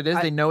 actually what it is.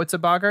 They know it's a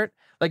boggart.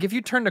 Like if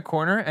you turned a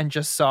corner and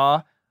just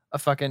saw a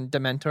fucking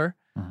Dementor,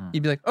 Mhm.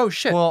 you'd be like, "Oh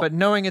shit!" Well- but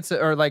knowing it's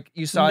or like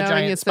you saw a Knowing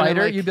giant it's gonna,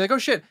 spider, like- you'd be like, "Oh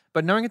shit!"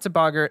 But knowing it's a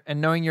boggart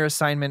and knowing your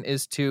assignment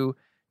is to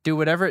do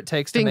whatever it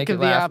takes to Think make of it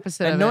the laugh,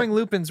 opposite and of knowing it.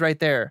 Lupin's right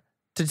there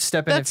to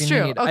step in That's if you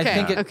true. need. I Okay,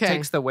 think it okay.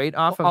 takes the weight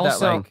off of Also,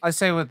 that. Like, I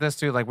say with this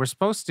too, like we're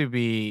supposed to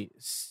be,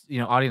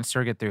 audience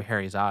surrogate through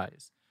Harry's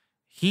eyes.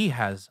 He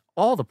has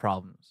all the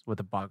problems with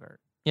the boggart.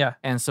 Yeah.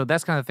 And so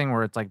that's kind of the thing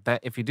where it's like that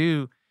if you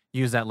do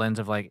use that lens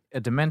of like a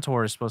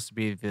Dementor is supposed to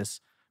be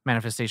this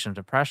manifestation of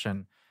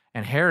depression,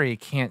 and Harry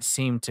can't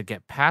seem to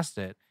get past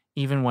it,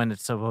 even when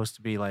it's supposed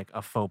to be like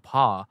a faux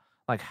pas.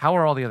 Like, how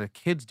are all the other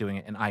kids doing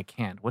it and I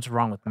can't? What's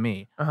wrong with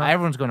me? Uh-huh.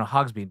 Everyone's going to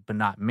Hogsmeade, but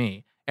not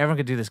me. Everyone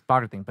could do this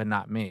boggart thing, but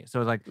not me. So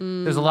it's like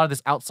there's a Mm. lot of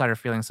this outsider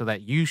feeling, so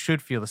that you should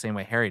feel the same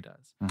way Harry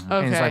does. Mhm.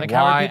 And it's Okay. like, Like,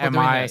 how are why people am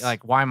doing I this?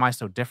 like, why am I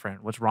so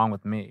different? What's wrong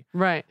with me?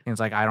 Right. And it's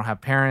like, I don't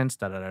have parents,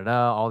 da da da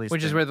da, all these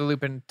which is things. where the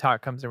Lupin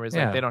talk comes in, where it's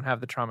Yeah. like they don't have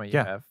the trauma you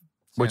Yeah. have.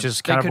 Which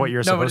is They kind of what couldn't-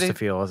 you're no, but supposed to they-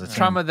 feel as a teen.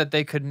 Trauma that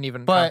they couldn't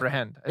even But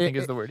comprehend, I think it-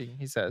 is the word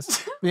he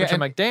says. Yeah, Which I'm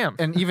and- like, damn.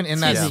 And even in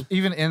that, Excuse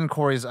even in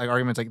Corey's like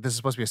arguments, like this is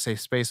supposed to be a safe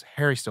space,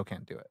 Harry still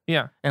can't do it.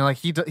 Yeah. And like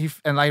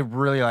and I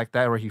really like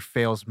that where he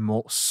fails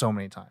so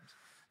many times.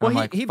 And Well, I'm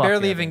like, he fuck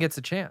barely yeah, even dude. gets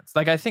a chance.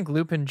 Like, I think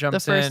Lupin The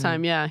jumps in. first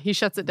time, yeah. He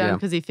shuts it down Yeah.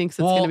 because he thinks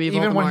it's Well, going to be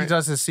Voldemort. even when he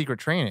does his secret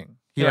training,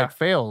 he Yeah. like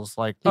fails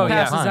like He multiple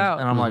passes times. out.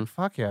 And I'm like,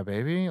 fuck yeah,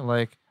 baby.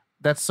 Like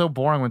that's so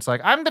boring when it's like,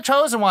 I'm the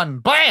chosen one,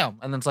 bam!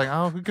 And then it's like,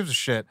 oh, who gives a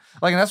shit?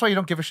 Like, and that's why you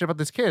don't give a shit about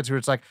these kids who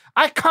it's like,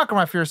 I conquer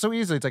my fear so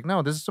easily. It's like,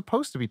 no, this is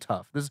supposed to be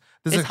tough. This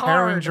is It's a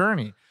harrowing hard.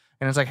 journey.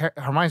 And it's like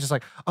Hermione's just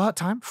like,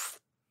 time?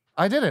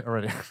 I did it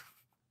already.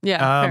 Yeah.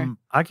 fair.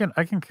 I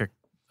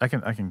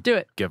can Do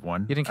it. give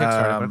one. You didn't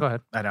kickstart it, but go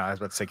ahead. I know. I was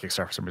about to say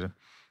Kickstarter for some reason.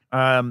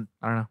 I don't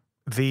know.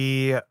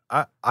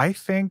 I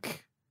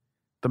think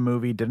the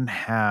movie didn't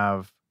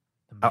have.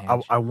 The I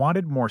mansion.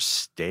 wanted more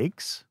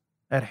stakes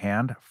at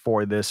hand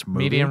for this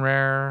movie. Medium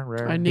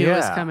rare. I knew it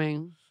was Yeah.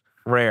 coming.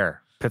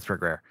 Rare,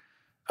 Pittsburgh rare.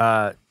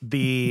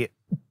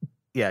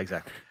 Yeah,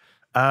 exactly.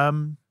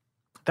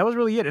 That was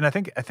really it, and I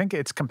think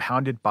it's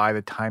compounded by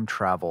the time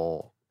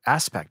travel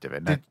aspect of it.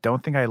 And I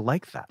don't think I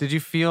like that. Did you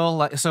feel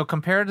like so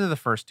compared to the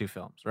first two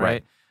films, right?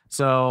 Right.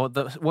 So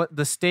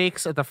the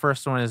stakes at the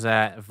first one is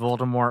that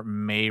Voldemort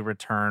may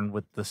return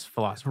with this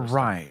philosopher's Stone.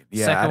 Right.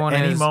 Yeah. Second at one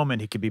any is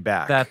moment he could be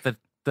back. That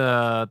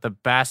the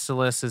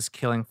basilisk is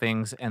killing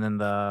things, and then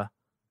the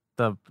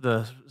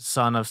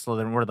son of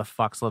Slytherin, or the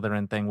fuck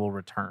Slytherin thing, will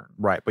return.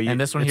 right, but and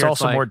this one it's here,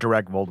 also it's like- more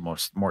direct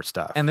Voldemort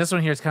stuff. And this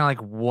one here is kind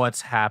of like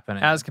what's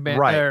happening. Azkaban,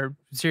 Right.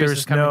 Sirius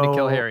is coming to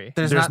kill Harry.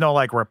 There's there's not- no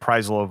like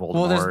reprisal of Voldemort.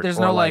 well, there's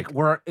or, no like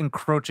we're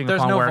encroaching There's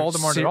upon no where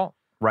Voldemort at all.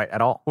 right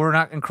at all. We're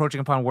not encroaching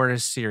upon where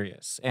it's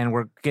Sirius, and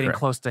we're getting Correct.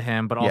 close to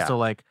him, but Yeah. also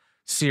like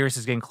Sirius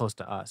is getting close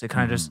to us. It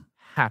kind of just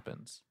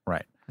happens.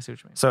 Right. I see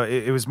what you mean. So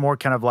it was more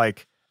kind of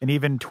like, and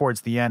even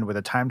towards the end with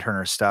the time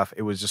turner stuff,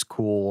 it was just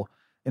cool.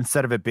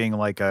 Instead of it being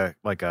like a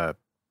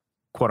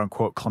quote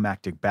unquote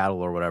climactic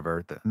battle or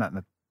whatever. Not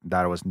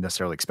that I wasn't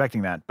necessarily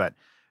expecting that, but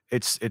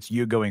it's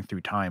you going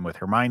through time with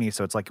Hermione.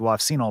 So it's like, well,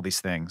 I've seen all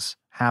these things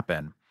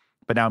happen,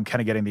 but now I'm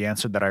kind of getting the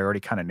answer that I already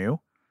kind of knew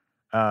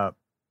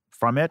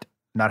from it,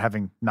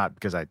 not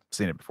because I'd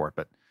seen it before,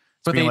 but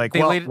But being they- like, they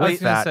well, laid- I was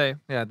with gonna that, say,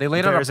 Yeah, they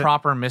laid out There's a a-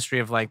 proper mystery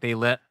of like they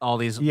let all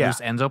these Yeah. loose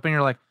ends open.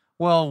 You're like,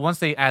 well, once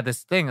they add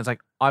this thing, it's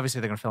like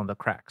obviously they're gonna fill in the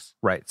cracks.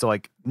 right. So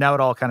like now it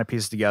all kind of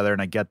pieces together,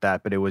 and I get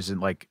that, but it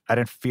wasn't like I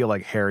didn't feel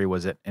like Harry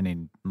was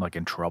in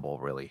trouble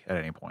really at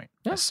any point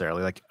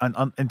necessarily, like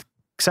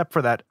except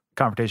for that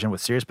confrontation with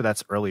Sirius, but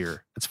that's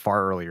earlier. It's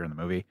far earlier in the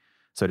movie,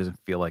 so it doesn't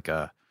feel like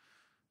a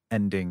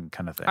ending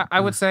kind of thing.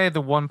 I would say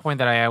the one point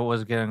that I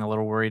was getting a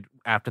little worried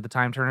after the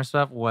time turner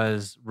stuff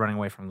was running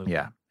away from Lupin.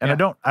 Yeah, and Yeah.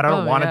 I don't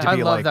Oh, want it yeah. to I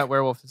be love like that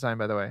werewolf design,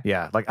 by the way.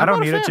 yeah, like I'm I don't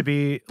not a need it to fan.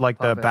 be like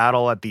the Love it.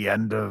 battle at the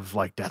end of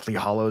like Deathly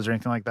Hollows or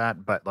anything like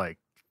that, but like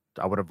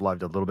I would have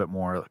loved a little bit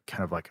more,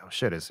 kind of like, oh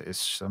shit, is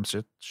some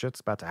shit's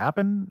about to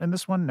happen in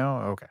this one?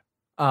 No, okay,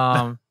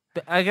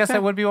 I guess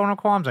that would be one of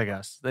qualms. I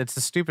guess it's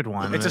a stupid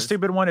one. it's a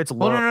stupid one. It's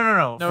Well, low.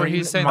 no. No, For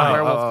he's saying my- the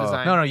werewolf oh,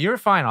 design. No, you're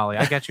fine, Ollie.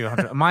 I get you.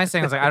 100. Mine's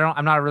saying is like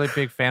I'm not a really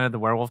big fan of the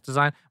werewolf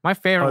design. My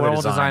favorite the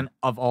werewolf design. design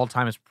of all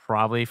time is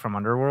probably from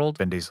Underworld.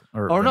 Vin Diesel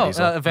or Or Vin no,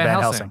 Diesel. Van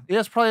Helsing. Yeah,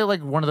 it's probably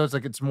like one of those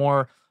like it's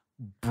more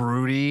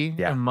broody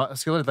Yeah. and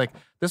muscular. Like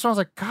this one, I was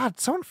like, God,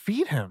 someone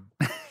feed him.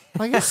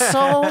 Like it's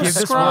so Give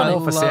this scrawny.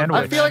 werewolf a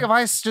sandwich. I feel like if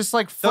I just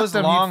like flipped Those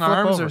him, he'd long flip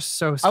arms over. are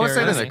so I scary. would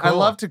say this. to me. I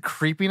loved the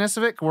creepiness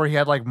of it, where he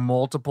had like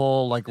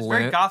multiple like It's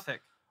very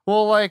gothic.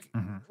 well, like,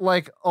 Mhm.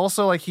 like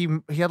also like he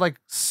had like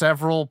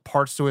several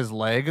parts to his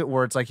leg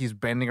where it's like he's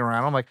bending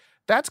around. I'm like,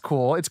 that's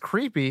cool. It's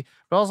creepy,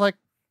 but I was like,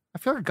 I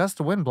feel like a gust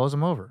of wind blows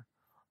him over,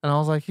 and I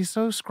was like, he's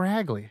so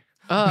scraggly.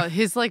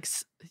 His like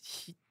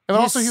And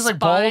also he's like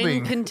spine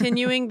balding.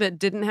 continuing that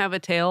didn't have a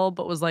tail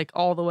but was like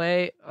all the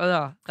way.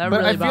 That But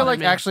really I feel bothered like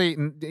me. actually,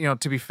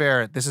 to be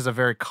fair, this is a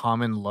very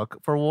common look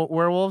for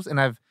werewolves,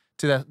 and I've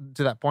to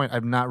that point,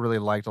 I've not really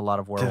liked a lot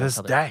of to werewolves. this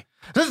how they- day.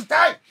 To this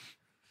day,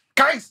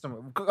 guys.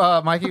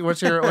 Mikey,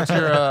 what's your qualms?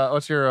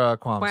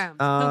 Qualms.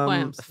 No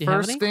qualms. Do you have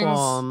First any? things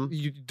Qualm.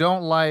 you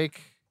don't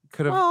like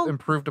could have Well,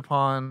 improved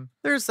upon.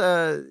 There's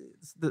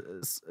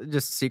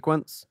just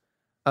sequence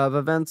of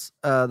events.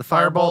 The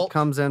Firebolt. firebolt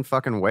comes in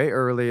fucking way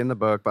early in the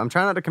book, but I'm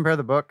trying not to compare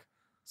the book,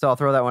 so I'll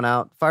throw that one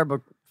out.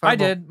 Firebolt. I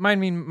did.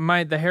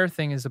 The hair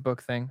thing is a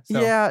book thing.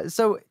 So. Yeah,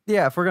 so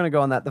yeah, if we're gonna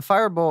go on that, the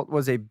firebolt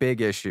was a big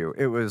issue.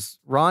 It was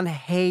Ron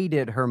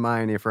hated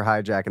Hermione for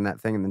hijacking that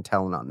thing and then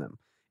telling on them.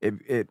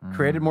 It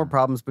created more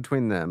problems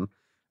between them,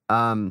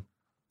 and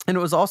it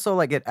was also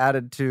like it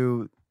added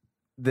to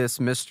this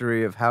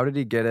mystery of how did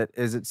he get it?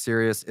 Is it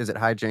serious? Is it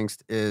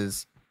hijinxed?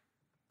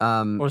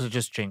 Or was it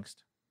just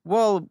jinxed?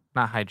 Well,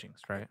 Not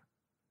hijinxed, right?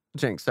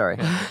 Jinx, sorry.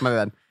 My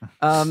bad.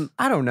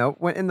 I don't know.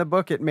 When in the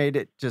book, it made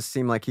it just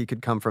seem like he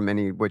could come from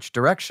any which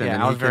direction Yeah,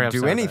 and I he was very could do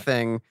upset with that.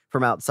 anything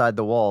from outside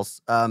the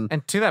walls.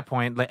 And to that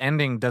point, the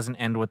ending doesn't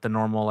end with the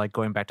normal like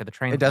going back to the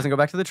train. It doesn't go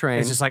back to the train.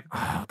 It's just like,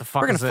 oh, what the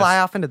fuck We're going is to this? fly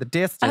off into the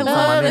distance on my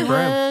love new it. broom.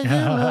 I Look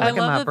at my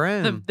love that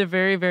broom. the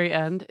very, very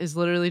end is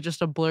literally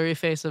just a blurry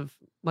face of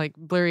like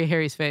blurry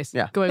Harry's face.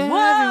 Yeah. Going,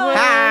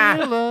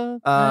 Ah!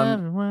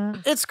 Ah!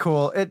 It's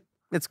cool.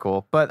 It's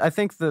cool. But I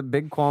think the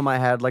big qualm I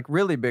had, like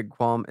really big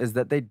qualm, is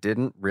that they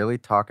didn't really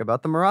talk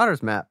about the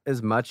Marauders map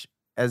as much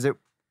as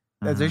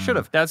they should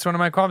have. That's one of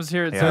my qualms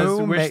here. It Yeah. says,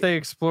 Who wish ma- they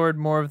explored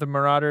more of the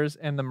Marauders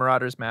and the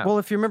Marauders map. Well,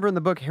 if you remember in the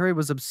book, Harry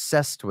was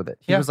obsessed with it.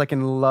 He Yeah. was like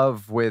in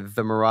love with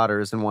the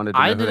Marauders and wanted to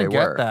know I who they didn't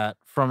get were. that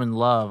from In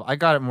Love. I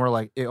got it more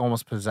like it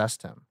almost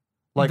possessed him.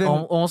 Like Then-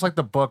 almost like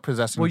the book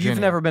possessing Well, you've Ginny.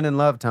 never been in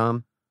love,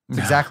 Tom. It's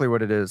exactly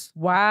what it is.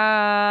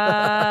 wow.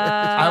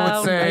 I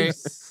would say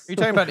Are you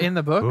talking about in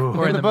the book? Ooh.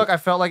 Or in the book, I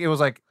felt like it was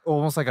like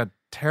almost like a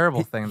terrible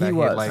He- thing he that he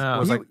was. like No.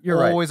 was He- like you're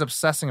right. always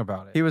obsessing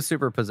about it. He was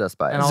super possessed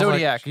by it. and I was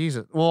Zodiac. like,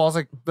 Jesus. Well, I was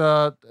like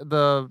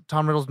the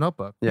Tom Riddle's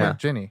Notebook. Yeah. with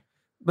Ginny.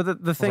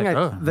 But the thing like,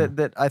 I, "Ugh."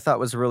 that I thought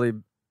was really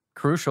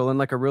crucial and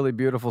like a really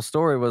beautiful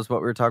story was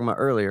what we were talking about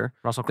earlier.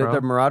 Russell That Crowe.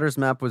 the Marauders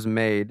map was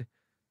made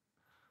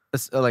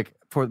like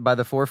by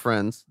the four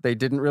friends. They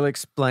didn't really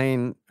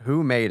explain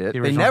who made it. The They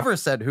original- never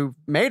said who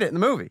made it in the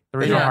movie. The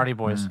original Yeah. Hardy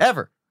Boys.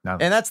 Ever. No.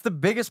 And that's the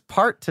biggest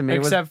part to me.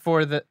 Except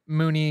for the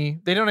Mooney.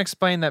 They don't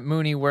explain that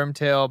Mooney,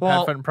 Wormtail,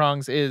 Well- Padfoot, and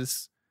Prongs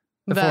is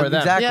the That- four of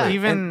them. exactly. Yeah.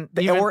 Even-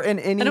 or in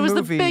any And it was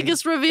movie, the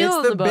biggest reveal It's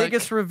in the the book.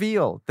 biggest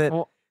reveal that.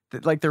 Well-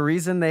 that, like the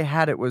reason they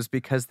had it was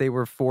because they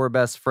were four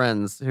best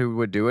friends who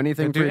would do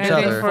anything They'd for do each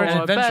anything other. for an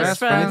Four adventure.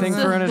 best Anything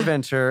friends. for an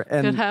adventure.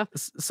 And happen.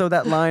 so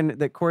that line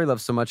that Corey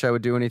loves so much, I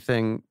would do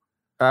anything.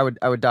 I would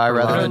die For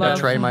rather love. than For love.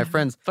 betray my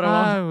friends. But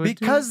I won't.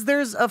 Because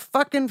there's a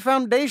fucking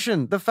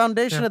foundation. The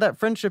foundation of that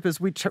friendship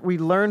is we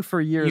learned for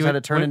years You how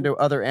would- to turn would- into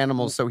other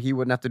animals so he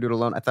wouldn't have to do it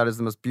alone. I thought it was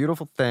the most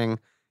beautiful thing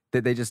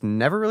that they just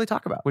never really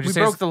talk about. Would you We say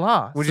broke it's- the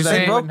law. would so you that say- They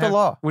they broke wouldn't the have-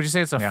 law. Would you say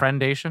it's a Yeah.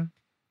 friendation?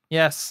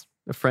 Yes.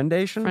 The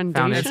friendation?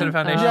 Foundation. It's a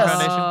foundation. Yes.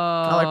 Foundation.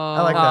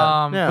 I like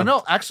that. Yeah. But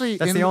no, actually,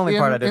 That's in, the only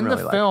part I didn't in really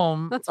the like.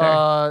 film. That's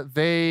fair.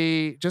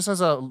 They just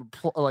as a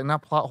like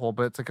not plot hole,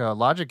 but it's like a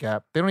logic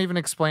gap. They don't even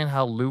explain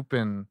how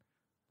Lupin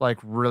like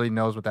really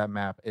knows what that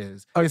map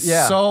is. Oh, It's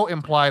yeah. so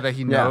implied that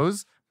he Yeah.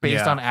 knows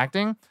based Yeah. on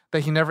acting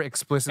that he never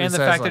explicitly And the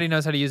says, fact like, that he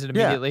knows how to use it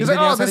Yeah. immediately. he's He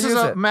like, oh, knows how this to is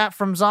use a it. map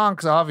from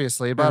Zonks,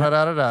 obviously. Blah, And- da,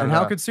 da, da, da, And da.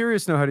 how could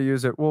Sirius know how to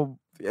use it? Well,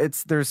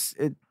 it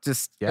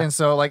just Yeah. And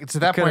so, like, to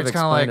that could point, have it's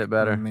kind of like, explained it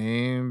better.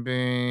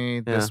 maybe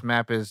this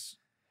map is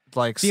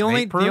like the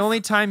only snake-proof? the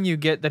only time you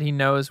get that he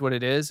knows what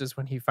it is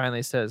when he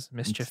finally says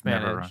mischief It's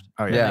never managed. wrong.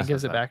 Oh, And yeah. then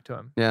gives it back to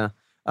him. yeah.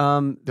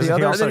 Does The he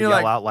other also then you're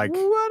yell like, out like?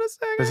 What a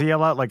second. Does he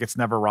yell out like it's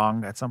never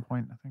wrong at some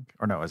point? I think,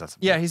 or no? Is that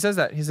something? Yeah, he says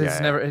that. He says Yeah,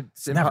 it's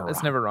yeah. never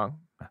It's never wrong.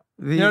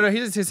 the, No,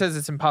 he says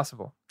it's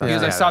impossible. He Yeah.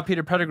 goes, I Yeah, saw that-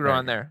 Peter Pettigrew very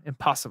on there.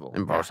 Impossible.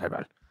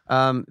 Impossible.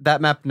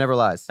 That map never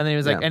lies. And then he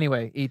was like, Yeah.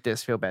 anyway, eat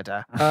this, feel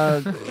better.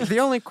 The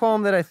only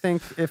qualm that I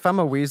think, if I'm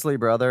a Weasley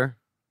brother,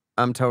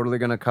 I'm totally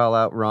going to call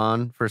out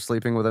Ron for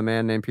sleeping with a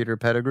man named Peter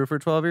Pettigrew for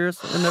 12 years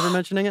and never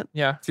mentioning it.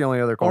 Yeah. It's the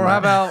only other qualm. Or I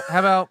how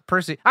have. about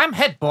Percy? I'm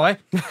head boy.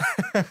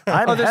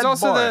 Oh, there's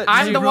also the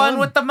I'm the one Ron-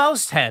 with the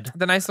most head.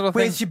 the nice little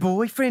thing. your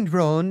boyfriend,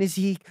 Ron? Is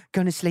he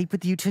going to sleep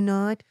with you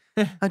tonight?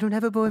 I don't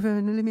have a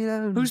boyfriend. Leave me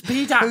alone. Who's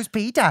Peter? Who's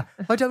Peter?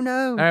 I don't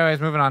know.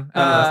 Anyways, moving on.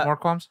 More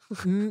qualms?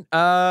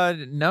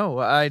 No,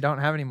 I don't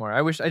have any more.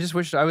 I just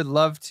wish I would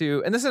love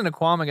to, and this isn't a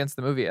qualm against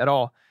the movie at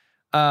all.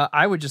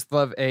 I would just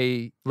love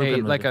a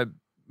Lupin like movie. a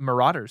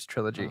Marauders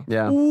trilogy.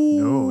 Yeah.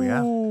 No,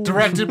 yeah.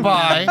 Directed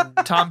by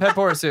Tom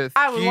Peppersuth.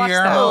 I would watch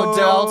that. Guillermo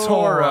del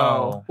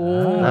Toro.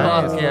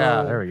 Nice. Fuck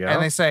yeah. There we go.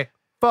 And they say,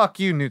 fuck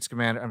you, Newt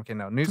Scamander. Okay,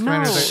 no. Newt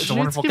Scamander is a Newt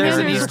wonderful There's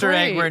an Scamander is character. Easter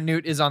egg great. where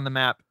Newt is on the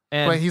map,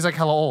 and But he's like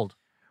hella old.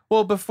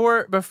 well,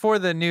 before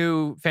the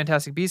new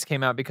Fantastic Beasts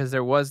came out, because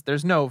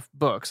there's no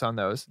books on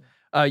those.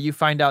 You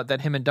find out that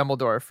him and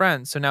Dumbledore are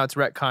friends, so now it's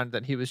retconned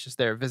that he was just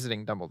there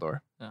visiting Dumbledore.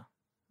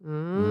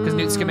 Because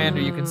Newt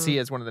Scamander you can see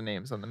as one of the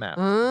names on the map.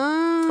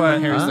 But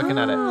Harry's looking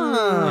at it.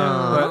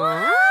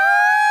 Yeah,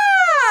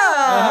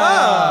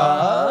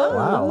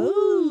 Wow.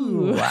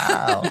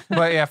 Wow.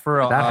 But yeah, for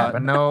real. That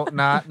happened. No.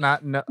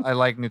 I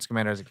like Newt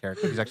Scamander as a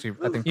character. He's actually,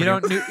 I think, You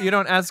don't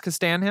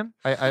Azkaban him?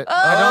 I don't stand.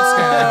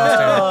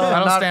 I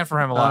don't Not- stand for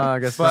him a lot. I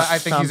guess but not. I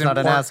think Tom's he's not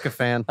an important. Azka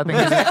fan. I think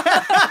he's.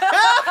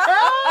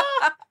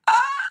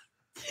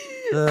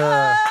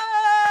 Oh,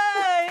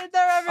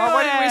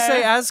 why didn't we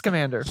say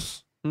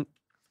Azcamander?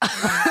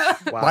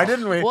 Why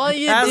didn't we? Well,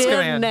 you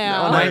Azkaban. did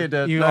now. No, you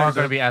did. You No, are you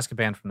going to did. be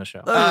Azkaban from the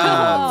show.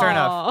 Fair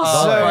enough.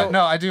 Oh. So,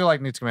 No, I do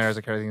like Newt Scamander as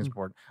a character. I think he's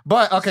important.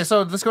 But okay,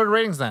 so let's go to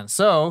ratings then.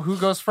 So who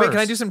goes first? wait, can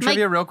I do some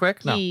trivia real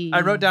quick? Mikey.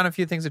 I wrote down a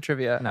few things of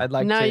trivia. No. I'd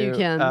like Now to. you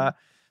can.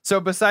 So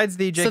besides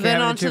the J.K. So then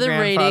Rowling on and to two the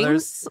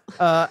grandfathers,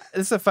 ratings.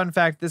 this is a fun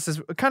fact. This is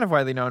kind of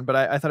widely known, but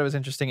I thought it was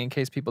interesting in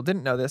case people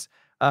didn't know this.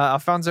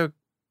 Alfonso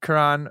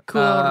Cuarón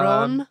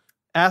Cuarón.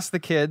 asked the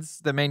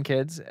kids, the main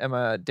kids,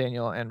 Emma,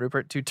 Daniel, and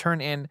Rupert, to turn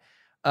in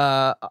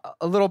a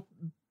little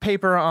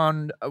paper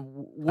on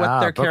what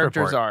their book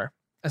characters report. are,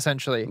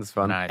 essentially. It's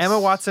fun. Nice. Emma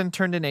Watson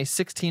turned in a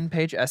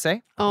 16-page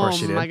essay, Oh course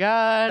she did. my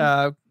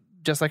god.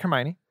 just like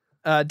Hermione.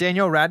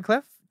 Daniel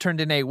Radcliffe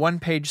turned in a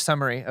 1-page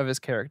summary of his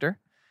character.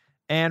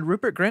 And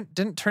Rupert Grint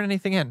didn't turn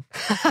anything in.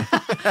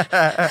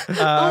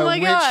 Oh my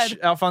God. Which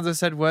Alfonso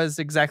said was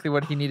exactly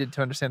what he needed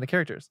to understand the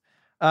characters.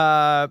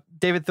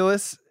 David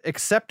Thewlis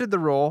accepted the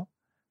role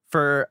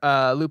for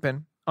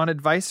Lupin on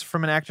advice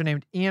from an actor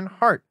named Ian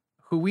Hart,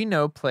 who we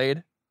know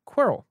played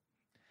Quirrell.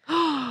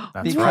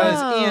 That's Because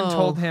right. Ian Wow.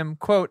 told him,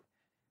 quote,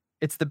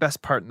 "It's the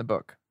best part in the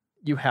book.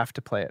 You have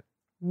to play it."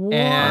 And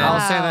I'll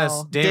say this.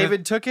 Wow.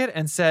 David took it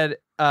and said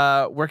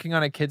working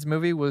on a kids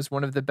movie was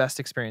one of the best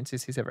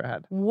experiences he's ever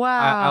had.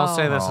 Wow. I'll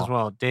say this Oh. as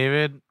well.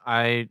 David,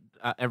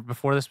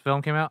 before this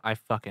film came out, I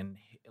fucking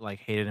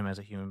hated him as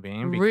a human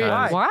being Really?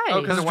 because Why?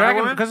 Oh, because of of Wonder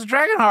Dragon Woman? because of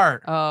Dragonheart.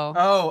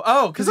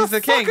 Oh. Because he's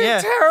the king. fucking Yeah.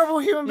 terrible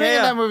human being Yeah,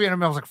 in yeah. that movie,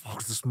 and I was like,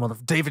 "Fuck this mother,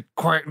 David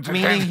Quirk."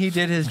 Meaning he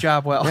did his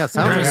job well. Yeah,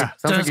 sounds like, Dennis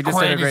sounds like you just did a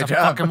Quaid needs great to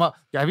job. fuck him up.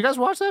 Yeah, have you guys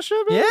watched that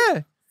shit? Man?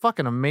 Yeah.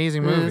 Fucking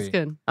amazing Yeah, movie. That's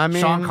good. I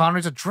mean, Sean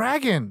Connery's a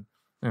dragon.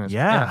 Anyways,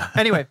 Yeah.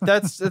 Anyway,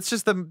 that's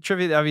just the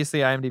trivia. Obviously,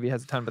 IMDb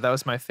has a ton, but that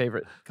was my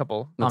favorite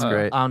couple. That's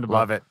great. I'm the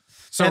Love it.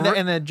 So and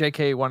the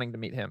JK wanting to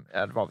meet him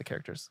out of all the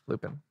characters,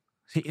 Lupin.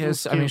 He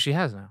is. I mean, she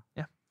has now.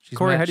 Yeah. She's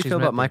Corey, met- how do you she's feel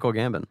met about them. Michael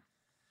Gambon?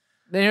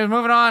 Anyways,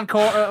 moving on,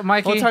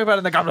 Mikey. We'll talk about it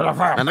in the Goblet of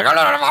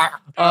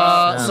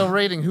Fire. So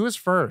rating, who is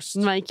first?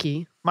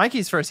 Mikey.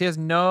 Mikey's first. He has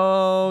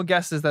no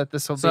guesses that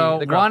this will So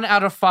be the girl. 1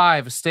 out of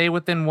 5. Stay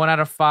within 1 out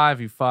of 5.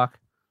 You fuck.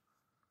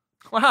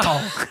 Wow.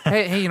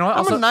 Hey, you know what?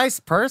 I'm a nice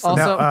person.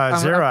 No, I'm-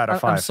 0 out of I'm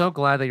 5. so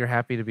glad that you're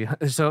happy to be.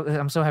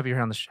 I'm so happy you're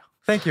here on the show.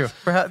 Thank you.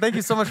 Thank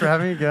you so much for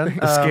having me again.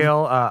 The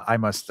scale, I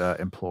must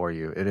implore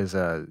you. It is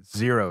a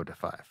 0 to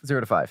 5. 0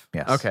 to 5.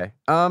 Yes. Okay.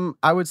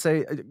 I would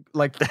say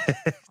like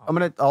I'm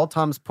gonna all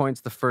Tom's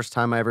points. The first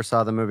time I ever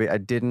saw the movie,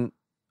 and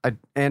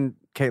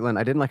Caitlin,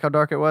 I didn't like how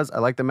dark it was. I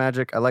like the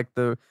magic. I like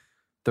the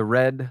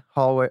red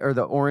hallway or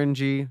the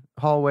orangey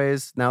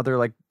hallways. Now they're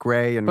like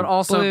gray and But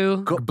also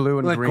Blue. blue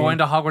and like green. going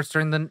to Hogwarts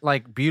during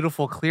the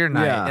beautiful clear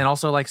night, Yeah. and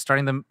also like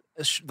starting the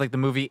the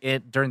movie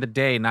during the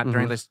day, not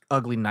during this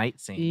ugly night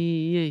scene.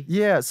 Yeah.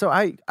 Yeah, so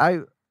I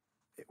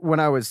when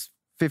I was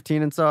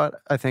 15 and saw it,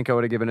 I think I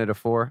would have given it a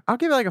 4. I'll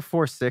give it like a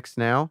 4.6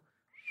 now.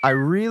 I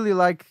really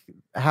like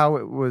how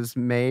it was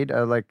made.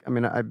 I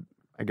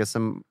guess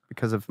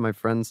because of my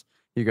friends.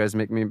 You guys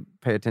make me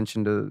pay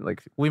attention to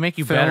like We make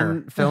you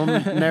better. film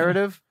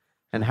narrative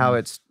and how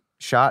it's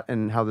shot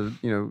and how the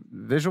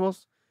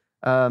visuals.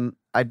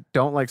 I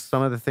don't like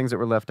some of the things that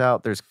were left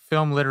out. There's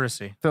Film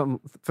literacy.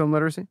 film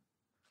literacy.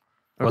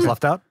 What's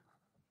left out?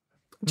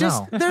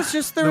 Just No. there's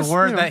The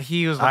word that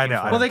he was looking I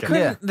know, for. I Well, they Okay.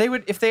 couldn't. Yeah. They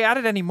would if they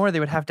added any more. They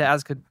would have to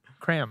ask a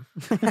cram.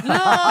 No.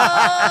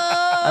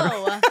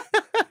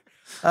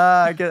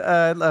 I get.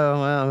 Oh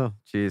well,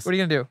 jeez. What are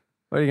you gonna do?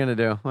 What are you gonna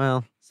do?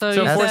 Well, So,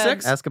 So you four, said,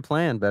 six? ask a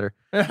plan better.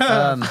 That's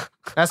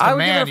the I would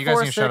man. give You it a guys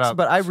 4 need to shut 6, up.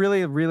 but I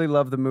really, really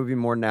love the movie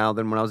more now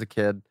than when I was a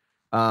kid.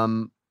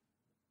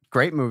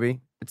 Great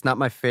movie. It's not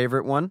my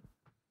favorite one,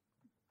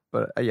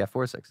 but yeah,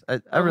 4 6.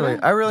 I really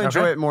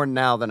enjoy Okay. it more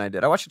now than I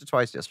did. I watched it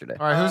twice yesterday.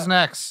 All right, who's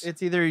next?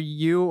 It's either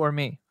you or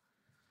me.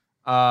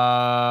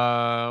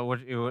 What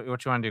you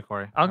want to do,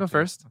 Corey? I'll go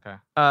first. Okay.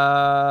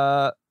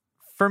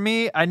 For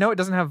me, I know it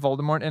doesn't have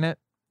Voldemort in it,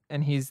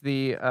 and he's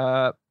the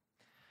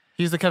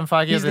He's the Kevin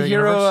Feige. he's of the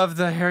hero universe? of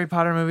the Harry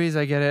Potter movies.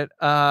 I get it.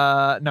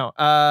 No.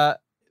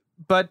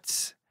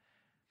 But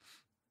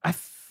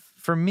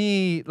for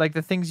me, like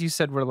the things you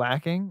said were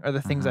lacking are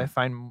the things I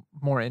find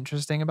more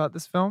interesting about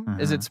this film.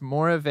 Is Mhm. it's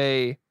more of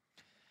a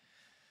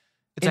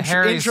It's a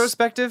Harry's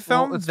introspective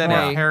film Well, it's than more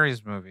a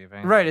Harry's movie. if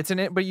anything. right. It's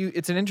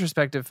an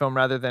introspective film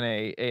rather than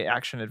a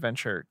action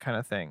adventure kind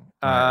of thing.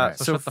 Right, right.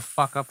 So shut the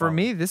fuck up For all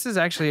me, this is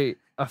actually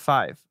a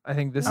 5. I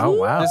think this. Oh,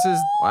 wow. This is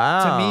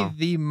Wow. to me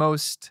the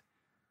most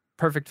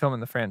perfect film in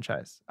the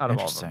franchise out of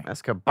all of them. Interesting.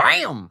 That's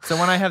kabam. So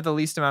when I have the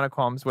least amount of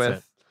qualms That's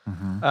with,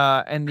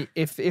 Mhm. and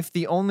if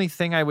the only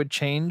thing I would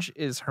change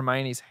is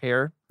Hermione's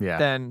hair, Yeah.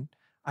 then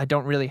I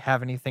don't really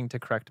have anything to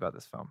correct about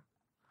this film.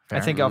 I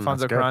Fair. think Mm,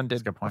 Alfonso that's good. Cuarón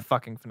That's a did good a point.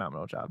 fucking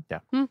phenomenal job.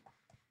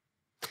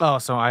 Oh,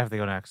 so I have to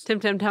go next. Tim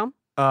Tam Tam.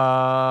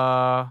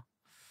 Yeah,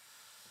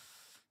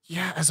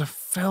 as a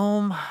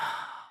film,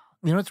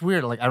 it's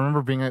weird. Like I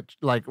remember being a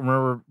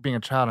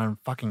child and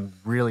fucking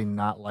really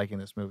not liking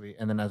this movie,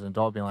 and then as an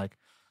adult being like,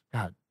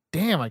 God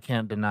damn, I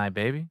can't deny,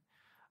 baby.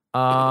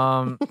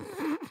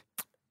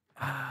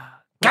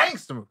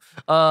 Gangster movie.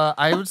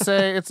 I would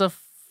say it's a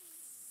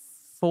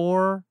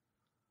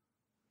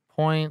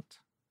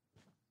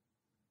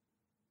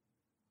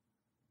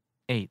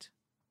 4.8.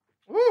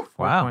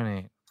 Wow.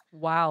 4.8.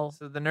 Wow.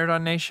 So the Nerd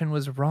on Nation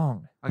was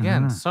wrong.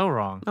 Again, Mhm. so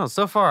wrong. No,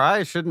 so far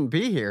I shouldn't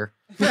be here.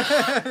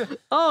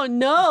 Oh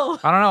no.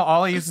 I don't know.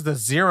 All I use is the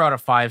 0 out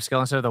of 5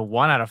 scale instead of the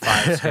 1 out of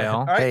 5 scale.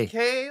 All right,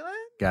 Hey. Caitlin.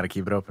 Got to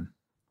keep it open.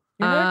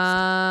 You're next.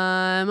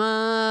 I'm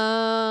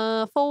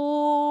a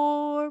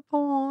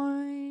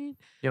 4.7.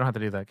 You don't have to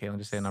do that, Caitlin.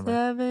 Just say a number.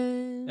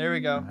 There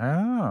we go.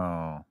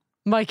 Oh.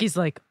 Mikey's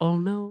like, oh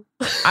no.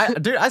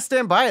 I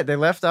stand by it. They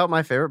left out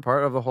my favorite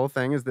part of the whole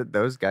thing is that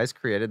those guys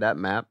created that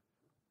map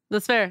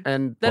That's fair.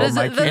 and That is-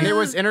 Mikey- that and it is-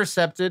 was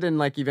intercepted and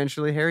like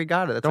eventually Harry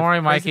got it. That's Don't a worry,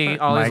 crazy Mikey.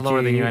 part. Ollie's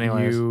lower than you, Mikey,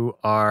 anyways. You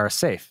are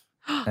safe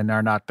and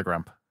are not the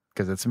grump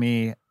because it's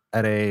me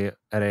at a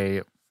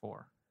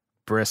 4.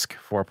 brisk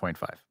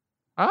 4.5.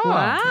 Oh.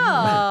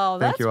 Wow.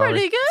 Thank That's you, Ollie.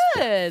 pretty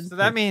good. So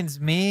that means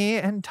me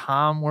and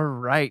Tom were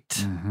right.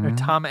 Mhm. Or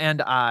Tom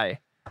and I.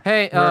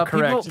 Hey, We're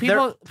people,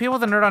 correct. people with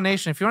the Nerd on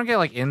Nation, if you want to get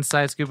like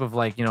inside scoop of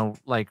like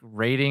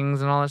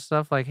ratings and all that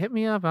stuff, like hit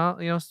me up.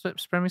 I'll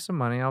spread me some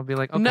money. I'll be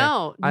like, okay.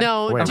 No, I-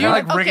 no. Wait, I'm do,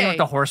 kind of like rigging okay. with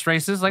the horse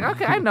races. Like,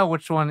 okay, I know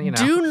which one.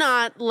 Do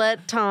not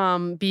let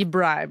Tom be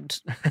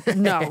bribed.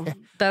 No,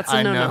 that's a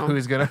I no know no.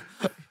 who's gonna.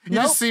 You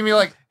Nope. just see me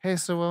like, hey,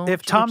 so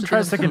If Tom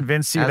tries to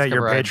convince you Ask that a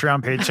your bribe.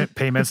 Patreon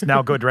payments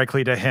now go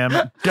directly to him,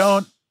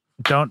 don't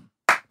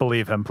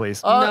believe him,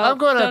 please. No, I'm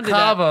going don't to do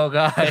that. Cabo,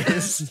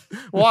 guys.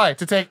 Why?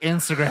 To take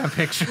Instagram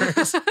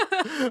pictures.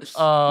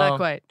 Not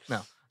quite.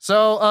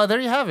 So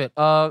there you have it.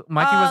 Mikey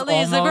was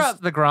Ollie's the almost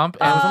grump. the grump,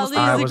 and, Ollie's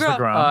I the was the grump.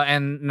 grump.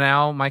 and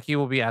now Mikey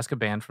will be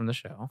Azkaban from the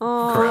show.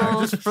 Oh.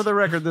 Just for the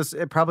record,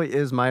 it probably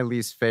is my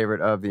least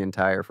favorite of the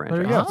entire franchise.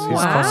 There you go. Oh, He's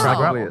wow. close to the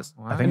Probably grump. is.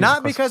 Wow. I think he's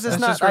Not close. because it's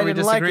That's not just where I we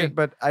didn't like disagree. it,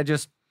 but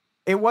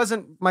it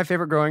wasn't my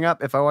favorite growing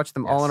up. If I watched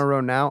them all Yes. in a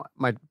row now,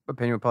 my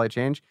opinion would probably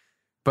change.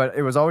 But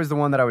it was always the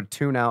one that I would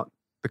tune out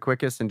the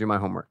quickest and do my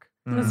homework.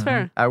 That's Mhm.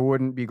 fair. I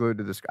wouldn't be glued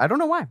to the screen. I don't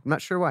know why. I'm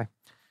not sure why.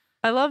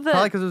 I love Probably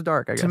that. because it was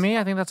dark, I guess. To me,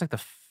 I think that's like the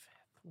 5th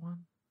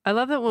one. I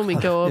love that when we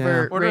go Yeah. over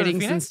Order of the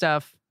ratings and Phoenix?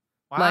 stuff,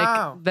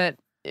 Wow. like that.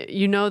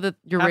 You know that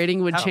your Half-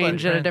 rating would Half-Blood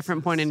change at a Prince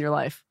different point in is- your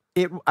life.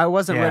 I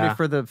wasn't Yeah. ready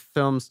for the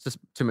films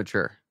to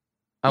mature.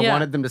 I Yeah.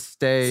 wanted them to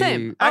stay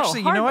Same.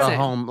 Actually, you know what? a Same.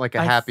 home, like a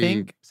I happy,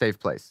 think- safe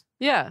place.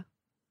 Yeah.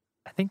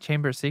 I think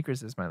Chamber of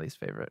Secrets is my least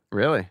favorite.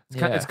 Really?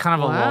 It's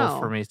kind of a Wow. lull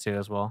for me too,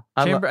 as well.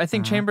 I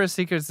think Mhm. Chamber of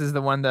Secrets is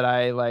the one that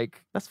I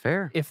like. That's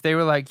fair. If they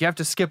were like, you have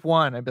to skip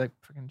one, I'd be like,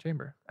 freaking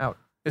Chamber out.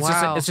 It's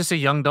Wow. just a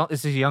young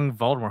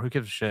Voldemort. Who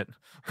gives a shit?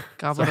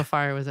 Goblet of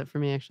Fire was it for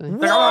me actually. Oh,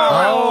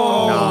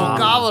 No.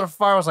 Goblet of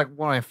Fire was like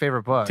one of my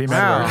favorite books. Team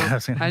Wow.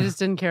 Edward. I just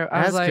didn't care.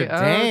 I was That's like, good.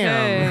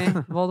 Damn.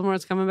 okay,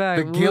 Voldemort's coming back.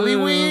 The Woo.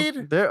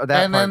 Gillyweed. There,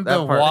 And then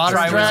the water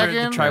Triwizard,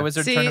 dragon. the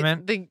Triwizard See,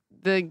 tournament.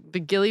 the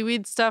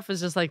gillyweed stuff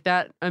is just like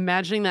that.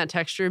 Imagining that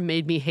texture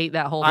made me hate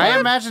that whole thing. I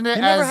imagined it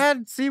You as never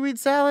had seaweed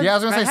salad? yeah. I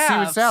was gonna I say seaweed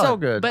have. salad. So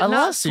good. but I not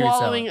love seaweed salad.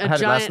 swallowing I a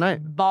had it last giant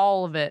night.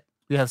 ball of it.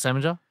 You have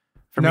salmon, Joe?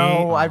 For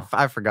no, me,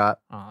 I forgot.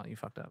 Oh, you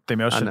fucked up. the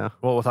emotion. I know.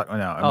 Well, we'll talk.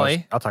 No,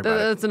 Ollie? I'll talk about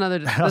it. That's another. I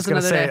was That's gonna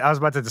another say day. I was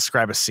about to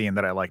describe a scene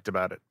that I liked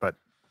about it, but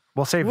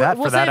we'll save We'll- that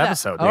we'll for that save that.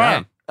 episode. All yeah.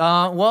 right.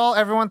 Well,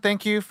 everyone,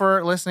 thank you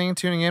for listening,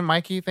 tuning in.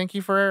 Mikey, thank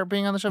you for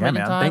being on the show. Yeah, making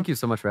man. time. Thank you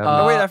so much for having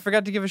Oh me. wait, I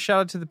forgot to give a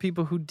shout out to the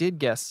people who did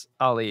guess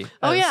Ali.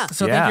 Oh, as- yeah.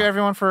 So Yeah. thank you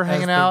everyone for as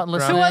hanging the out and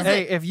ground- listening. was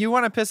Hey, it? if you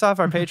want to piss off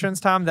our patrons,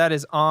 Tom, that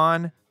is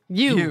on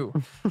you,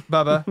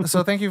 Bubba.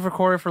 So thank you for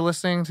Corey for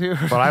listening to.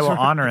 But I will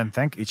honor and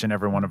thank each and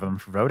every one of them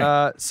for voting.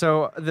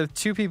 So the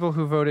two people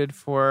who voted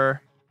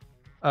for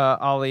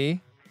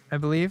Ali, I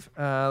believe,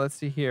 let's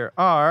see here,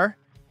 are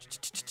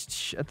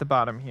at the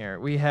bottom here.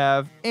 We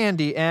have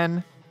Andy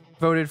N.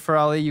 voted for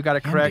Ali. You got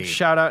it correct. Andy,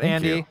 Shout out thank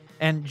Andy. you.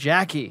 And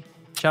Jackie.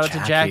 Shout out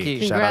to Jackie.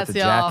 Shout out Congrats, to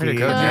y'all. Jackie. Go,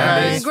 You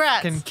Jackie. guys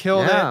Congrats. can kill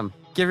Yeah. it.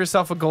 Give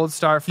yourself a gold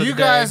star for You the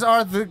day. guys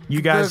are the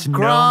You guys the know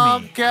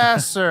Grom me.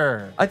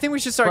 Gasser. I think we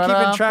should start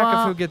keeping track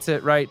of who gets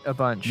it right a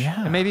bunch.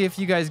 Yeah. And maybe if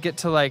you guys get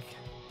to like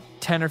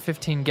 10 or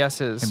 15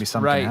 guesses Maybe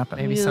something right, happens.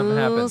 maybe something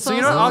happens. So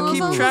you know what? I'll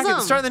keep track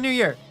of start of the new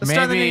year. Let's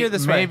start the new year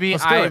this way. Maybe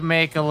Let's do I it.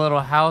 make a little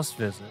house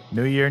visit.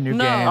 New year, new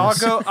No.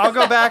 games. I'll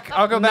go back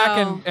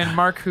No. and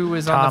mark who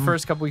was on Tom. the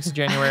first couple weeks of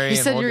January. You and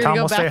said we'll you were do-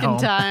 going to Tom go will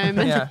back stay in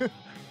home. time. Yeah.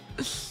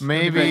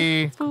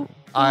 Maybe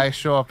I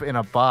show up in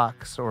a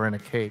box or in a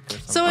cake or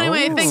something. So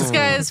anyway, thanks Oh.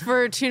 guys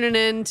for tuning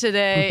in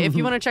today. If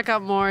you want to check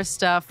out more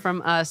stuff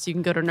from us, you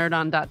can go to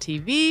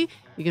nerdon.tv.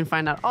 You can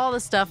find out all the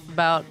stuff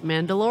about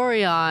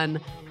Mandalorian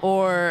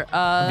or The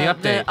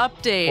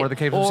update. Or the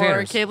Caveless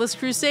Crusaders. Caveless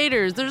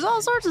Crusaders. There's all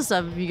sorts of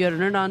stuff if you go to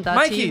nerdon.tv.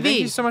 Mikey, thank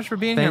you so much for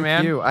being here, Thank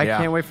man. you. I Yeah.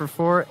 can't wait for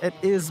 4. It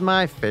is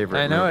my favorite.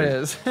 I know it movie.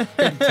 is.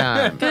 Big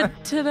time. Good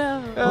to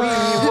know.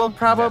 We will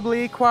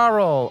probably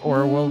quarrel,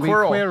 or will we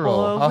Quarrel.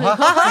 quarrel?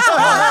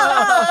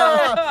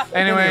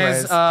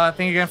 Anyways, thank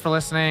you again for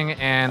listening.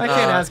 And I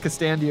can't ask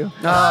Costandio.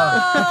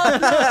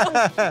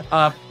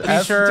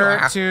 be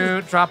sure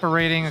to drop a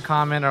rating, a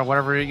comment, or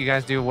whatever you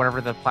guys do, whatever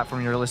the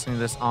platform you're listening to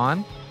this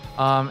on.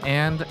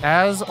 And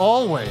as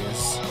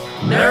always,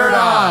 Nerd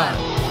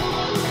on!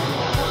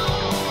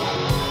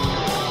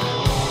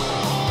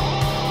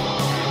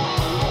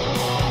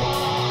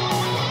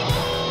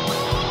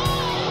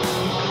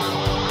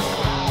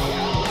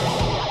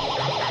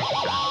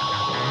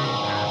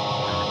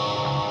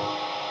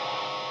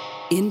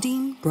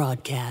 Ending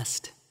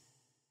broadcast.